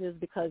of the reasons is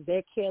because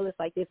they're careless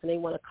like this and they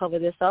want to cover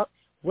this up.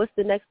 What's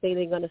the next thing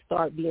they're going to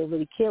start being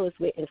really careless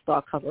with and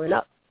start covering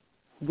up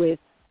with,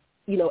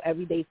 you know,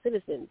 everyday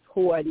citizens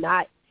who are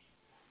not,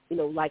 you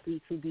know,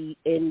 likely to be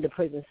in the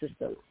prison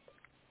system.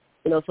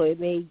 You know, so it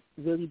may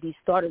really be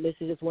started. This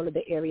is just one of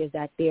the areas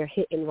that they're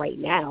hitting right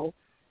now.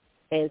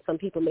 And some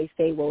people may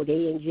say, well,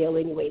 they in jail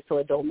anyway, so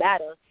it don't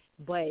matter.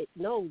 But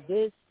no,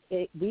 we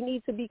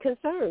need to be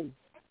concerned.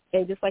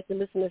 And just like the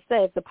listener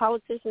said, if the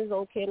politicians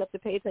don't care enough to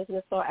pay attention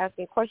and start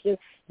asking questions,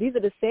 these are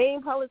the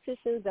same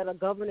politicians that are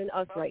governing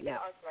us right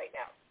now.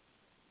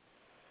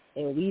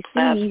 And we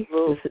see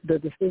the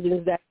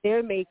decisions that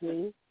they're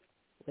making.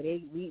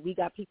 We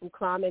got people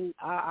climbing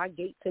our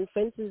gates and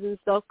fences and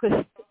stuff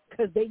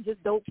because they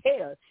just don't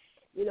care.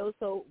 You know,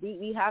 so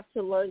we have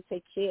to learn to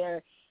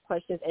care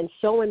questions and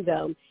showing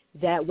them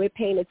that we're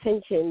paying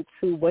attention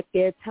to what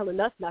they're telling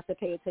us not to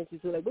pay attention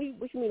to. Like,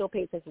 what you mean don't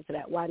pay attention to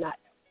that? Why not?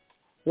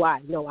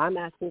 Why? No, I'm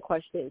asking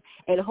questions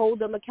and hold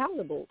them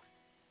accountable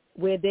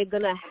where they're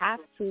going to have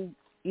to,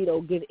 you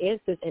know, give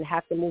answers and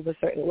have to move a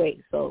certain way.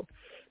 So,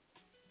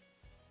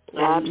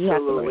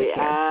 absolutely.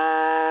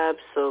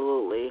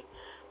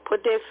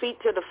 Put their feet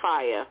to the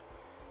fire.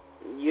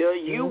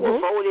 You were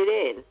voted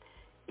in.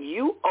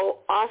 You owe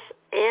us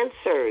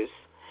answers.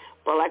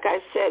 But like I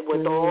said,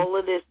 with all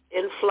of this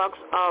influx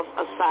of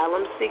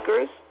asylum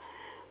seekers,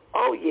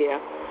 oh yeah,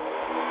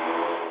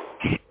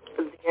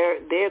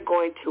 they're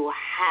going to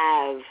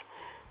have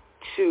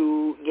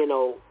to,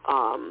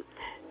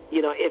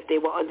 if they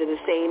were under the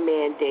same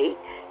mandate,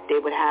 they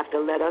would have to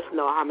let us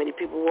know how many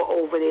people were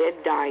over there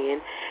dying.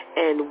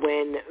 And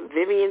when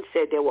Vivian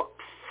said there were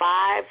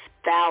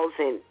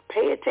 5,000,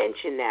 pay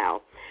attention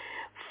now,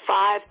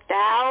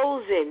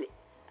 5,000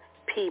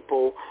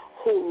 people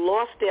who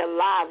lost their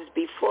lives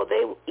before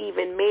they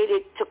even made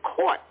it to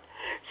court.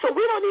 So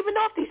we don't even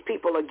know if these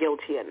people are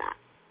guilty or not.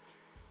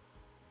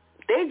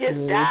 They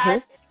just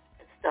died.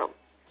 So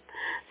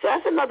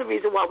that's another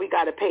reason why we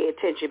got to pay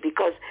attention,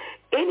 because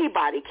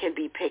anybody can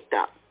be picked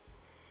up.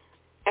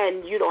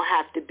 And you don't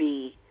have to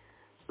be,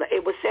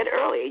 it was said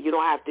earlier, you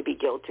don't have to be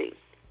guilty.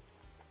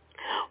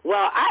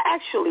 Well, I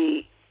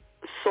actually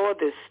saw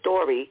this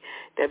story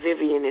that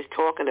Vivian is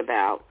talking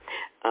about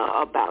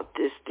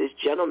this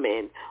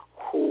gentleman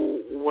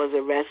who was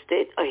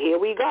arrested. Here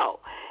we go.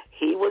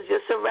 He was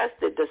just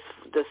arrested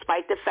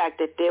despite the fact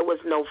that there was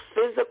no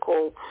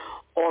physical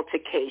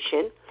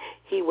altercation.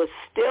 He was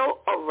still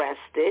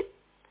arrested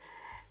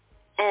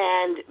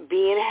and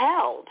being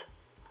held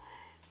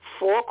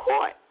for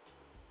court.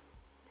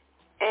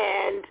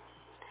 And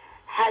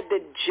had the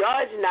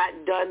judge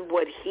not done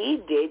what he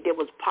did, there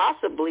was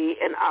possibly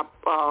a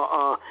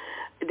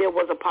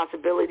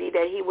possibility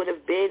that he would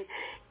have been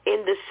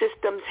in the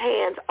system's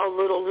hands a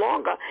little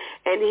longer,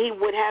 and he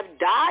would have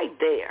died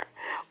there.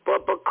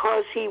 But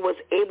because he was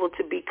able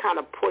to be kind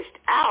of pushed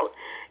out,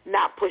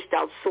 not pushed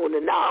out soon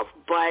enough,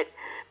 but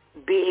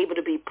be able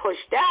to be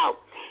pushed out,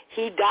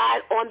 he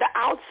died on the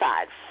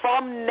outside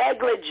from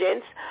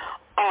negligence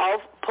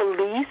of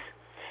police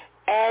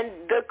and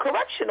the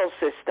correctional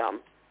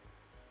system,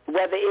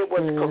 whether it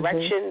was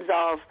corrections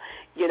of,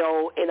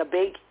 in a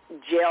big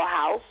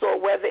jailhouse, or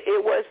whether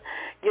it was,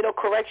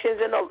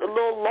 corrections in a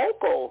little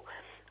local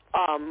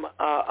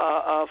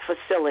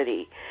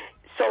facility.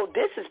 So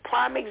this is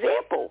prime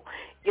example.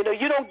 You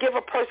don't give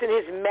a person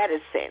his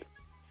medicine.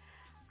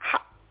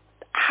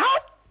 How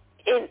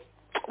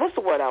what's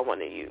the word I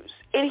want to use?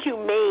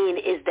 Inhumane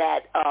is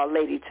that,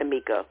 Lady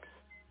Tamika?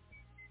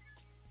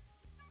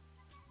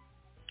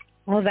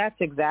 Well, that's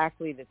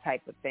exactly the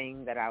type of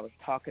thing that I was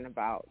talking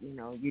about.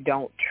 You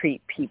don't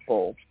treat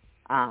people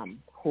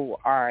who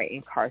are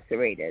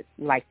incarcerated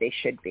like they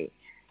should be.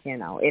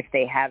 If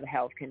they have a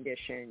health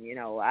condition,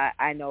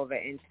 I know of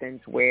an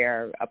instance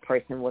where a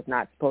person was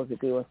not supposed to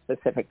do a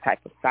specific type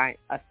of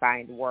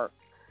assigned work.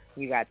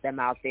 You got them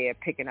out there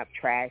picking up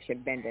trash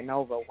and bending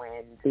over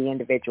when the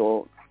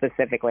individual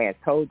specifically has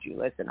told you,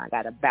 listen, I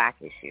got a back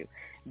issue.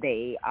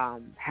 They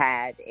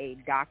had a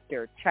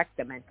doctor check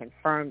them and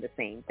confirm the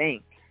same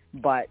thing,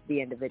 but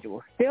the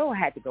individual still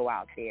had to go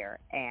out there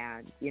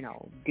and,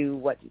 do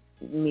what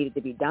needed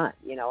to be done,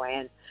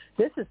 and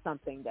this is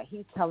something that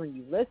he's telling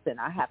you, listen,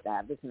 I have to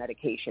have this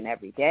medication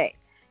every day,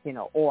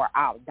 or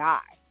I'll die.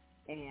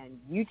 And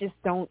you just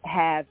don't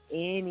have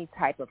any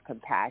type of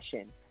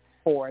compassion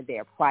for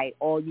their plight.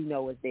 All you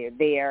know is they're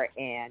there,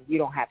 and you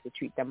don't have to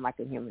treat them like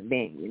a human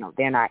being.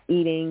 They're not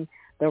eating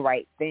the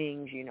right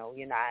things. You're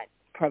not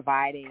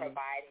providing.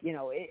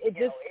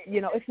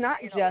 It's not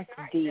just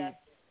the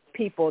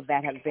people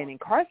that have been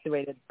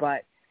incarcerated,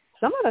 but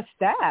some of the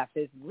staff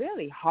is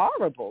really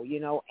horrible.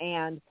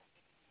 And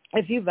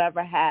if you've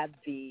ever had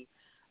the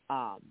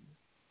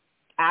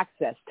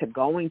access to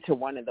going to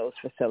one of those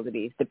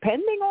facilities,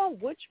 depending on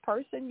which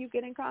person you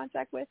get in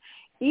contact with,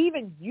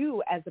 even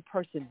you as a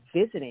person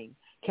visiting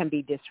can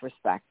be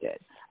disrespected.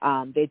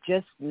 They're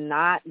just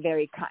not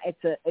very,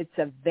 it's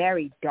a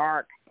very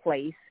dark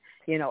place,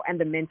 and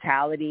the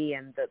mentality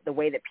and the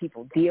way that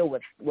people deal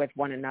with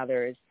one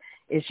another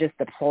is just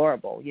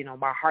deplorable.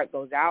 My heart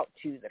goes out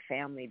to the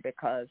family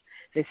because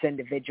this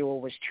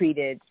individual was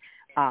treated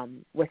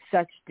with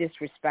such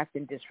disrespect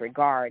and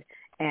disregard,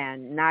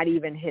 and not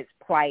even his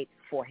plight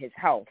for his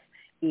health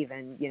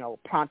even,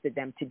 prompted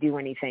them to do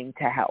anything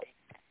to help.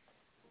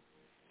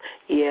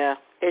 Yeah,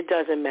 it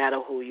doesn't matter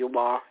who you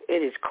are.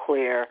 It is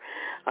clear.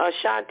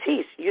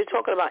 Shantice, you're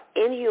talking about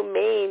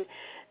inhumane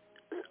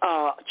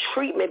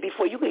treatment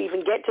before you can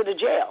even get to the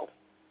jail.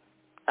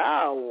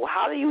 Oh,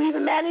 how do you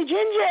even manage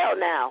in jail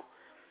now?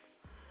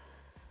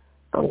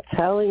 I'm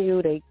telling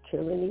you, they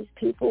killing these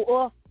people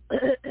off.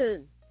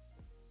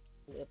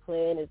 Their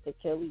plan is to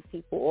kill these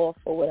people off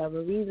for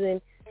whatever reason,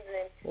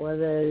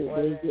 whether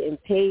they're getting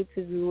paid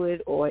to do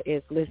it or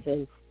if,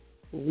 listen,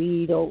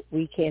 we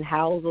can't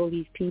house all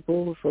these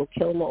people, so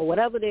kill them, or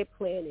whatever their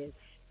plan is.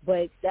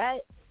 But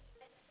that,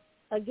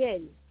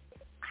 again,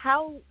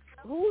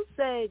 who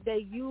said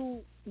that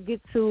you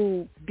get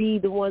to be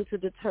the one to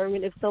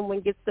determine if someone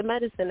gets the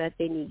medicine that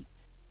they need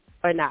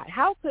or not?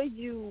 How could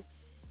you,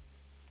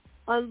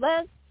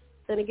 unless,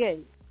 and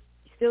again,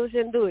 you still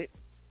shouldn't do it,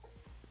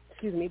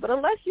 but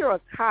unless you're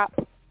a cop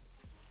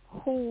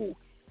who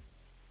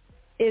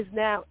is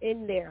now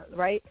in there,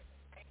 right?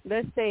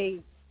 Let's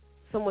say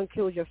someone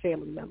kills your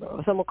family member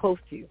or someone close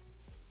to you.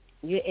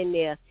 You're in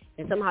there,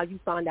 and somehow you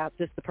find out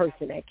just the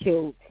person that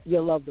killed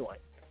your loved one.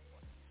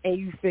 And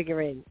you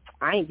figuring,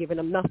 I ain't giving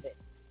them nothing.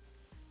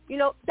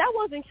 That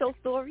wasn't your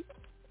story.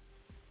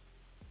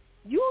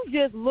 You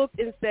just looked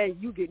and said,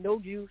 you get no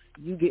juice,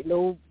 you get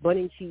no bun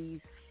and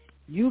cheese,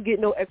 you get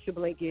no extra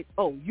blanket,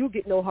 you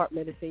get no heart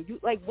medicine. You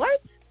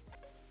what?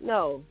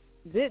 No.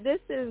 This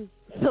is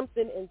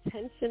something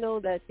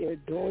intentional that they're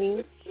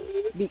doing.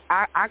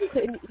 I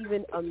couldn't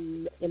even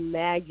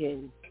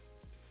imagine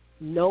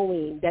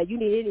knowing that you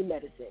need any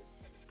medicine.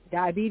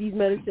 Diabetes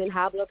medicine,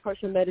 high blood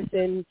pressure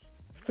medicine,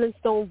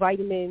 Flintstone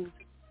vitamins,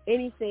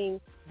 anything.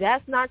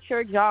 That's not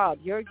your job.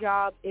 Your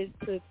job is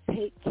to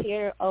take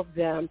care of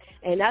them.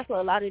 And that's what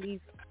a lot of these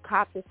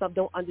cops and stuff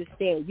don't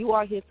understand. You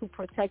are here to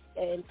protect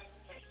and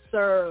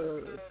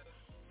serve.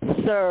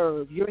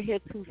 You're here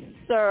to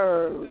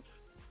serve.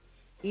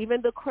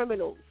 Even the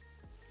criminals.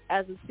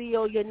 As a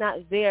CEO, you're not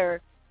there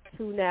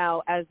to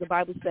now, as the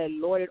Bible said,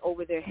 lord it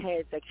over their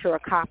heads that you're a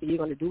cop and you're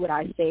going to do what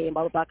I say and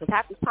blah, blah, blah. Because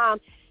half the time,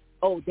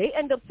 they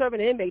end up serving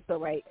the inmates all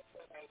right.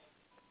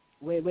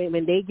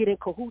 When they get in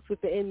cahoots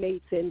with the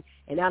inmates and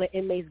now the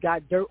inmates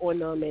got dirt on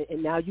them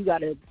and now you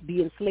got to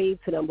be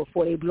enslaved to them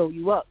before they blow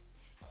you up.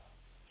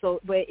 So,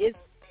 but it's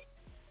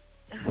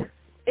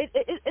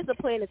a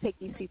plan to take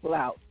these people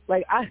out.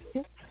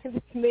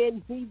 This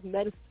man needs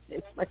medicine.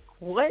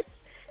 What?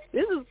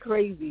 This is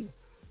crazy.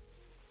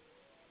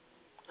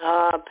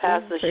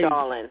 Pastor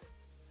Charlene,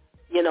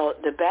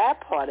 the bad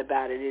part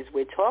about it is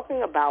we're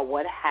talking about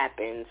what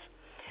happens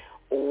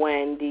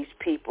when these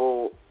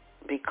people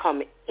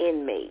become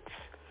inmates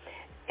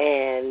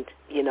and,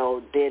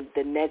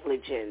 the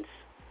negligence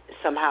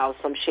somehow,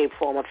 some shape,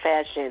 form, or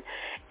fashion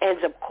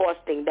ends up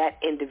costing that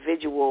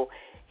individual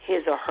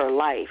his or her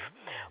life.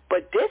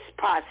 But this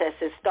process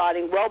is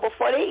starting well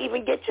before they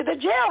even get to the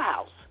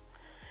jailhouse.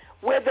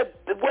 Where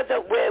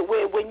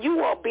when you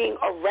are being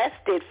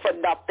arrested for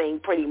nothing,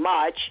 pretty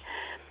much,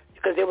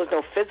 because there was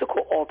no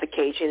physical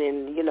altercation,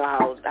 and you know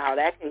how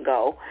that can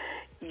go,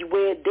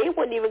 where they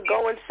wouldn't even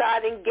go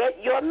inside and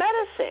get your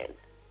medicine.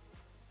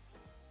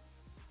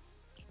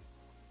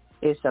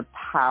 It's a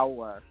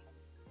power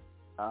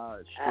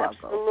struggle.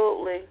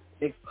 Absolutely.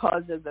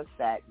 Because of the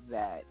fact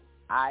that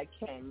I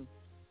can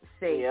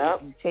say Yep.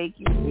 if you take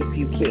it, if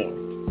you can.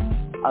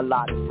 A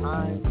lot of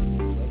times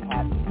it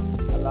happens.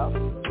 Hello?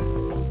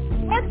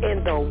 What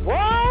in the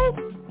world?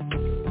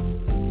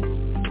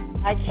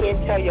 I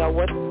can't tell y'all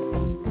what.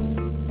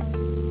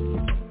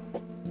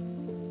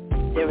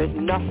 There is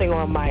nothing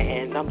on my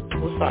end. I'm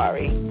so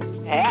sorry.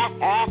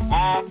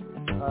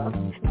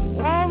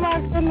 Oh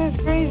my goodness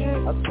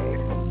gracious. Okay.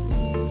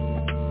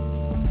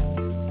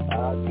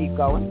 Keep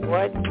going.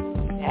 What?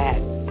 That?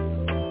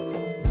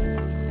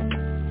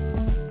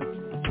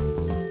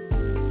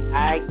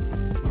 I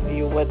tell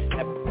you what's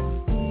happening.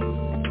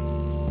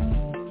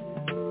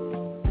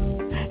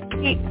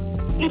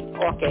 Keep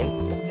talking.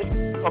 Just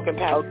keep talking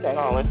past Okay.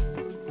 Colin.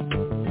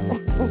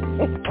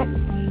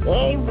 They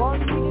ain't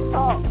want me to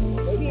talk.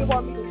 They didn't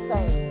want me to say.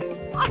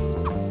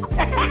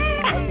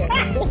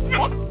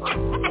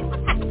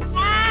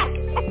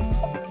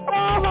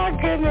 Oh my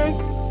goodness.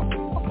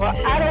 Well,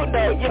 I don't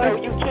know. You know,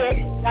 you can't.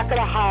 Not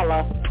gonna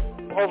holler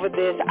over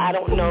this. I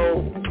don't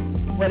know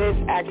what is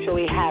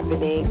actually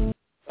happening.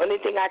 Only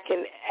thing I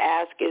can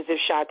ask is if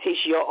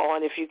Shantice, you're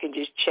on, if you can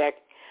just check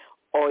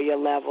all your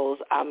levels.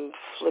 I'm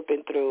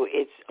flipping through.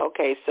 It's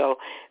okay. So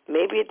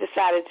maybe it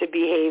decided to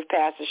behave,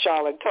 Pastor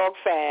Charlotte. Talk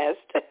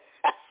fast.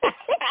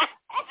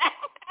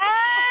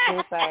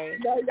 I'm sorry.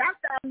 No, y'all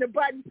found the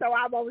button, so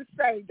I won't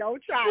say.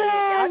 Don't try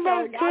Oh it.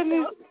 my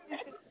goodness.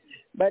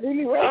 But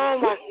anyway.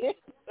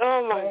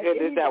 Oh my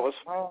goodness, that was.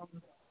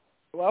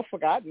 Well, I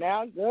forgot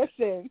now.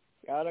 Listen,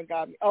 y'all done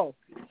got me. Oh,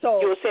 so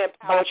you were saying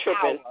power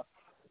tripping. Power.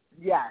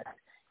 Yes.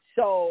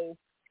 So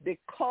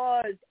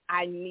because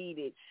I need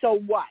it, so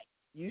what?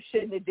 You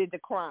shouldn't have did the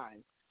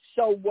crime.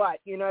 So what?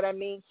 You know what I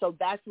mean? So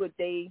that's what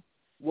they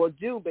will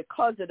do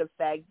because of the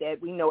fact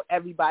that we know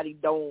everybody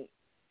don't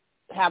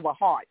have a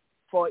heart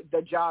for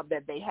the job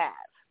that they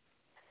have.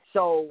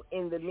 So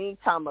in the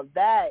meantime of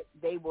that,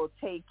 they will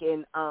take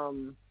and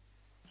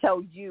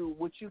tell you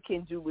what you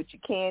can do, what you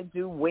can't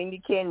do, when you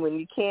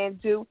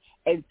can't do,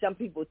 and some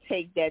people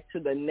take that to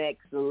the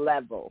next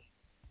level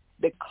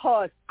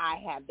because I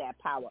have that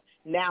power.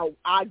 Now,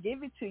 I'll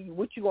give it to you.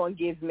 What you going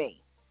to give me?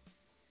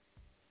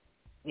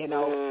 You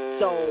know?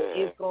 So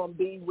it's going to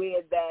be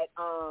where that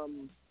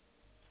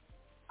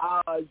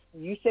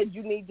you said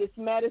you need this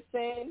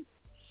medicine,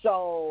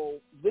 so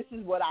this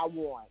is what I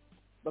want.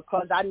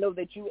 Because I know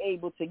that you're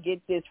able to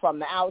get this from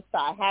the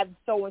outside. Have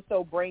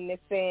so-and-so bring this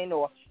in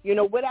or, you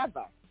know,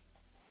 whatever.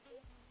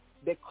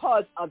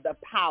 Because of the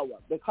power.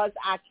 Because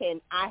I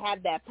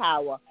have that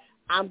power,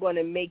 I'm going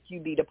to make you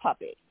be the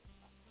puppet.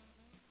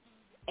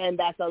 And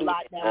that's a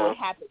lot that will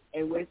happen.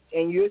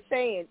 And you're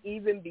saying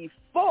even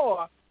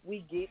before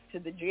we get to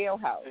the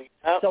jailhouse.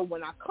 So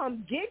when I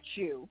come get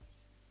you,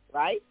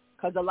 right,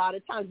 because a lot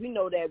of times we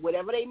know that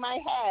whatever they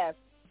might have,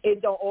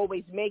 it don't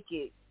always make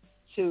it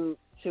to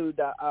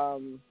the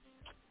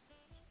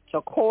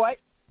to court.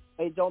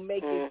 It don't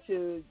make it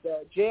to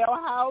the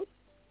jailhouse.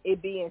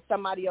 It be in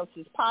somebody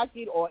else's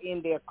pocket or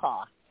in their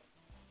car.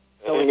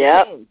 So it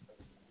depends.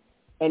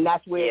 And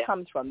that's where it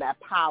comes from, that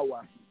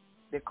power.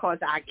 Because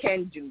I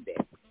can do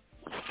this.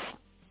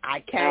 I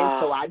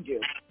can, so I do.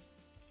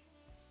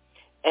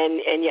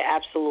 And you're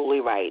absolutely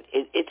right.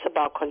 It's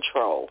about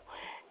control.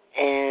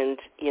 And,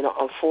 you know,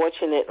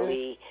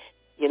 unfortunately,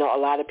 you know, a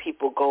lot of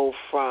people go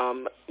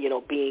from, you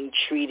know, being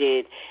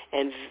treated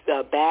and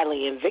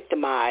badly and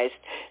victimized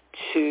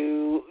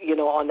to, you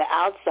know, on the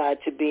outside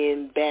to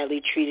being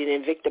badly treated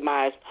and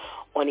victimized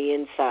on the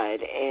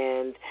inside.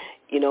 And,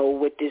 you know,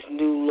 with this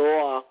new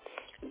law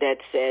that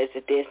says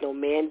that there's no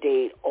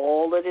mandate,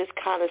 all of this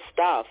kind of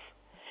stuff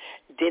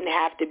didn't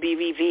have to be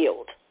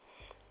revealed.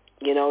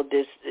 You know,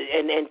 this,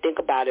 and think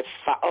about it,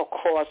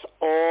 across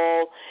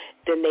all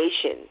the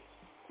nation,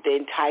 the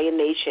entire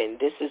nation,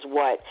 this is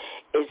what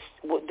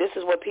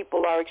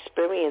people are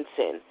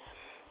experiencing.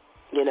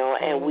 You know,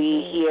 and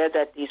we hear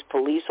that these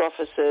police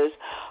officers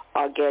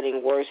are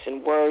getting worse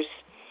and worse.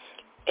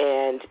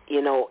 And,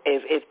 you know,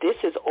 if this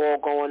is all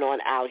going on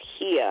out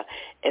here,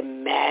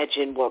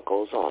 imagine what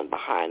goes on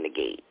behind the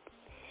gate.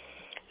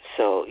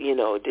 So, you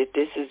know,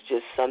 this is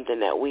just something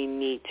that we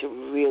need to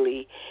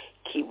really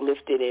keep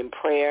lifted in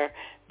prayer,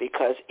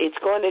 because it's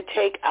going to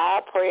take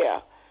our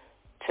prayer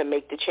to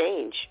make the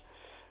change.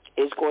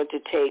 It's going to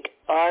take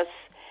us,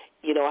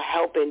 you know,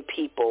 helping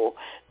people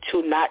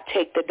to not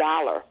take the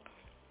dollar.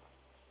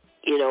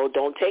 You know,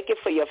 don't take it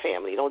for your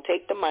family. Don't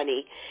take the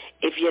money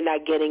if you're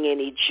not getting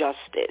any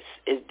justice.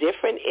 It's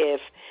different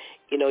if,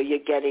 you know, you're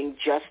getting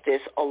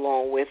justice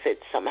along with it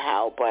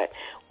somehow. But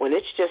when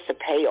it's just a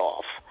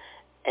payoff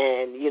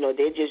and, you know,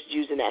 they're just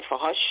using that for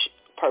hush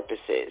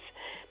purposes,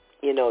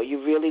 you know,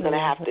 you're really going to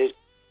have to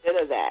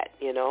consider that,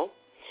 you know.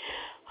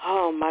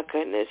 Oh, my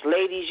goodness.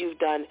 Ladies, you've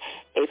done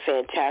a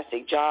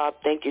fantastic job.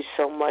 Thank you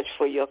so much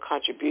for your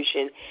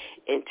contribution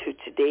into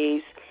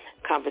today's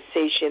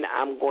conversation.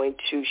 I'm going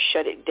to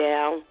shut it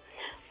down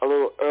a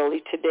little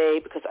early today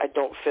because I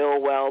don't feel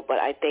well, but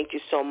I thank you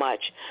so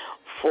much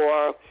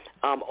for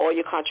all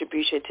your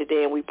contribution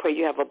today, and we pray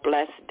you have a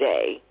blessed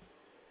day.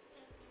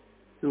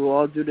 You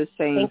all do the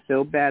same.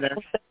 Feel better.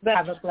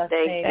 Have a blessed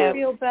day.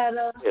 Feel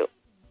better.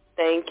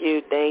 Thank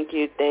you.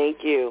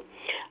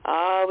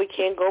 We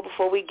can't go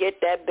before we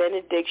get that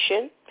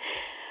benediction.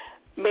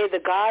 May the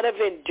God of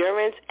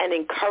endurance and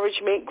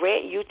encouragement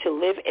grant you to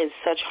live in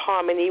such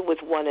harmony with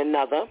one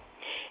another,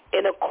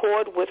 in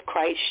accord with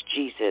Christ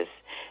Jesus,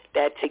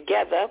 that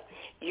together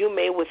you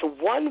may with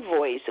one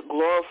voice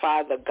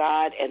glorify the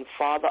God and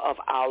Father of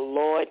our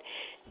Lord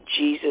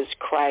Jesus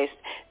Christ.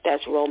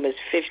 That's Romans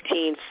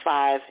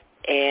 15:5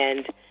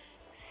 and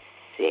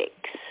 6.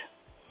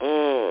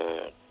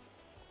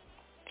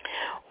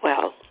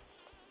 Well,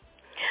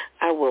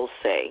 I will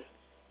say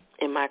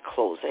in my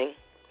closing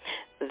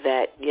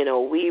that,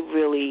 we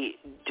really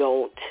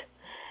don't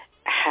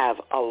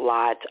have a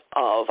lot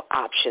of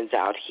options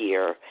out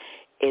here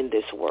in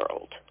this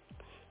world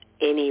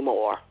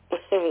anymore.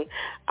 Our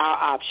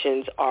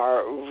options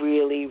are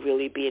really,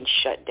 really being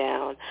shut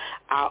down.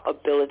 Our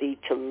ability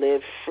to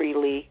live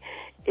freely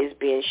is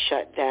being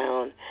shut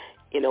down.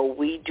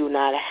 We do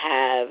not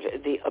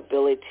have the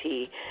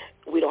ability,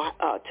 we don't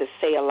to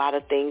say a lot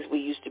of things we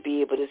used to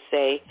be able to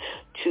say,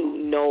 to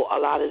know a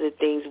lot of the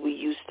things we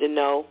used to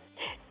know.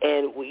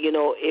 And,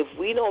 if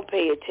we don't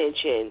pay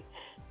attention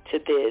to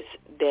this,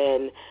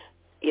 then,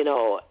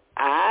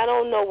 I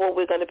don't know what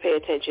we're going to pay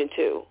attention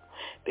to,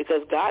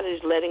 because God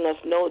is letting us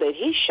know that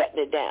he's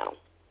shutting it down.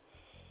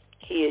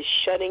 He is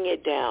shutting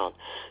it down.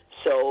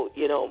 So,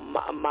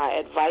 my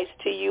advice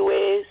to you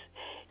is,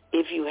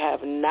 if you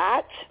have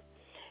not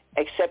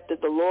accepted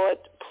the Lord,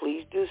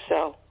 please do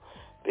so,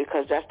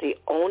 because that's the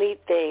only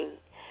thing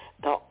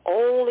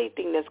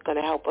that's going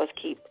to help us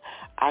keep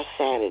our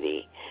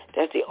sanity.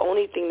 That's the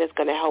only thing that's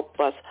going to help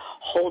us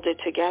hold it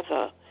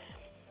together,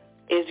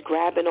 is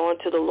grabbing on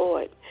to the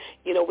Lord.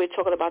 We're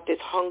talking about this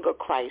hunger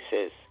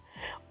crisis.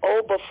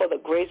 Oh, but for the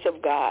grace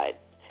of God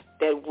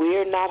that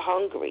we're not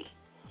hungry.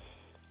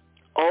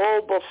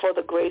 Oh, but for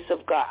the grace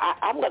of God.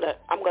 I'm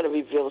gonna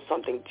reveal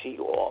something to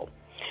you all.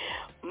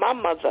 My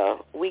mother,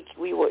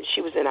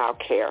 she was in our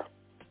care,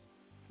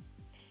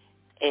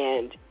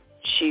 and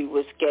she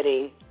was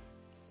getting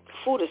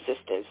food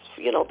assistance,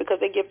 because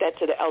they give that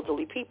to the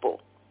elderly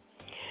people.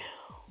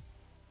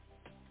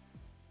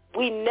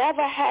 We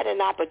never had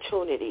an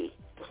opportunity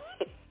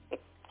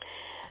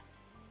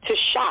to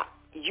shop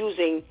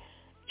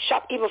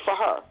even for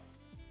her,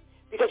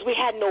 because we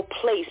had no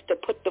place to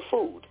put the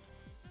food.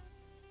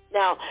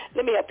 Now,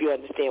 let me help you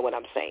understand what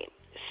I'm saying.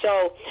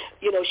 So,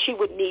 she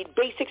would need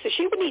basics, and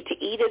she would need to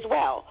eat as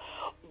well.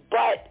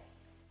 But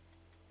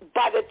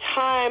by the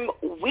time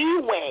we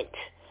went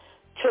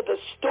to the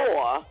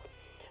store,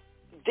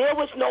 there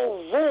was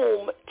no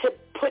room to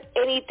put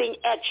anything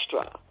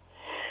extra.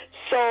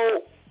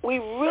 So we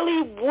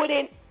really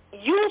wouldn't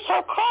use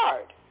her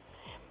card.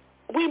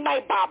 We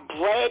might buy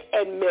bread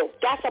and milk.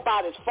 That's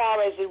about as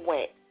far as it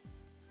went.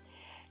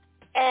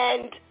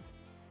 And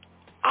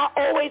I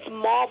always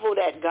marveled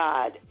at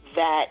God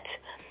that,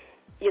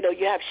 you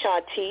have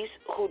Shantice,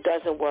 who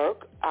doesn't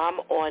work. I'm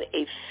on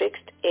a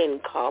fixed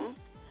income.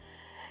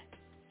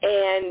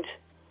 And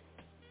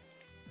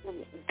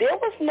there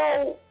was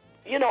no,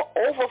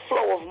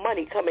 overflow of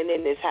money coming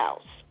in this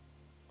house.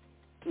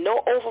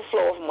 No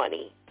overflow of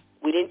money.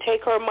 We didn't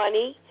take her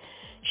money.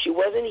 She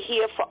wasn't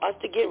here for us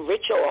to get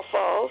rich off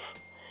of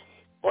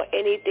or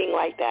anything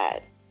like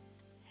that.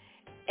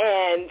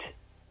 And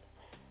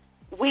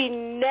we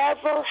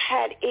never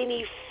had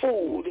any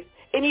food,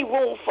 any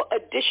room for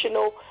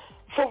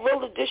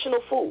real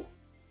additional food.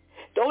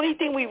 The only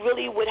thing we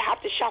really would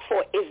have to shop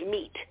for is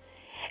meat.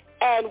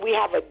 And we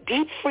have a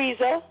deep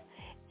freezer,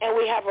 and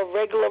we have a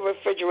regular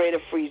refrigerator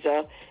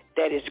freezer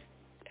that is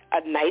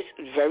a nice,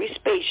 very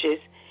spacious,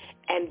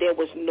 and there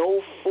was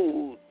no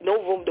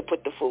room to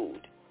put the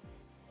food.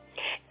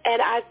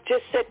 And I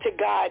just said to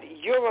God,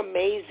 you're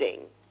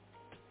amazing.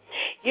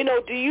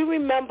 Do you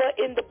remember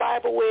in the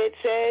Bible where it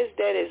says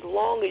that as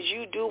long as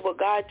you do what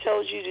God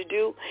tells you to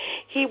do,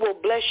 he will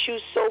bless you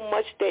so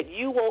much that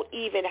you won't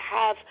even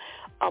have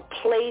a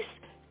place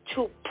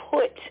to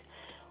put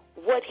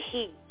what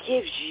he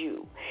gives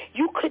you.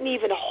 You couldn't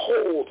even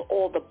hold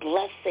all the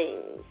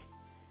blessings.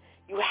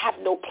 You have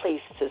no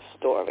place to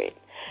store it.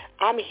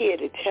 I'm here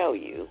to tell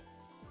you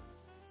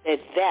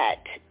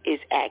that is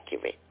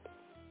accurate.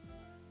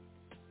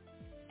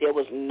 There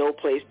was no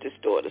place to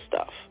store the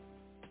stuff.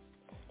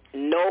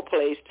 No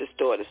place to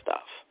store the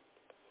stuff.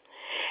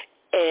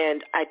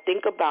 And I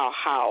think about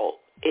how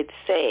it's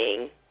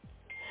saying,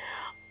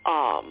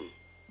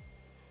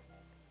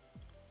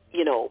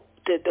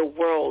 that the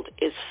world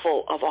is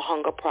full of a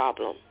hunger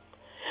problem,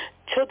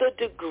 to the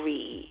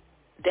degree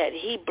that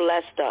he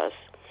blessed us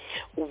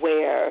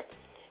where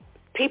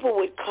people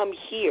would come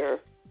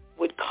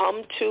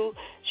to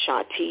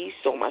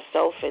Shantice or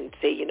myself and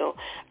say,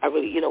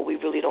 we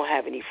really don't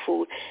have any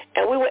food.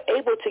 And we were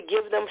able to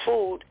give them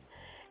food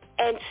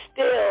and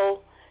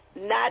still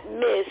not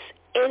miss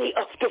any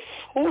of the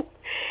food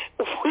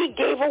we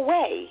gave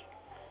away.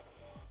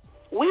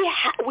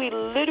 We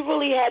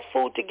literally had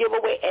food to give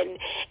away, and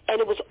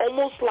it was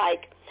almost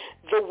like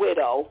the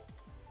widow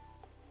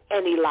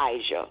and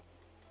Elijah.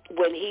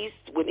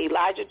 When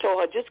Elijah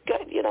told her, just go,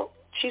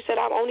 she said,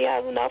 I only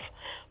have enough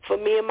for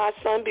me and my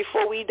son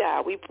before we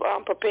die.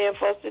 I'm preparing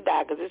for us to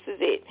die because this is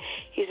it.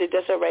 He said,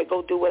 that's all right,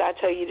 go do what I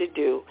tell you to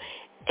do.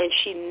 And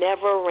she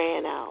never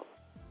ran out.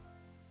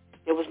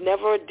 There was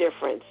never a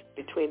difference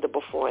between the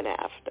before and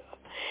after.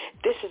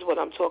 This is what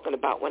I'm talking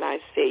about when I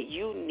say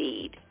you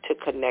need to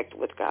connect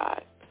with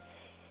God.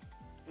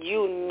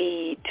 You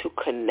need to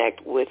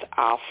connect with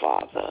our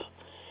Father.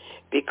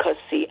 Because,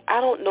 see,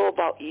 I don't know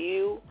about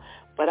you,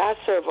 but I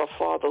serve a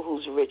Father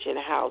who's rich in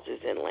houses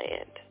and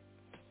land.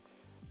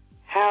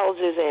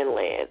 Houses and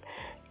land.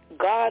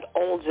 God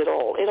owns it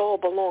all. It all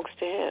belongs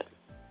to him.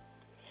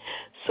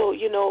 So,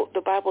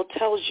 the Bible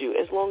tells you,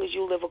 as long as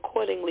you live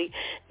accordingly,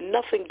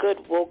 nothing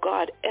good will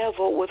God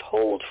ever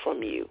withhold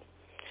from you.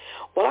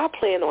 Well, I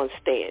plan on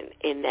staying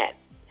in that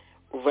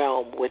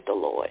realm with the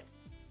Lord.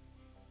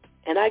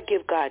 And I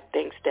give God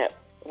thanks that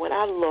when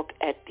I look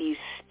at these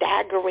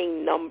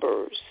staggering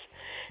numbers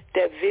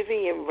that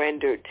Vivian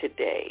rendered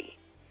today,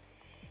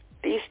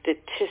 these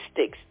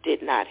statistics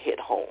did not hit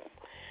home.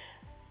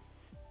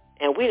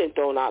 And we done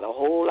thrown out a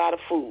whole lot of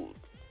food.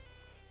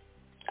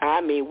 I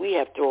mean, we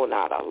have thrown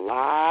out a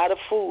lot of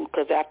food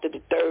because after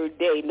the third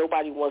day,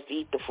 nobody wants to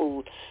eat the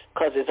food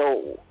because it's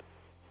old.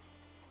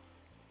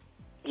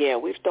 Yeah,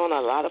 we've thrown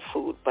out a lot of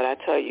food, but I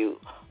tell you,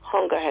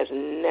 hunger has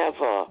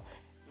never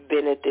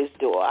been at this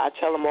door. I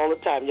tell them all the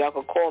time, y'all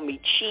can call me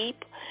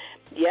cheap.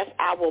 Yes,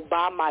 I will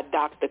buy my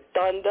Dr.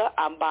 Thunder.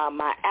 I'm buying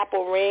my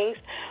apple rings,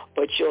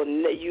 but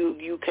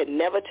you can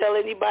never tell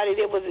anybody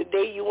there was a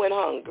day you went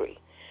hungry.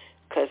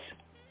 Because,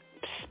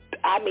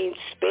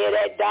 spare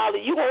that dollar.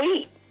 You won't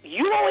eat.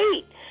 You won't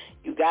eat.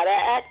 You got to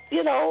act,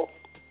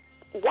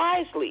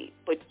 wisely.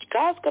 But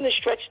God's going to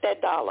stretch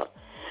that dollar.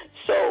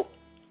 So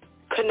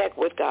connect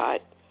with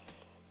God.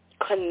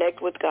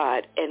 Connect with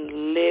God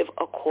and live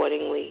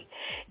accordingly.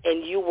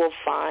 And you will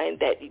find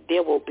that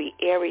there will be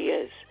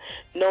areas,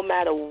 no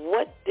matter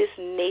what this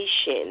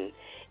nation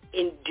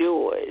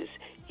endures,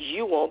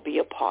 you won't be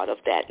a part of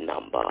that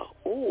number.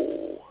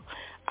 Ooh,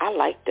 I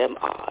like them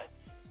odds.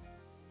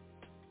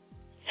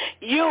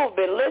 You've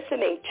been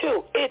listening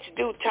to It's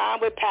Due Time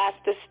with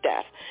Pastor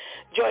Steph.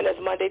 Join us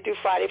Monday through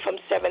Friday from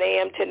 7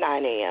 a.m. to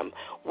 9 a.m.,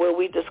 where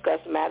we discuss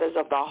matters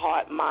of the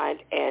heart, mind,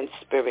 and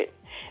spirit.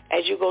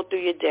 As you go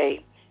through your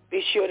day,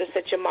 be sure to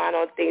set your mind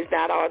on things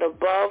that are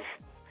above,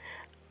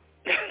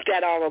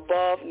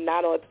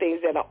 not on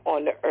things that are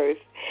on the earth.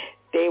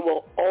 They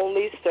will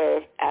only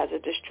serve as a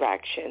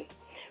distraction.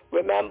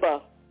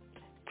 Remember,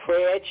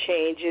 prayer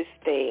changes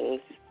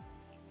things.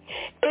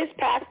 It's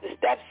Pastor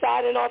Steph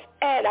signing off,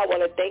 and I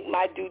want to thank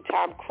my Due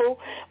Time crew,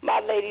 my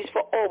ladies,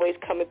 for always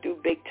coming through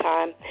big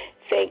time.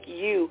 Thank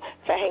you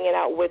for hanging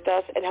out with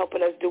us and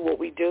helping us do what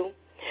we do.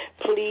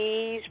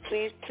 Please,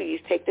 please, please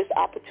take this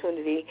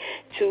opportunity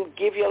to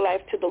give your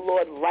life to the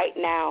Lord right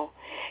now.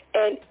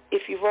 And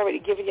if you've already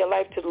given your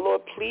life to the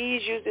Lord,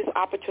 please use this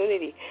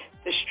opportunity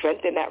to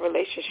strengthen that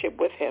relationship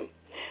with him,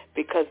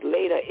 because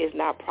later is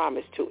not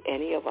promised to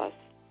any of us.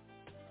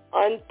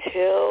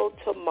 Until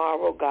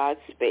tomorrow, God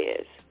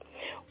spares,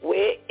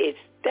 where it's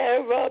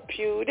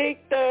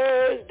Therapeutic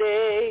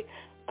Thursday.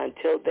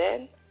 Until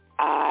then,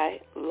 I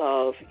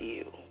love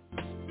you.